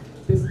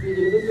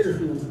testingire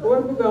everything kuba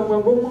kugamba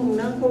ngo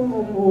munako mu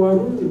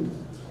warumi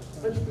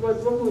ati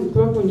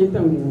twakongeta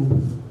ngumba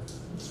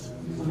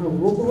aho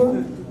bwo kuba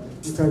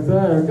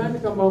ikazara kandi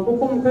kamba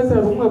kuko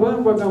mukazara umwe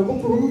bambaga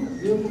ngukuru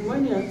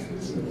ninkumanya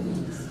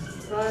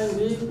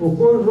kandi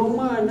uko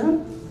romana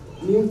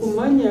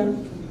ninkumanya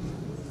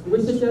ngo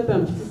cyo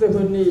cyatampikizeho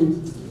neza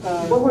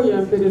kuko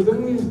yampereza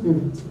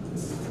umwijuru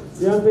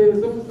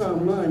yampereza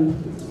mukamana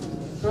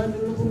kandi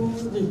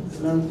n'uburundi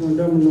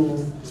nakunda muno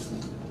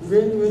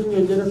ngeni we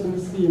nyongera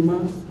kumusima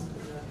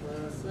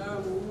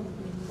sabu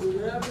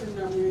kuyabiri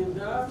na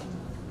mwenda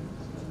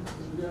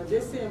ya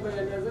Desemba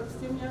yanaza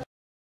kusimya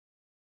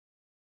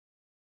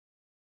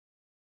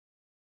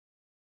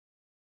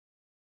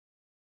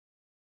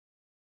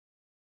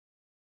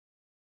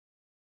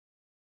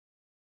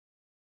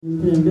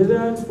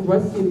ndendera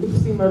kubasinda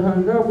kusima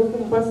ruhanga kuko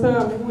mpasa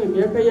mu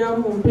myaka ya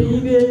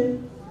mumpeire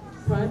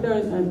kandi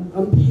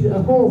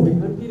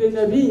ampire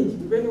nabingi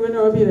bene we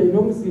nababira ino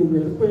musimbe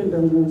kwenda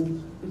ngo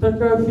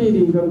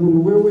utakafiringa ngo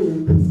nuwe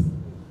wenda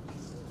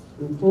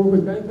uko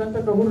kandi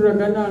akahurira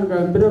gananga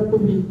mbere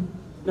kubi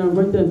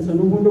nangwa cyansa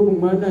n'ubundi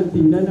kumwana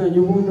ntinda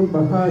nanyo bundi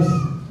bahashi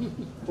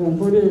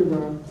konkoreba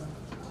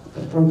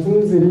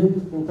akunzire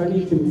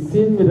mukaniki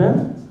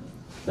musimira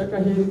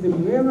takaherize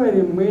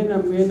mwebare mwena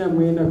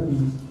kwi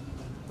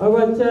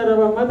abacyara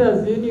ba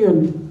Mothers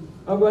Union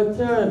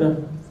abacyara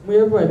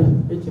mwebare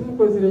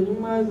ekimukozire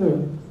nyumazo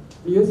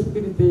iyo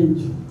spirit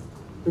age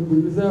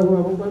tugumizaho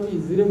abo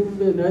babizire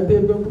kumbe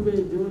natebwa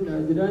kubejo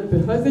nagirante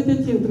hase cyo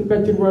kintu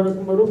nkakirwara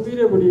ku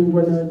marufire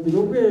buringwa nagira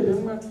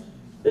ubwedemwa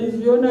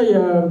eziona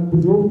ya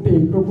burote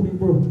ko kuri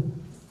bo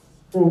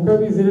konka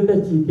bizire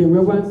dakike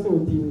mwe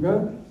bansotinga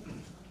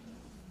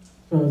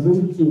twazo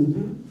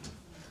bikintu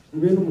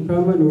mwe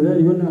n'umukama nora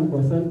iyo ntabwo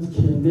asanzwe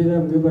kendera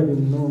mwe bari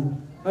muno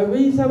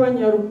abisha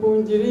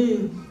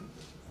abanyarukungiri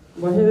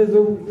baherezo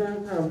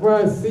bwanka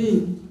vasi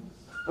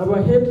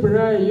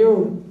abahebrayo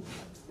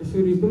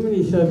ishuri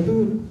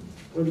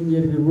 13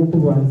 orinyerwe rwo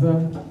kubanza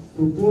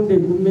rukunde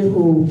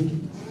gumeho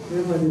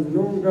bari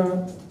mnonga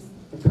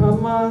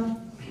kama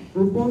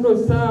Rukundo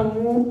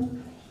Samu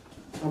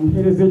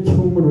amuhereze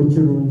cyumuro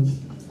kirungi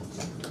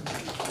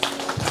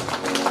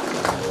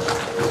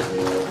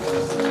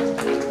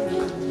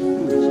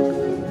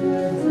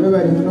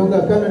bari mnonga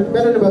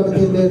kana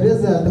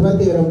bamutendereza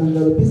tabatera mu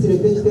ngaro pisire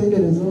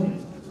tekitenderezo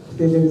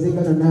tendereze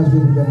kana ntabwo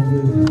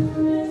bigangiye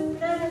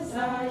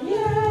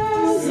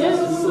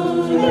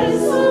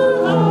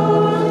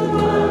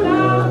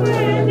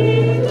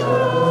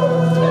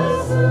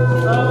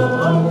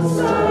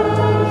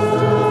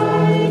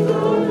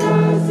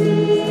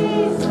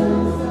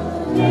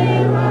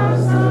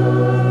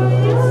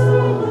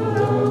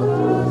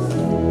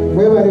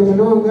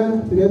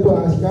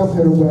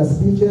kwa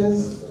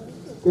speeches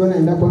kwa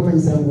naenda kwa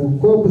maisangu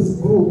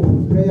Corpus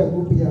group prayer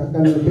group ya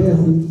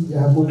Kanobezi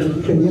ya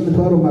contribution ya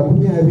mtwaro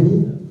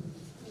 20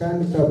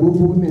 kandi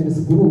kabubu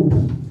women's group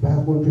ba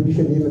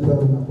contribution ya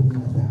mtwaro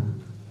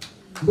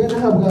 15 bwana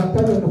habwa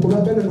kano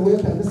nakubakana no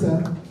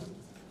kanisa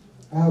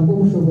ahubwo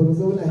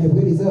bushobozo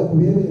unahebweriza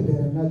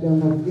kuberebera na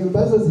jambo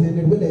ngembazo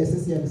zihenderwe na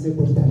SS ya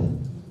secretary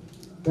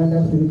kandi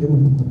afite mu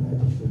mukono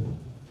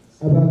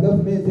aba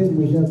government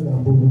mu jaza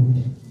mbubu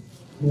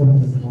ni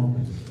wazima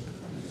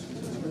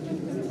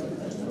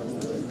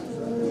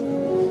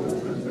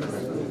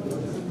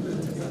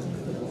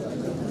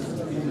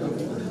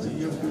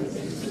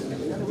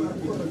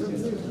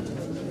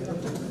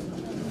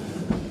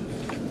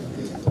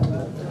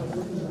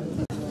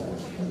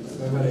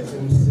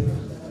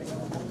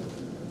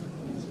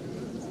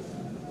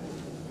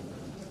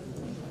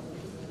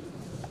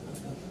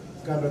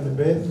Canon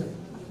Beth,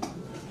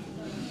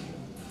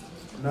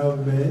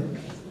 Naume,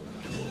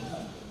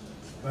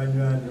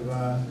 Emmanuel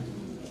wa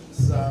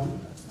Sam,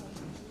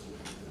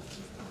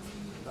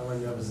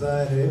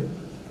 abanyabuzare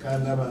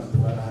kandi abantu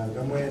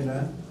barahanga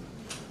mwena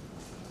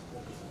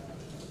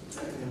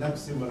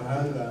ndakusima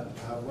rahanga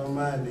ahabwa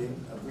mali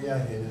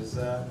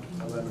akuyahereza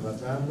abantu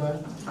bagamba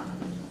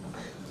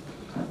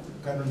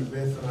Canon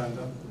Beth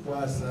ranga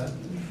kwasa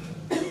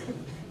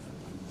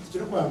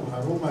kiri kwangu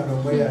haruma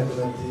nomwe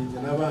yagira ati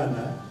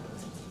n'abana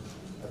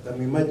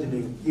I'm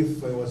imagining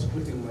if I was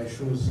putting my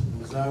shoes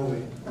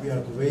muzawe we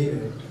are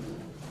kubeire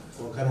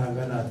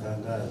kokarangana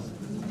atangaza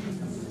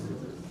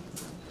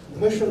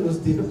mwesho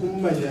ndostino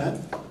kumanya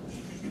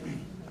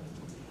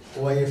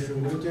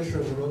wayeshunguru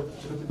cyeshogoro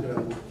kiri kugira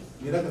ngo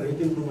nirakara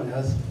yiti kumanya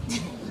hasi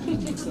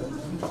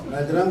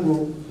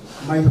nagirango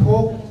my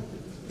hope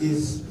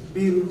is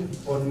built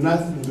on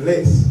nothing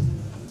less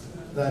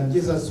than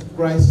Jesus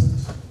Christ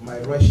my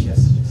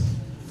righteousness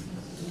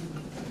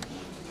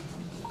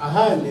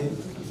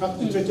ahane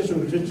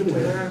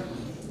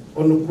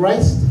on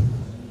Christ,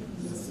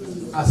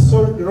 a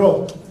solid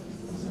rock,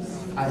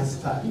 I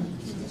stand.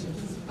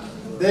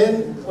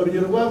 Then, on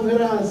your one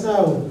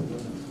Hansao,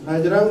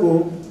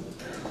 Najarango,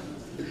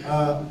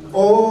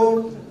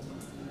 all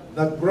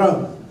the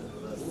ground,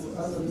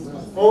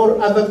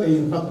 all other,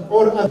 in fact,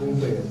 all other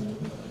ways.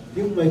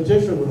 Give my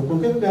gesture,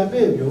 Rukundo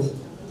Gabelio,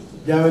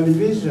 Yavan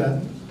Division,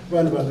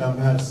 one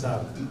Bagam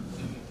South.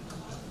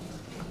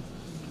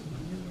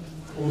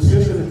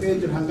 Umusesho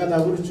n'ejo hangana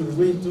buri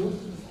cyurwitu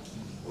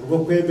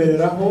urwo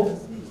kwemereraho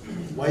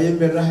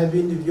wayemeraho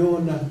ibindi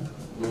byona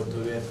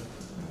notobera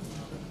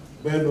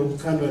beno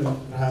kano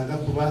hanga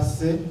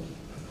kubase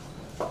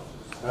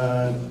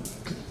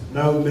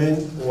now men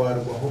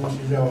warwa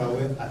homushinja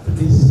wawe at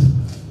this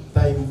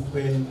time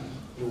when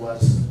he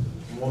was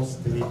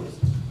most needed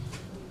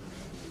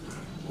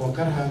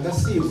kwa hanga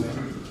siwe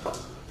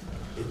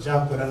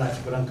ijakora na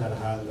chikora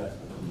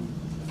karahanga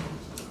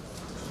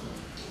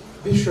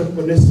Bishop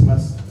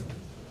Onesimus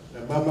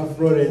na Mama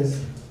Florence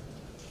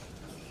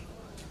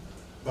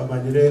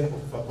Bamanyire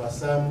Papa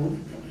Samu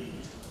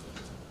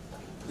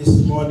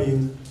this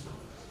morning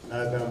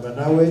na gamba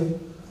nawe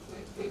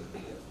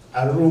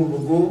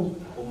arumbugu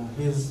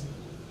his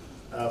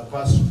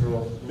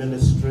pastoral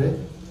ministry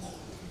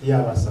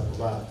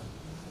yabasakubana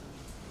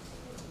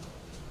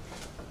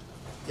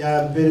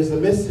ya there is a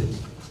message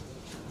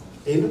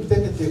eno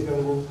teketeka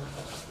ngo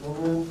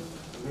ubu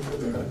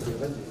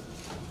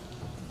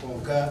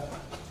konka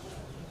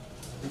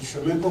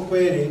ishomeko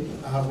kwere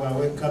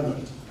ahabwawe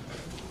Canon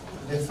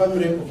the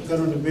family of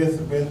Canon Beth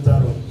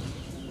Bentaro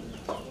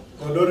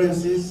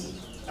condolences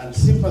and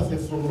sympathy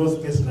from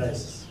Northgate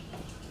Diocese.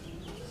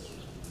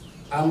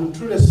 I'm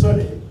truly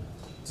sorry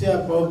to hear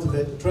about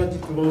the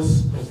tragic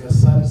loss of your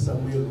son,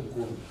 Samuel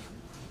Rukundo.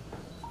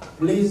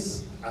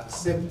 Please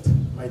accept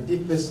my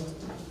deepest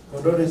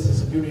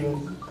condolences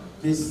during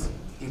this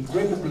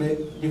incredibly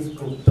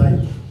difficult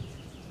time.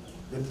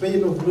 The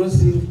pain of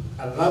losing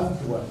a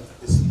loved one,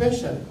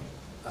 especially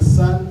a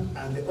son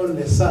and the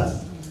only son,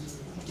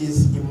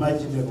 is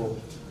imaginable,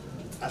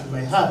 and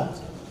my heart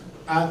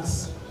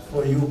asks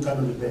for you,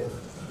 Canon Beth.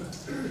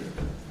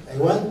 I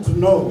want you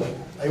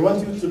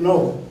to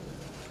know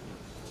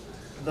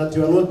that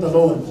you are not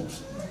alone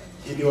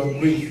in your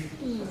grief.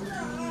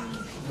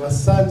 Your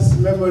son's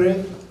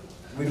memory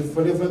will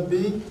forever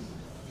be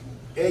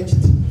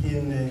etched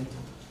in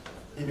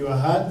your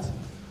heart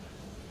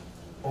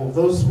of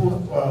those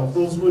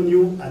who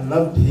knew and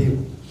loved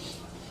him.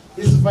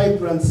 His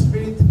vibrant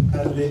spirit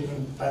and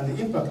the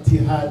impact he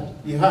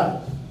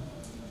had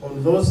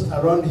on those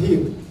around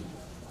him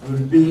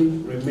will be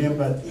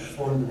remembered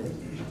fondly.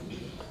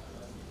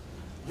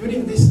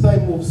 During this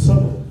time of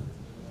sorrow,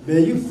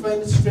 may you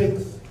find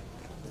strength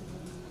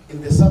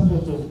in the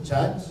support of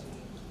church,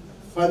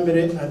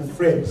 family, and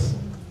friends.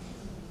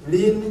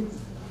 Lean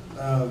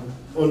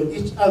on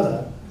each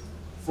other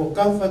for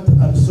comfort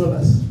and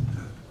solace,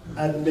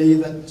 and may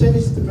the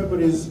cherished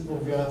memories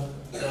of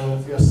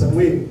your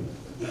Samuel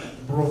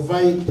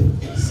provide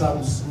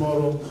some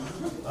small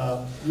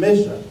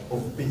measure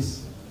of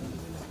peace.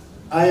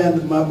 I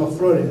and Mama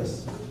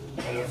Flores,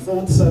 our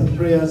thoughts and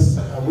prayers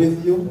are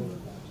with you,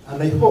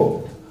 and I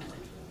hope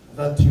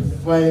that you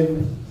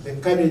find the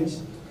courage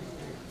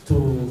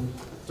to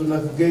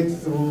navigate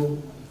through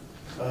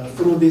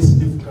this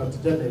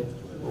difficult journey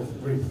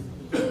of grief.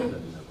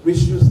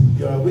 Wish you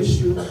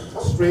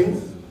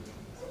strength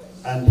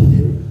and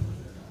healing.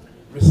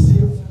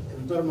 Receive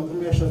Mtwaro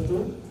Makumi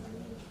Ashatu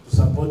to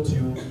support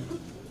you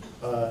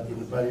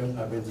in burial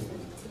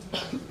arrangement.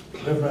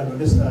 Reverend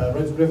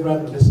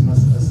Onesimus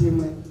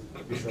Asimwe,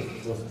 Bishop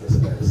of the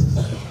Diocese.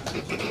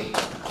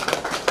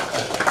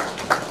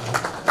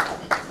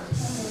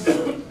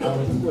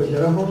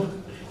 Abakugeraho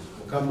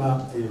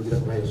kama ibira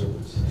kubaheje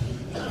kuki.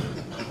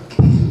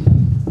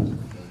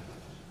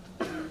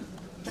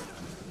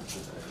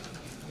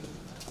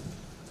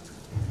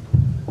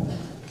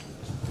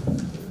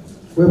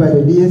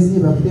 Webale DSC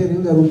bakutera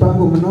inga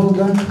rupango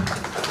mnoga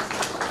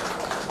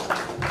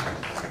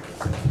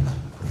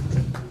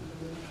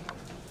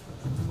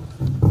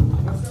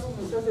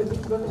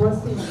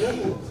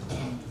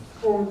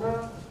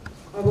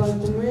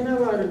abantu mwena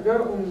barga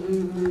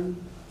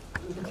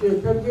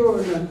ukeka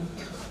byona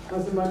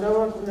azima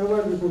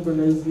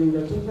n'ababiorganizinga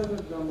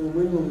tukagambo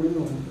mweno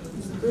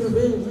turi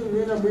bengi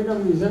mwena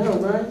mwijana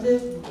banje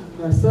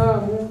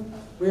nasamu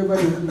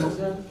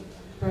webalikisha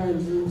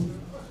kandi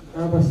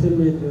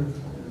abasemete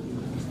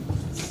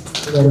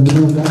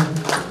barumunda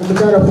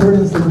umushara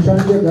Florence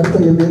mushanje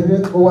gato yemerere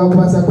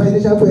owakubaza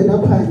kwaendesha kwenda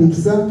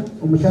kuhandikisa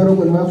umushara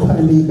ngo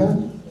nwakuhandika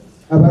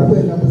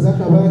abarwenda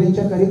kuzaka bari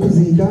cyakari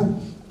kuzika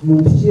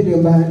mumpikire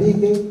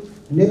mbahandike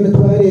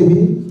nemitware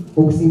ebiri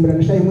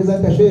okusimbirana shayi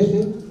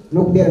muzakasheshe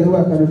no kudera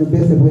n'ubakana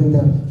bese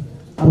bwenda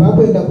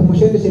abakwenda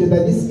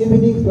kumushendeshereza this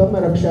evening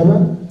twamara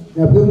kushaba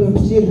nabwo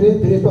mumpikire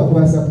tere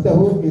twakubasa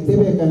kutaho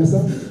etebe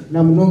kanisa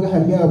na munonga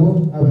hari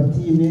yabo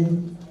abatime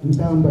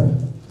mtambara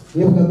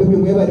yebo kambe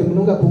bimwe bari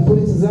munonga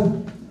kumpuriza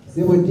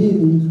sebo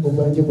dini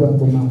obanje kwa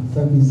ngoma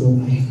thank you so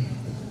much.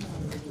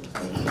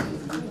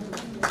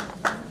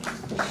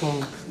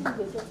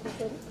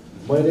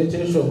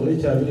 Mwerekesho muri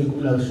cya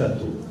 2013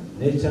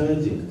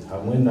 n'ecyanjye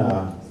hamwe na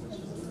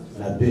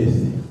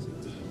base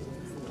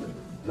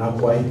na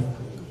kwai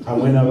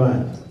hamwe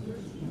n'abandi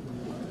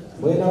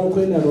mwena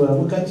mukwenanura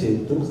mukace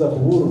turuza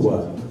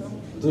kuburwa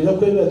tuja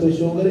kwemera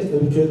tushongere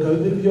ebicweka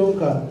bibiri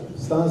byonka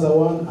stanza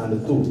 1 and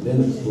 2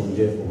 then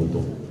tunje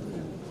ubutumwa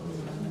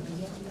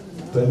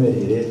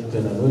twemerere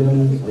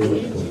twenanuremu rero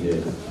tunje.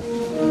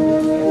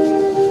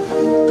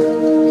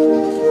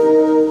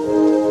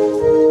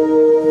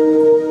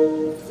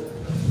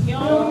 Yo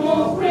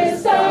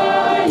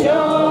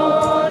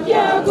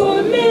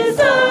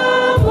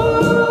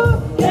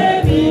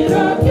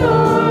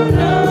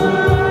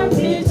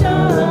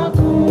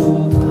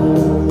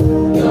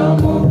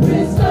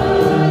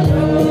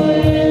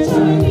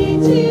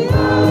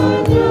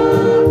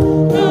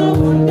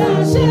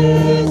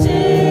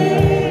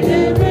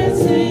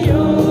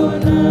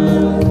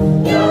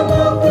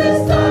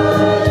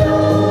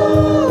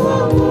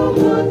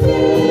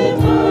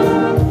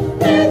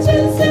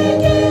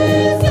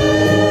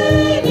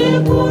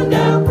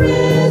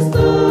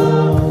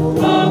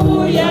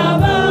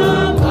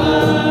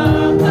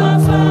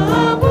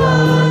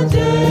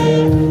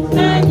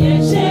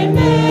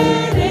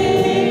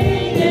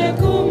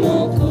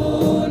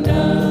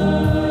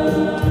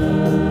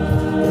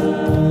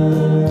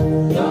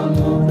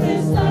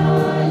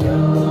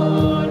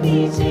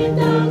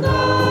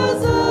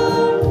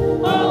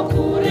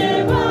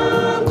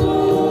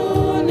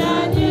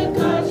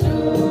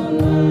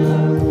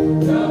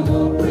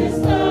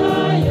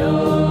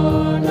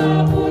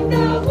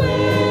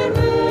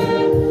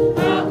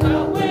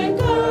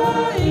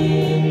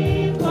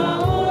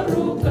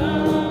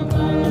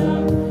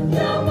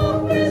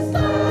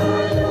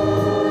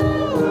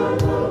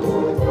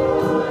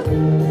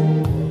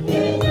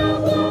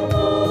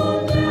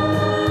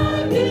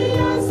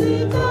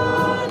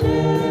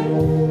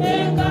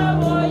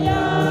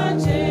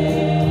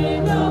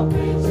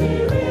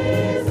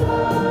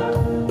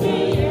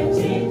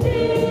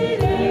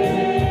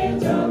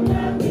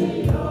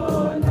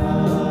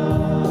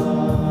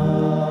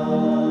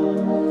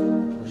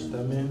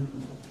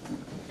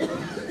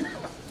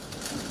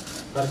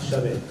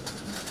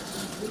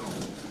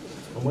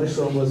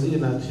umweshongozi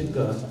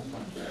nachiga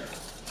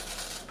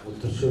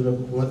utushobora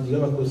kumatiga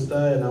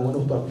bakostaya namwe no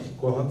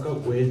pakwa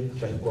hakagwe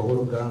cyakwa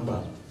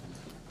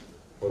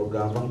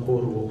urugamba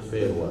nkuru rwo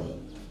kuferwa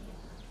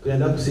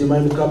twenda kusima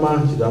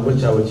imukama kigambo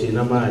cyawe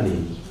kinamani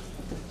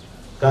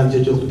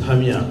kandi cyo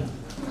kutamya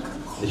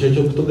nicyo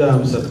cyo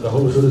kutugamisa tukaho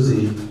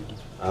ubujuruzi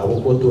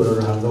abo ko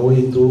turarahanga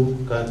wetu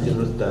kandi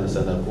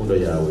n'utanisa nakundo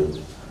yawe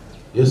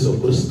Yesu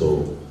Kristo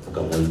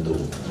ukamwitu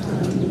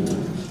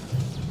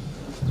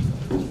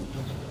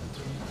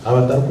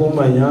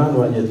abatarkumanya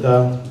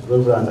nwanyeta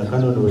Reverend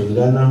Canon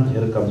Wingana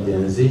yereka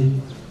mugenzi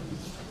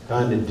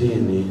kandi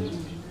dini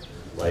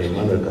wa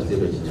Emmanuel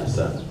Cathedral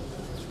Kinyasano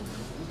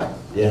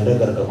yenda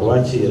garaka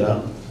kubakira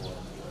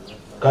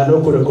kandi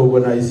okure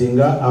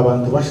organizinga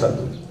abantu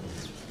bashatu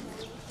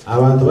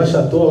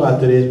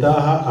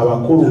baturetaha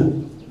abakuru.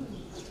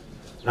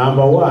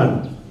 Number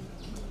 1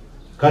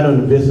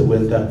 Canon Base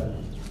Wenta,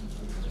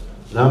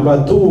 number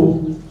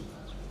 2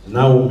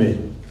 Naume,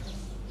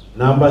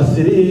 number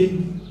 3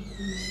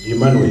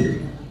 Emmanuel.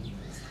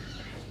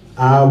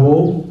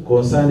 Abo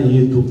konsani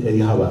yitu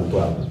eri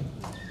abantu abo,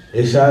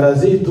 eshara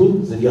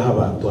zitu ziri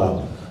abantu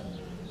abo,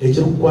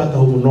 ekyo kukwata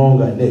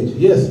umunonga nejo.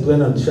 Yes,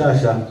 twena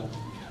dushasha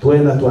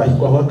twena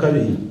twahikwaho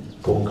kabiri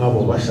konkabo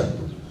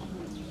bashatu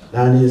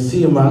nani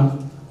nsima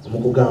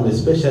umukugamba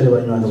especially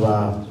banywano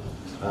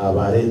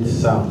ba Red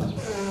Sam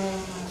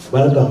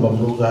baragamba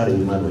munonga hari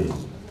Emmanuel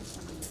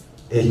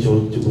ekyo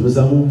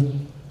kigumizamu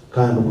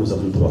kandi kuza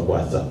muntu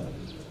bakwatsa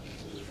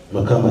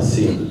makama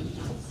simu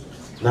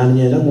nani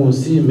nyenda mu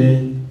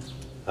nsime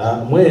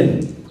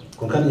mwene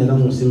konkani nyenda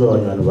mu nsime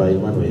banywano ba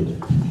Emmanuel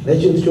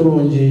n'ekyo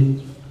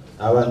cyurungi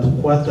abantu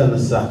kwatana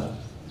sa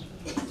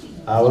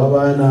aba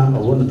bana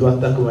ubundi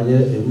twatakumanye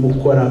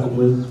mukora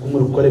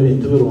kumukora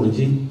ibintu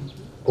birungi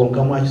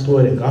konka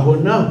mwakitworeka aho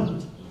na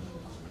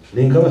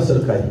ninka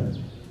basirikare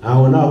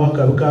aho na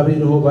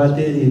bakabiriho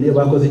baterine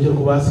bakoze cyo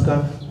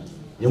kubasika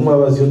nyamwe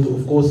abazi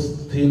of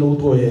course tino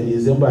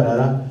utwoherize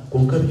mbarara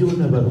konka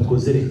byona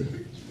babikozere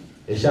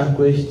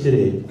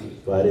eshakweshikire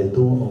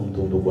baretu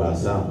omutundu gwa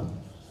Sam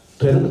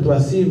twera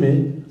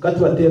twasime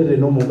katubaterere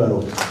no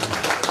mugaro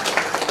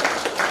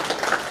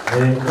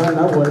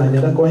kana abona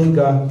nyara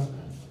kwahiga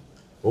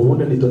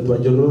ubundi nito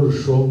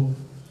twagerurusho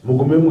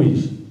mugume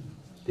mwishi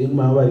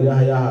tingma bari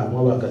yaha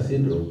mwa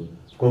Cathedral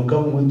konka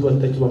umuntu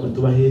atakiba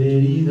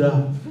tubahererira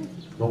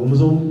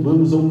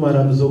bagumuzo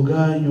mara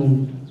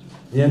muzoganyu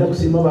nyenda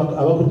kusima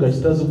abakurga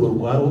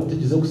kitazugurwa hari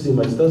utugize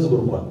kusima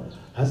kitazugurwa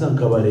hasa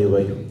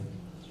nkabarebayo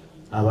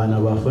abana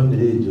ba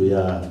family ryo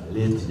ya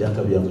leti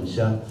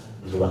yakabyamucisha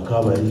ngo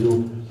bakabariyo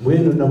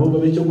mwene nabo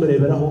babe cyo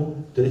kureberaho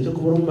tureke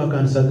kubura mu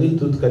makanisa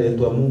gitu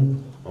tukaretwamu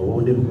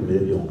ubundi bikomere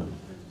byonga.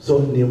 So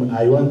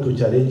I want to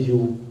challenge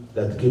you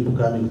that keep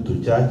coming to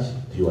church,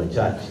 to your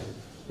church,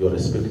 your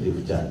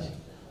respective church.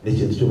 We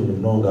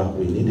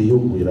need you,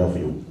 we love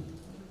you.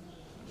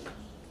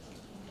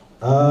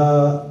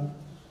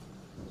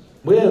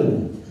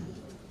 Mwenu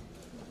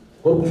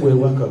korukwe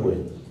wakagwe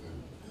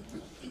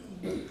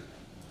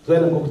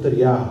twena ko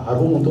kutariya hari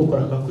umuntu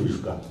ukora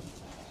kakwishuka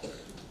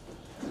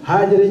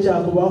hagere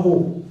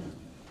cyakubaho.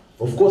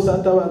 Of course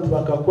atabantu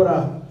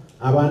bakakora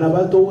abana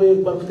bato we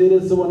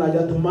bakutereze bona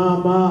ajya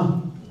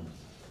mama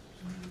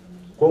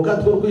konka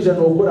two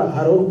kwijana ukora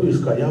hari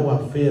urukwishuka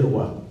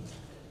yawaferwa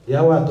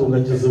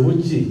yawatungakiza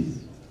buki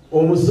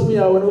umusumu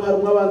yawe no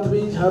harimo abantu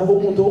benshi hariho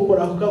umuntu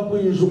ukora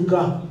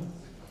kakwijuka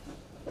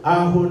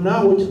aho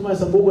naho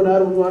kimasa mbugo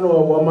nari umwana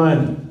wawe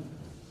wamani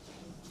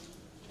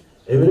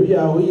ebiri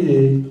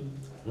byahwire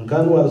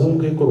nkandi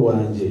wazumukeko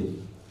wanje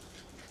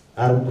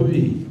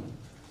arukubi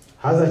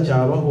haza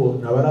cyabaho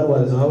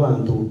nabararwariza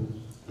abantu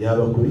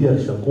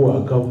yabakubiyasha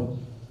kuwakabo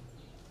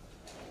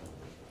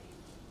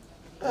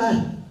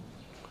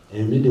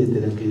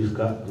immediately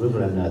nkishka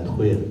Reverend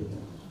natwera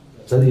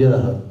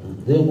sariya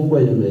ngubwo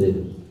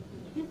yemerere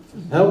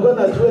ntabwo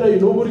natwera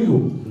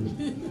y'inuburiyo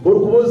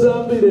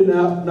borukuboza mbere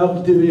na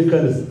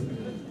kutebekaniza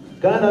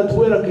kandi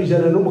natwera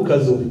kijana no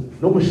mukazo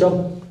no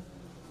mushaho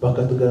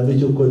bakatugamba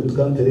cyo ko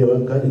tukantereba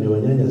kandi ne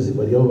banyanyazi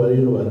bari aho bari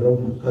no barara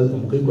mukazo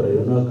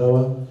mukikorera no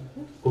akawa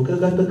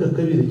kokagata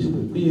kakabiri cyo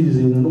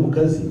kwiriza no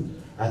mukazi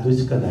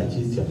atwikika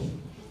nakitya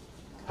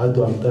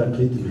hado amta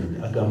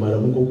treatment akamara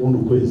muko kundu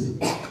kwezi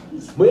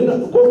mwena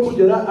ko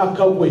kugera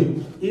akagwe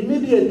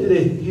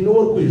immediately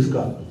inowor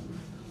kwishka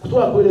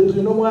kutwakwere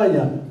tuyino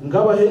mwanya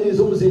ngaba heri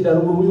zo muzindana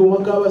mu buyuma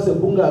kabase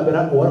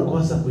kungambera warko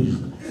hasa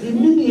kwishka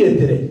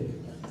immediately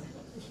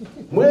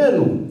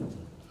mwenu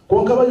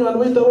konka banywana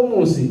bahita bo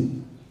munsi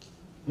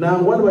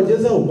nangwana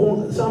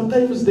bagezaho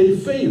sometimes they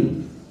fail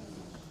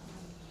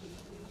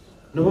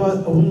no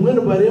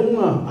mwenu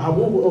baremwa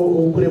abo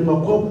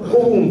kuremwa ko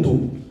buntu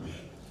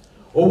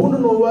obuno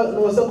no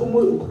wasa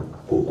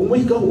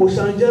kumuhika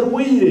ushanja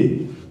rwire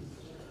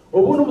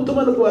obuno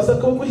butuma no kwasa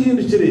ko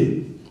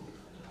kuhindukire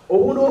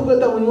obuno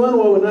wakweta munywano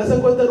wawe nasa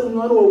kweta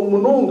munywano wawe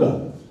munonga.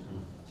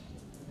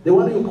 The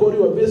one you call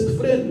your best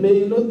friend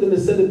may not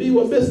necessarily be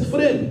your best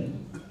friend.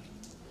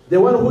 The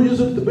one who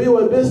used to be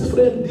your best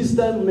friend this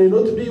time may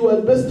not be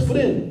your best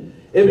friend.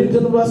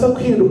 Ebintu basa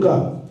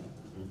kuhinduka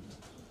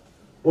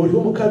uri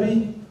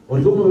mukabi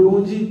uri mu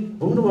birungi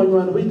umuntu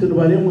banywana bitu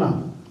baremwa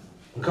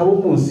nkabo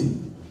munsi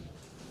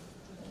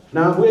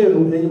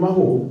nagwenu enyuma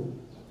ho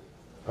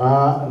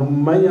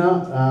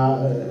numanya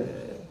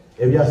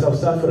ebya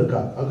South Africa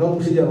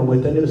akamushija mu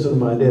Nelson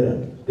Mandela,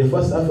 the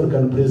first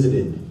African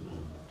president.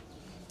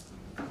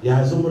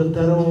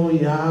 Yazumurtaro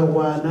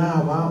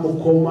yarwana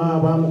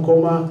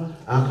bamukoma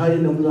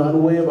akayine umwana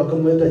we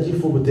bakamweta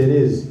chifu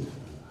Buterezi.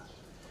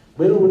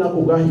 Bwenu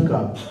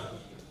bunakugahika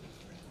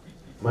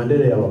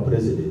Mandela yaba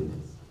president.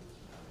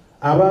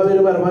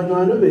 Ababere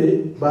barabanywana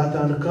be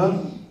batandika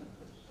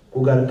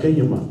kugaruka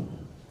inyuma.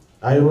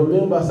 I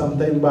remember some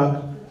time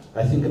back,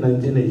 I think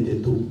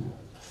 1982.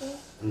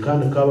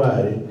 Nkana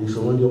Kabare in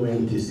Shomondi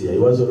MTC. I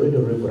was already a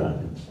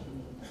reverend.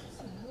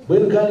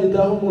 When Kani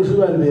Tahu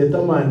Mushuan Veta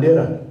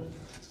Mandela,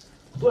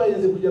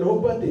 twayenze kugera ho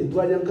bate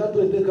twanyanka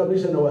twete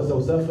commissioner wa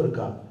South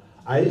Africa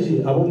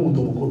aiji abo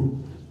muntu mukuru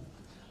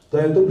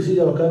twayendo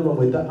gushija bakari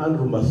bamwita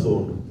Andrew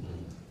Masondo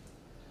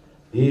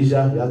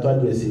ija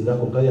yatwadwesinga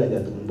ko kaya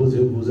yati mbuzi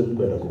bibuze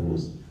mukwera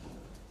kubuza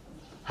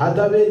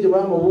hata beje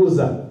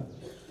bamubuza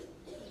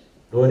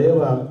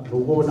doreba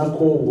rugo na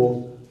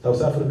Kongo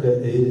South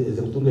Africa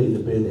ize kutunga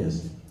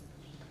independence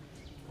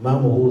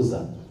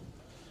mamubuza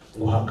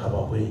ngo hakaba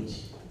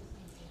hwenji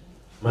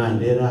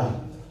Mandela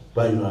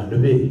banywana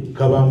be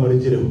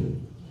kabamurejereho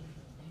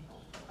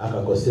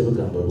akakose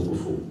bugamba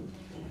rugufu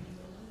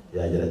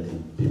yagira ati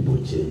people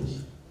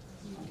change,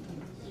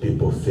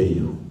 people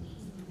fail.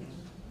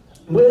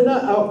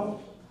 Mwena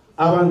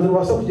abantu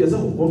basa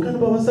kugezaho konka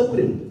nibasa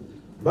kurema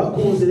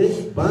bakunzire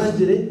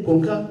banjire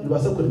konka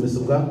nibasa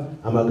kuremisubwa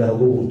amagara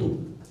go buntu.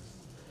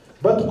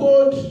 But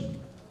God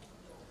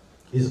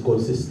is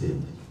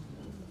consistent.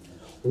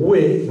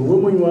 We nuwe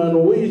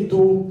munywano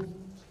witu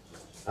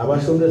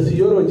abashonga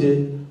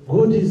theology.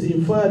 God is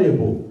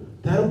infallible.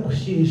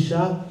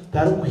 Tarukushisha,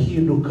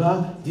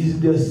 tarukuhinduka, is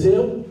the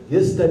same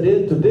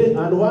yesterday, today,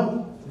 and what?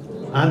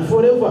 And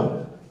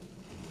forever.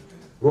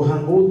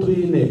 Rohango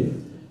tuine.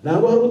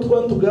 Now I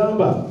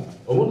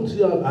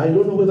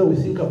don't know whether we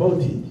think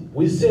about it.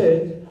 We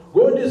say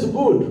God is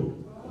good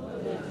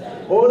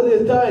all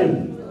the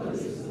time.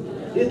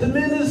 It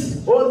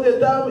means all the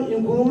time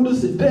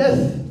includes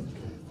death.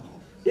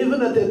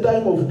 Even at the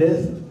time of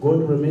death,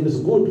 God remains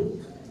good.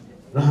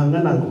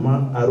 Nahangana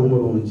kuma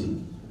arumurungi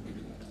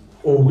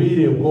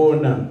obwire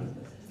bwona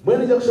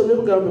mwene jya kushomye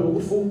bugambe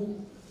bugufu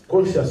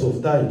conscious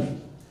of time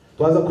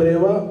twaza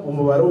kureba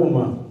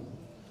umubaroma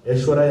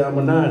eshora ya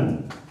 8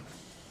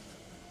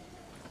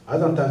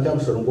 azantanja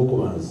mushoro ngo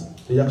kubanza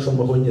tujya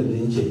kushomba honye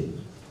rinje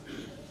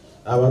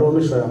abaroma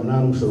eshora ya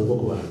 8 mushoro ngo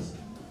kubanza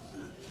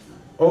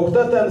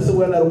okutatanise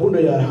bwana Rukundo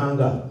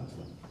yarahanga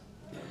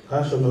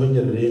kashomye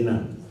honye rina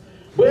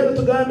bwene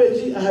tugambe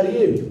ki ahari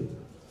yebi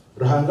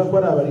Ruhanga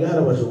kwa abari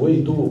harabashoboye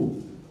itu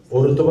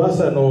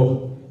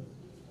orutobasano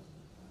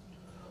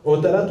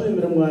otaratu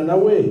imire mwana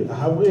we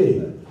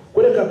ahabwe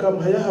kureka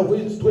kamuhaya habwe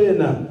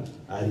twena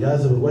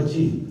ariyaze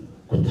burwaki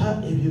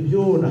kuta ibyo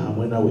byona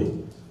hamwe nawe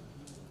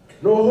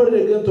no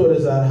horege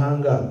ntoreza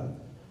Ruhanga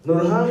no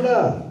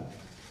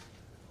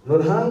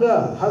Ruhanga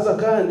haza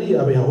kandi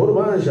abihahoro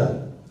banja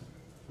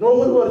no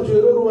hori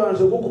warcyero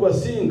rubanje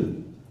gukubasinga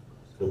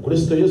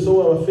Kristo Yesu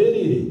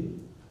wabaferire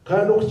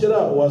kandi ukira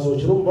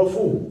wazokira mu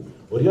bafu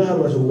uriya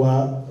harabasho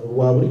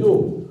rwa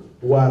buryo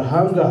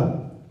warhanga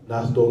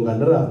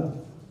nastonganira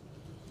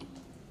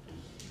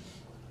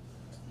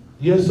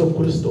Yesu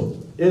Kristo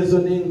ezo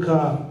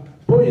ninka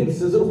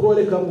points ezo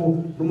rukoreka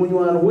mu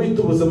munywano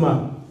witu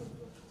buzima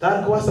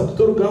tariko wasa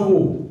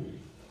kuturugaho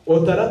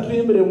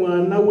otaratwimire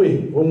mwana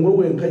we omwe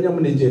we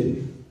nkanyamunegere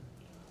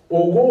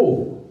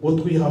ogo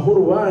otwihaho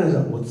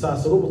rubanja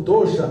utsasoro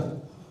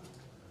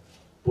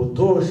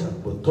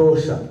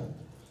butosha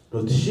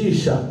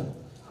notishisha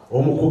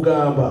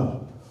omukugamba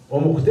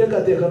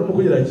omukuteka no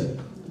mukugiraki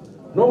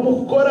no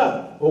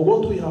mukukora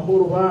ogo twihaho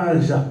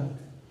rubanja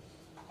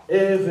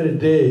every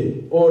day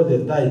all the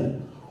time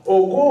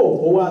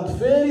ogo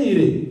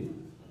watferire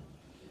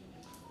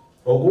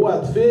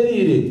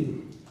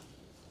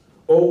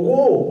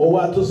ogo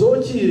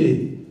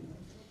owatuzokire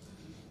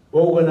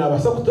ogo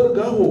nabasa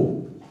kuturugaho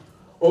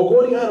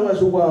ogo ri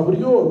harabasho rwa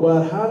buryo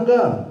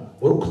rwarhanga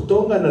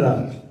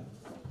urukutonganira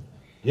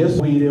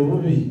Yesu wire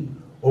bubi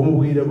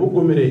omubwire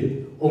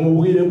bugumire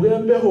omubwire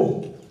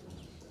bwembeho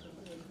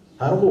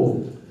hariho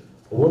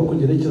uwo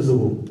kugerekeza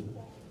ubu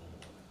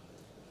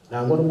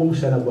nangwa n'ubwo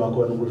mushara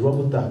gwako n'ubujwa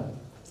guta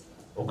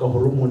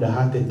ukahura umuntu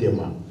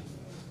hatetema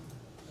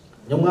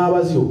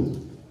nyamwabazyo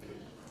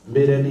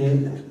mbere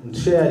ni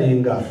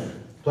sharinga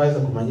twaza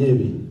kumanya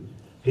ibi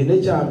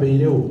hine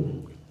cyambereho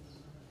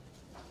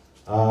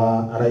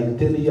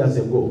like 10 years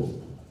ago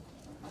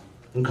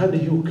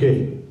nkandi UK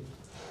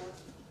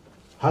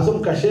hazo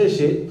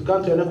mukasheshe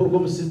tukantuyana kurwo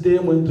mu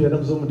system tuyana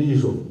kuzo muri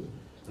ijo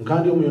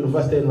nkandi yo mu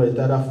university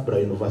ya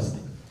Loughborough University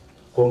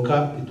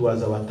konka it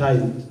was our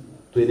time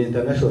to an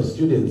international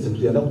students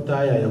tuyana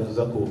kutaya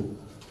yakuza ko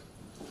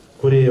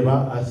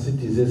kureba as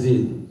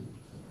citizens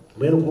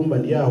mwene kumba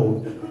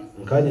ndiyaho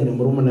nkanye ni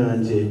muri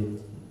umunanje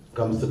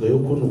kamusiga yo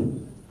kunu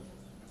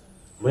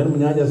mwene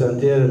munyanja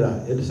zanterera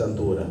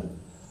edisantura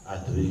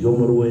atubiriyo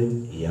murwe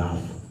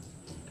yafu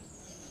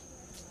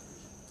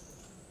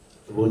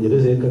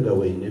bongereze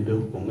kagawe inembe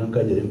umwe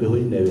kagera imbeho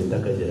inebe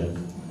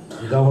takageraga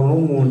ngaho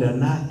n'umunda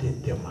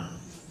natetema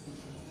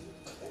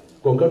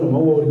konka no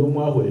mawo uri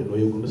umwahure no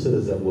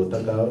yukundusereza ngo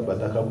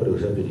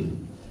batakakoresha biri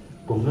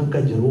konka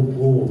kagera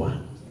ubwoba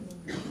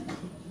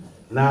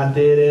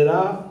naterera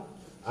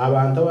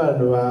abantu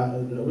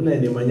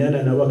bunene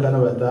manyana nabakana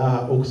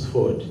bataha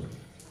Oxford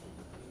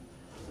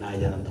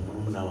najana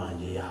tumuna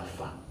wanje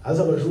yafa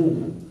aza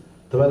bajungu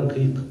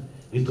tabankito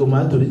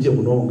ituma turike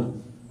munonga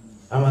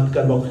abantu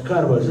kan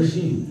bakwikara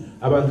bajushi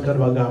abantu kan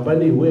bagamba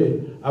niwe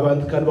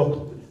abantu kan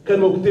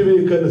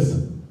bakutebekana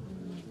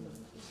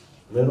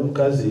mwene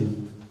mukazi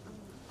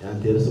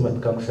yanterese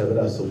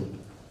matikamushabira so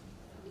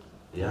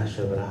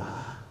yashabira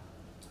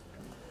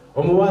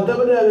omubanda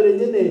bari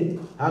nyene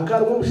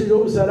akara umushije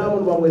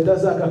w'umusalamu bamweta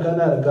zaka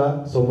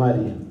kanarga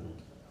Somalia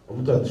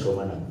omuntu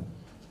atishomana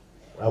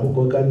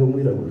abuko kandi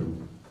umwirabuje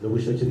no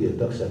gushokiriye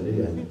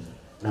takushanira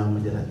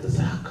namugera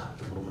tazaka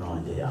umurumuna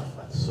wanje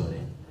yafa sore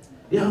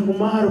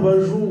yangumara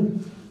baju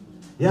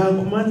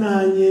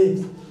yangumananye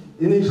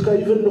inishika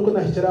yive nuko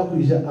nashyira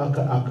kwija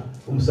aka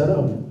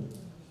umusalamu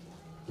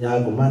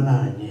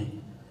yangumananye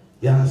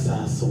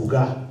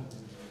yansasubwa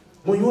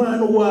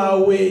munywano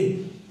wawe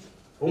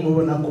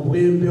umubona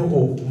kubwembeho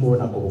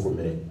umubona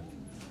kubugumere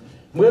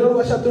mwero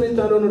bashatu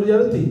n'itano n'urya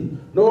ruti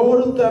no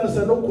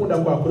rutanasa no kunda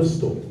kwa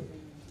Kristo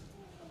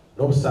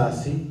no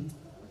busasi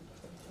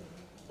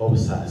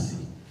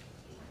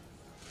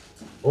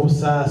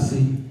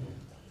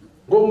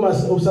ngo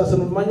ubusasi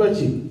no manywa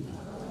ki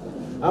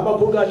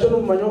amakuru gacho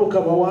no manywa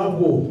bukama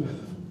wabwo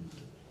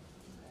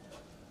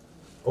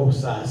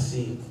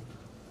obusasi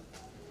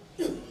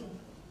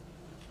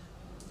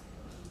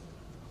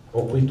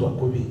okwitwa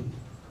kubi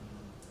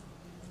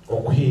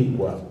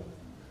okwigwa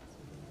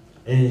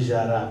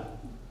enjara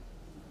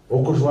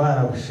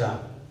okujwara busha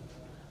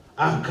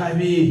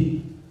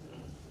akabi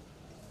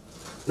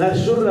na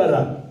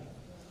shurara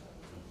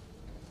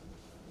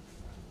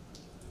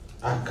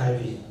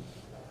akabi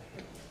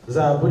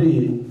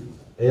Zaburi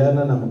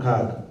eyana na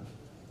mukaga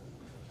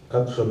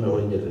katushomeho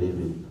ingero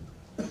ibiri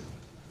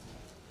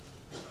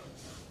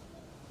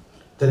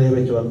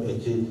terebe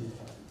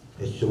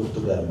cyo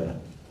kutugambira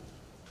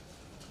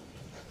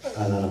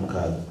ana na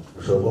mukaga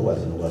ushobora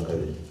kwazana kwa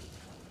kabiri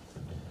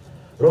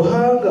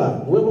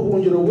Rohanga we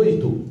buhungiro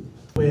bwitu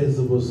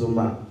kweza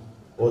ubuzuma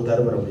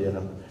otari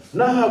baramuyana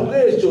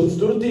nahabwe cyo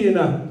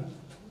turutina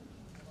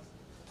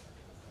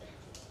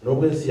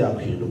nobwe si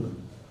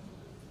yakwiduka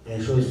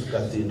ensho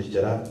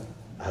zikatindikira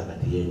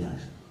hagati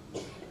y'enyanja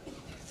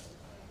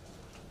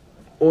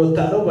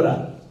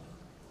otarobora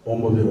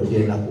omubiro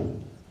byenako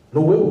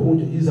nowe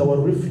buhungiro is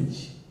our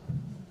refuge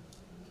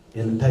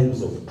in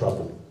times of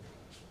trouble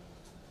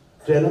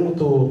tena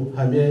muto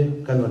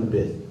hamye kanon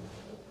be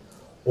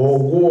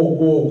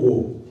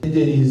ogo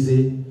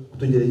igerize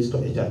kutugere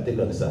kitwa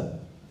ecyateganisa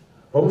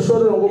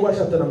omushorero ngo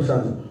bashatana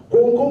mushanje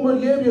konko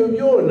muri ebyo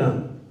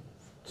byona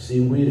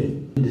tusingwire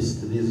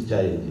these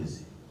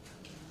challenges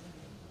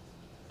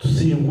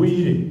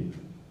tusingwire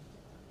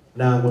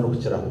nango no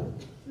kukiraho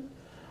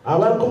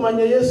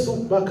abakumanya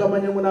Yesu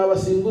bakamanya ngo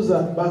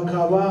nabasinguza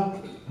bakaba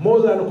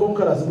more than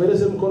conquerors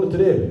mwereze mukono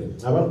turebe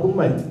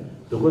abakumanya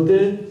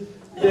dokote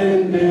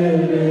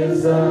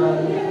tendereza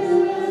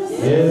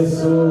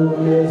Yesu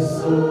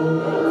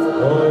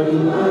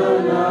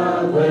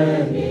oimana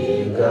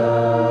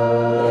wendiga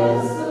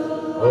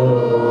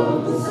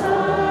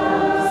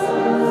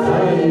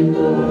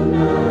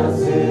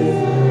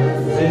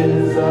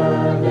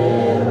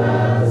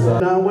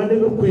nangwa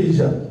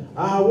n'ibikwisha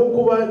aha wo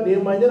kuba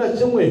nimanyira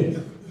kimwe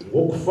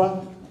wo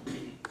kufa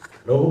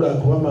novuga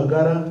kuba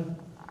magara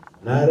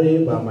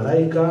nare ba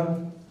malaika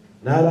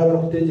nare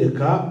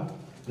abakutegeka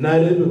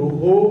nare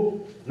biruho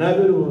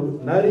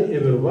nare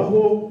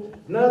ebirubaho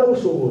nare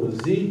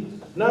ubushobozi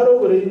nare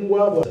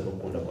uburengwa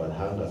bakunda kwa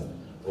hanga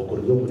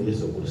okuryo muri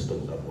Yesu Kristo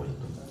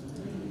mukamoito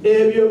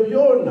ebyo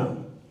byona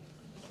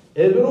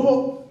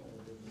ebiruho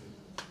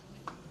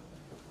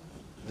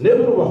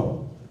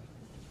nebirubaho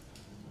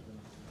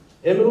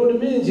emirundi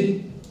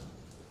mingi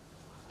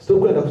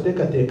tukwenda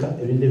kutekateka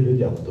ebindi byo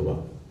byakutuba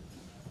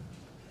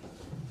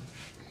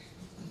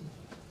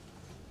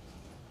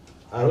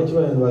aro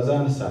kibantu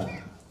bazansa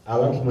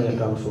abari kumanya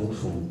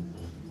kamushungushumu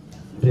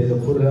mpeze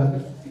kurira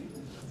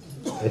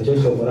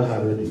ecyo shobora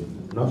haruri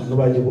no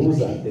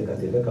bajibuza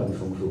tekateka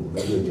kamushungushumu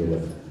bagiye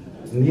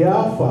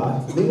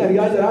ndiafa ninga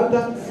ryaje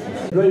randa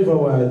driver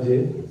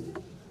waje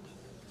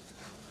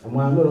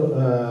amwando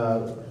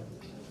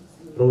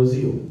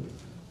Rozio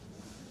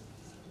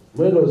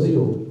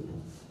Rozio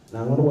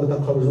nango no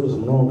bataka bujuruzi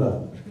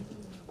munonga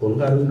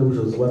konkari no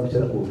bujuruzi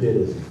bwakira ku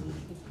pereza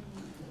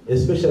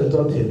especially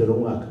twathendera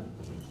umwaka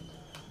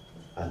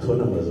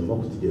atona mazima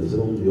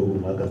kutugezera mu yo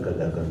umwaka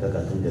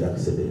kagatundira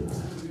accident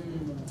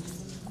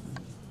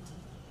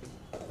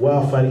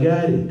wa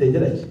fariari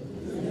tegeraki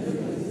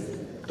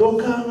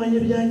tokamanye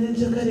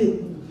byanyenje kare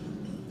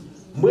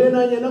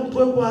mwenanye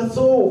nakutwe kwa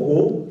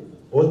tsogo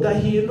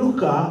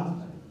otahinduka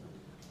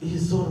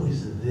He's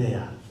always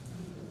there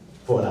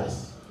for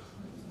us.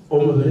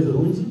 Omubiri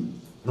birungi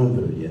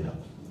n'omubiri bigenda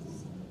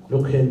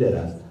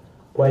n'okuhendera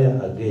choir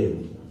again.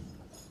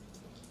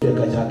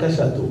 Eka kya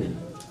kashatu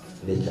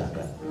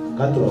n'ekyaka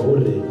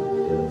katubahurire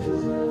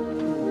ebatezi.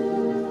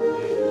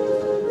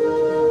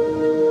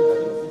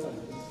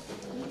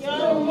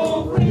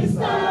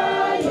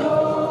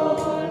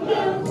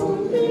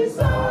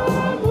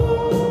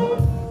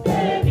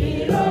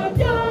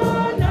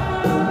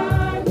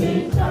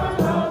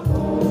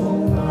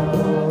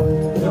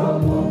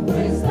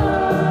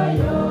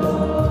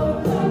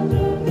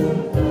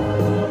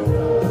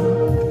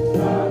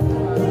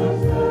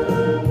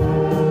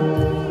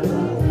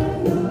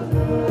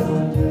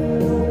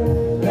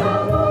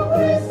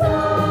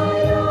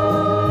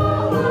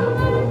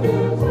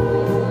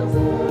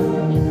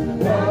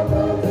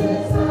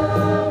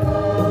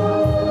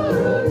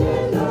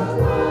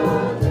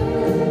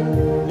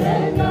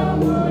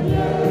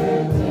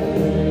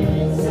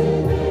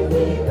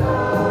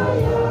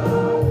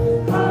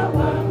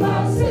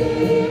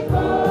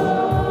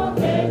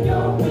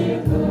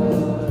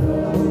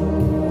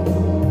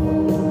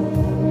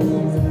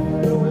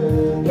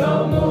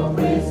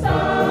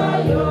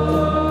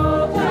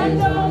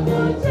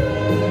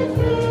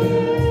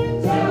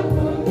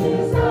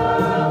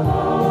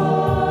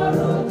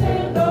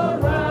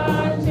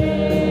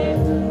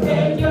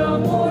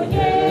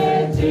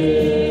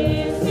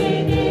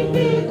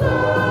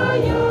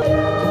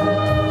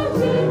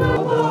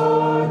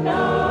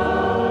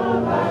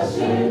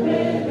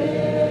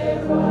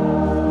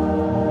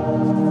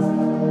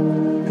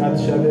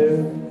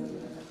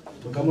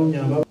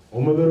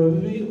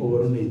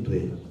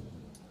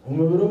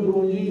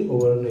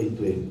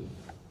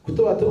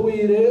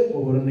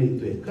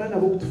 Kana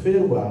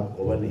bukutuferwa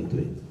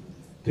obanitwe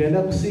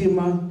twenda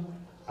kusima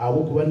abo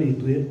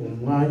kubanitwe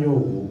umwanya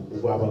ogu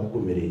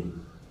ugwabakomere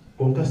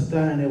konka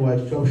sitane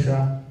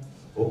wachosha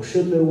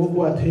okushemerwa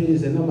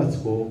gwatwirize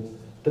n'amatsiko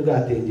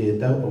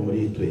tugatengeta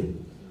omuritwe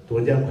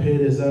twongera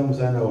kuhereza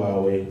muzana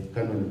wawe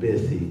Canon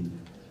Besi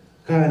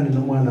kandi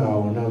n'umwana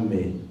wawe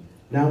name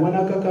nangwa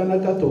n'akakana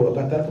kato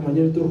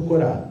akatakumanya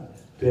biturukora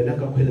twenda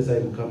kakuhereza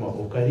Mukama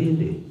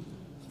ukarinde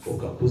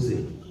ukakuze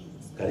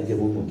karije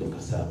mu muntu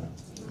kasaba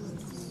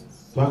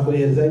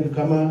twakohereza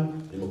Mukama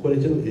imukore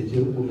cyo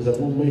gukomeza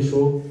mu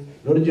mwisho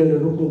n'urugendo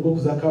rwo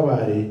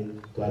kuzakabare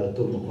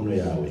twaratura umukono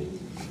yawe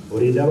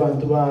urinda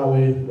abantu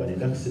bawe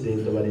barinda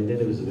accident barinde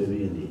n'ibizube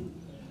bindi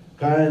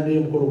kandi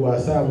mukuru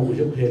rwasa mu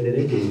guje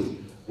kuhendereke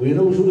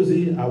wino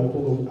bushuruzi abo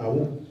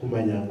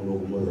kumanya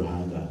mu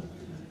ruhanga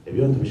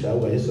ebyo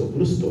tubishaka Yesu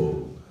Kristo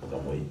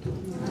ukamoito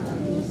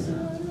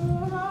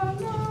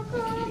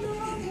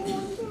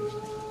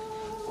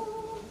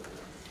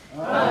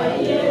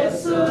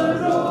Yesu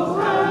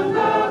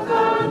ruhanga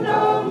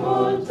kando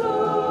mutu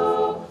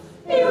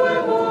iwe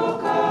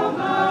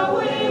Mukama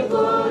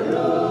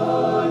w'iguru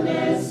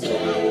n'isi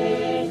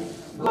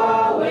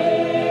wawe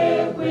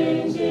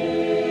kwinji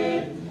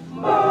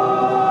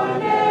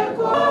mbone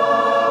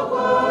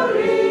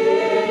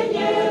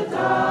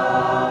kurinyeta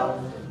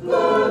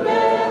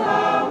ngube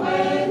hamwe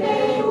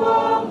n'iwo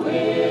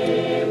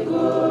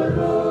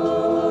mw'iguru.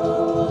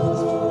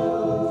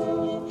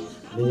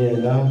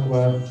 Ninyenda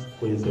kuba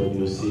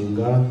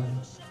kuintroducinga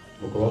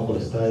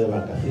mukabakorostaye ba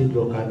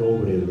Cathedral kandi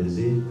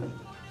w'uburebezi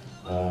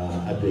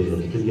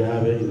abere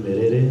tujyabe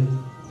imerere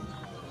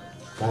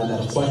kandi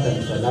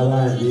akwatanisa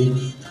n'abandi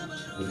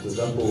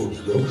nituza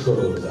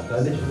kushoroza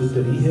kandi ifite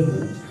rihemu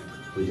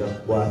tuja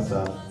kwasa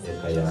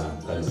ekaya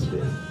kanisbe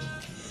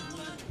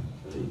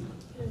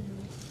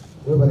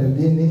webale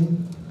dini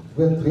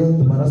tuyo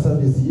tumara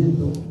service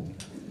yetu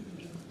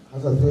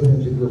hasa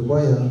tuwevenjirwe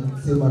kwaya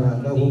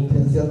semaranga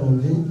wokutensiano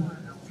ndi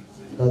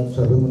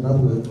katushabe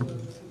munabwe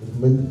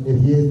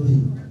ebyeti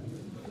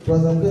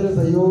twaza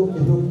kuhereza yo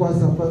ibyo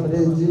kwasa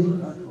family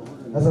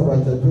hasa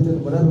bacha twite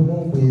murabe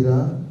mumbwira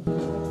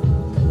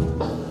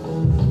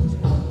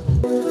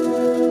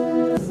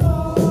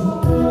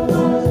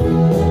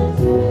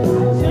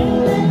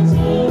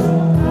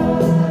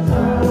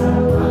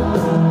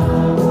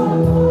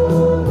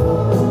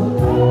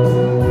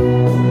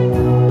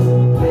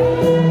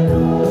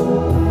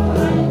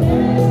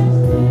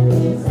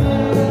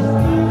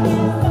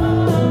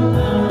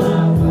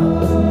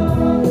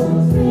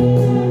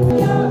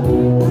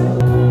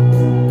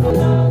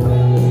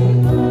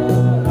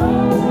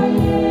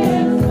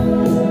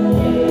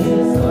Yeah.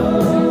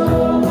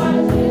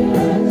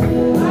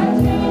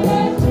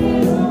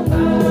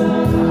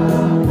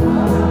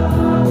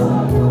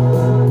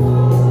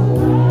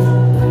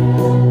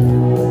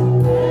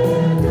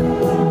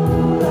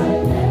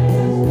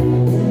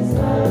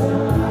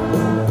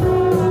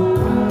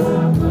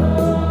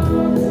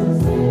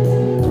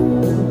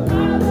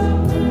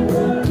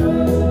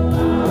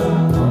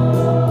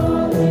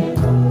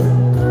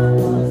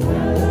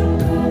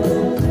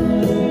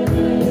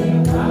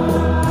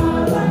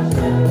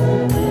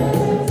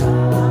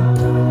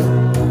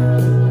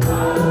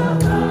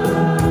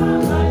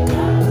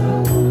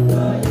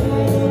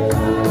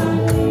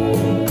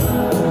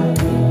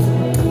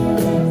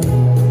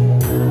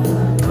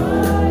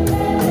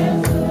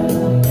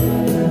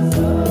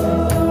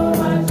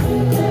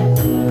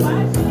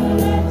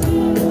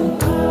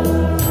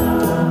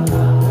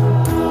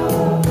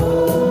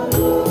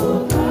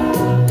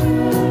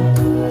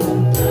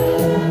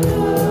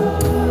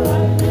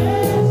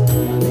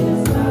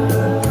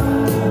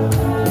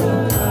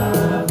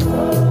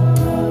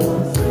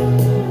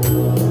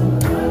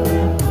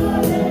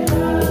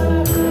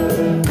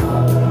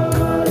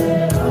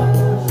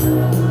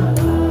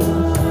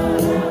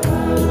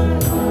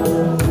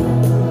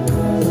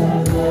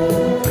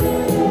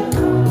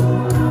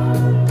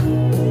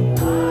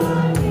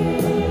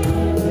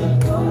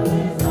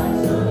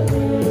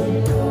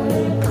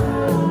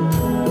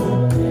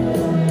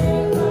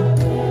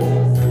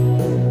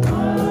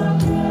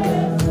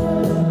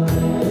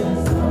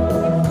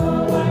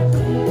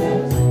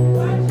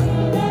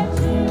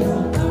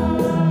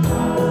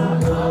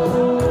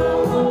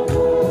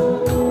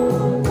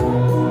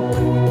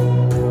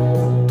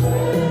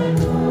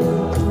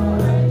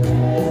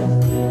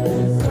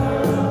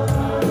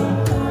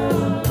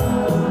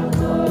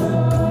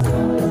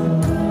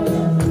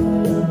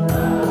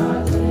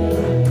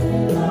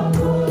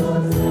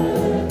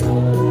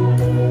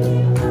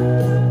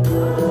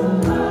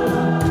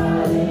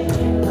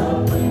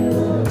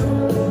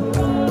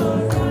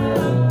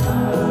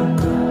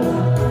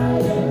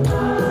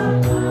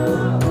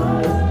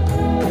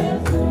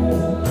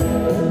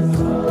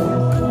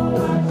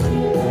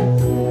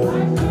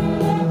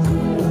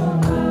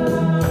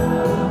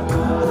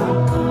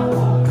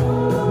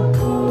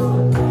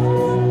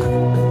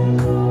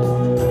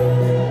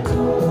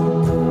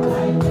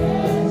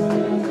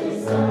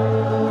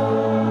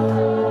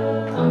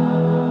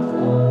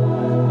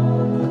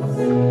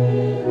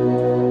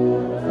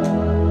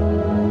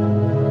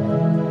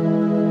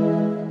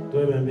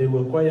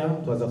 bukoya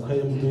twaza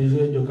kuhaye mutuje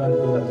ryo kandi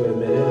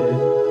tunatwemerere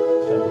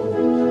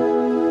shabundi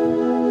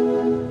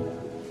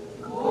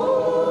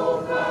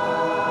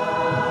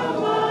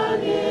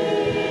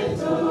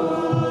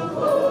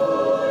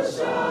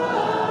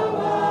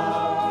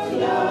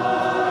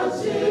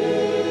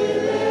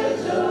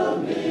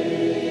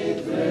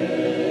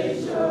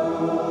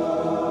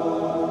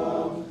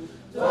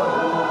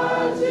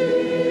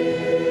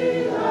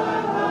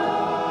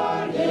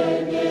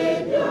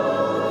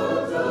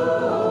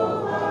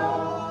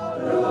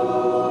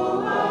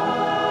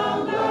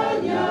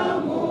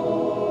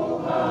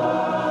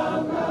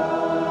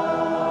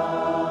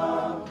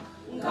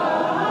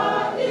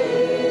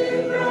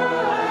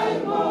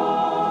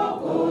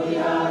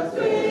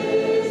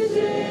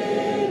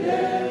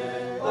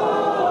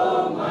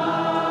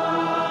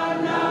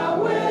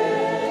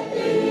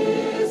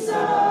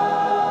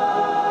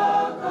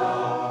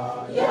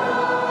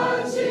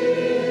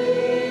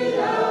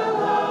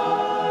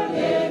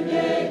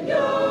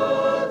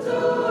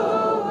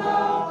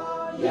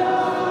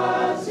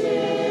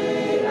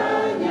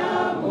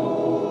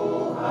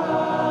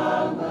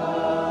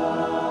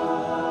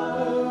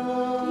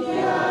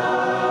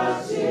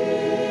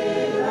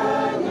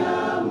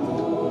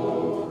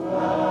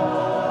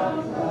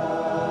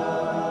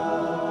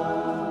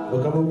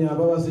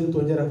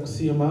tongera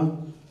kusima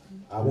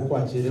abo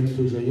kwakira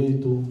mutuje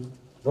yitu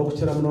no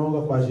kukira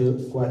munonga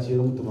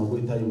kwakira umutima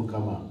gwitaye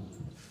mukama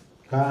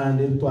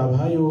kandi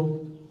twabahayo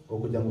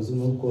okujya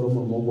muzimwe gukora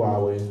umurimo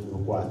gwawe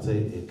rukwatse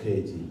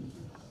ekeji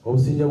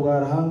obusinge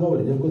bwarahanga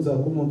burije kuza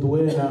ku muntu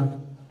wena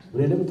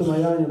burende mutuma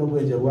yanyu no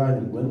bwenge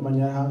bwanyu bwene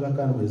manyahanga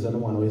kandi mwiza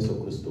n'umwana wa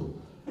Yesu Kristo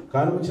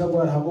kandi mucya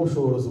bwarahanga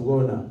ubushobozi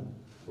bwona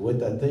we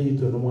tate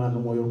yitwe n'umwana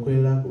umwoyo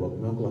kwera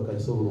kubakumye ko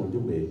bakariso burundu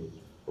bwe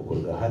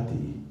ukorwa hati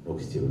no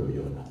kukibiro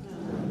byona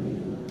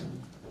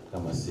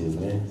kama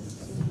simwe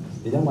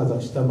ndiyamaza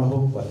kushitamaho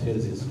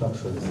bathereza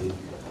instructions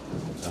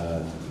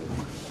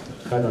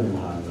Canon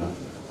Muhanga.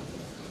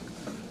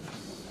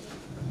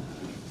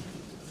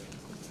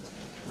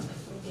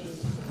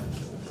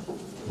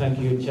 Thank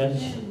you,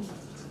 Church.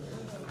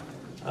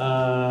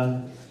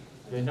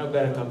 Twenda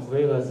kugaraka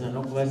kubebaza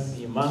no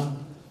kubasima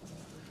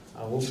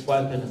abo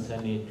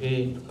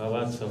twatanasanitwe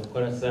tukabasha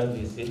gukora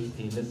service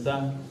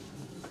y'itindesa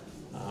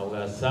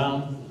bwa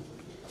Sam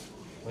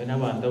we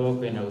n'abantu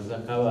bakwenda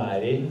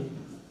uzakabare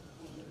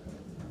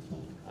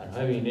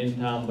arabine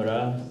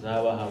ntambara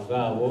zabaha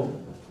bwabo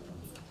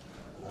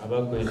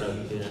abakwenda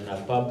kugera na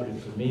public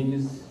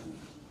means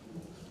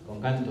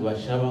kandi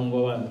tubashaba ngo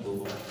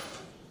abantu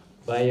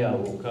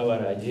bayabuka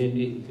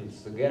baragendi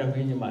tusigara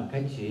kwinyuma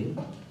kake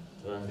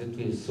tubanze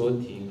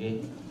twisotinge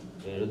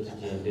rero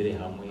tugendere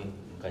hamwe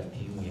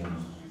mukatimwe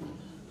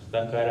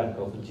tutakara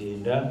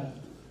kugenda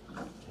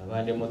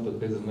abandi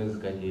motoka zimwe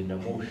zikagenda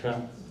musha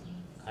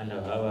kandi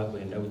ababa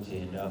kwenda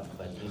kugenda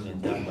batine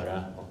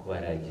ndambara uko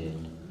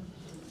baragenda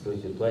so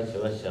cyo twache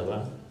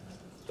bashaba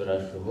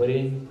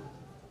turashobore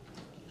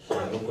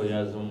shako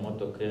yazo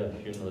motoka ya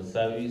funeral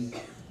service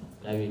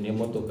nabine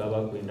motoka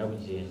bakwenda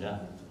kugenda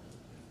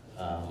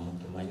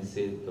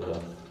mutumanyise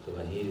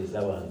tubahiriza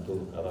abantu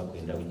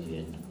abakwenda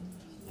kugenda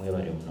mwe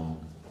bari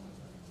munonga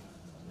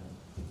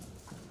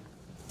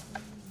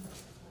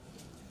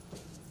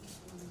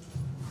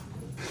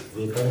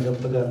bikanga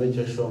kutagambe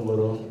cyo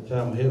shongoro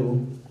cya muheru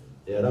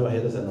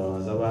yarabahereza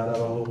nabanza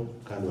barabaho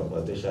kandi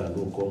bakwatesha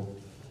nuko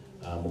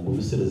mu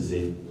gubisereze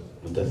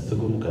mutatse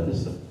mu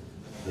kanisa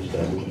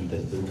ndashaka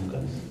mutatse mu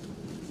kanisa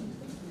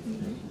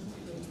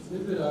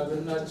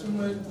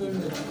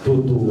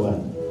 221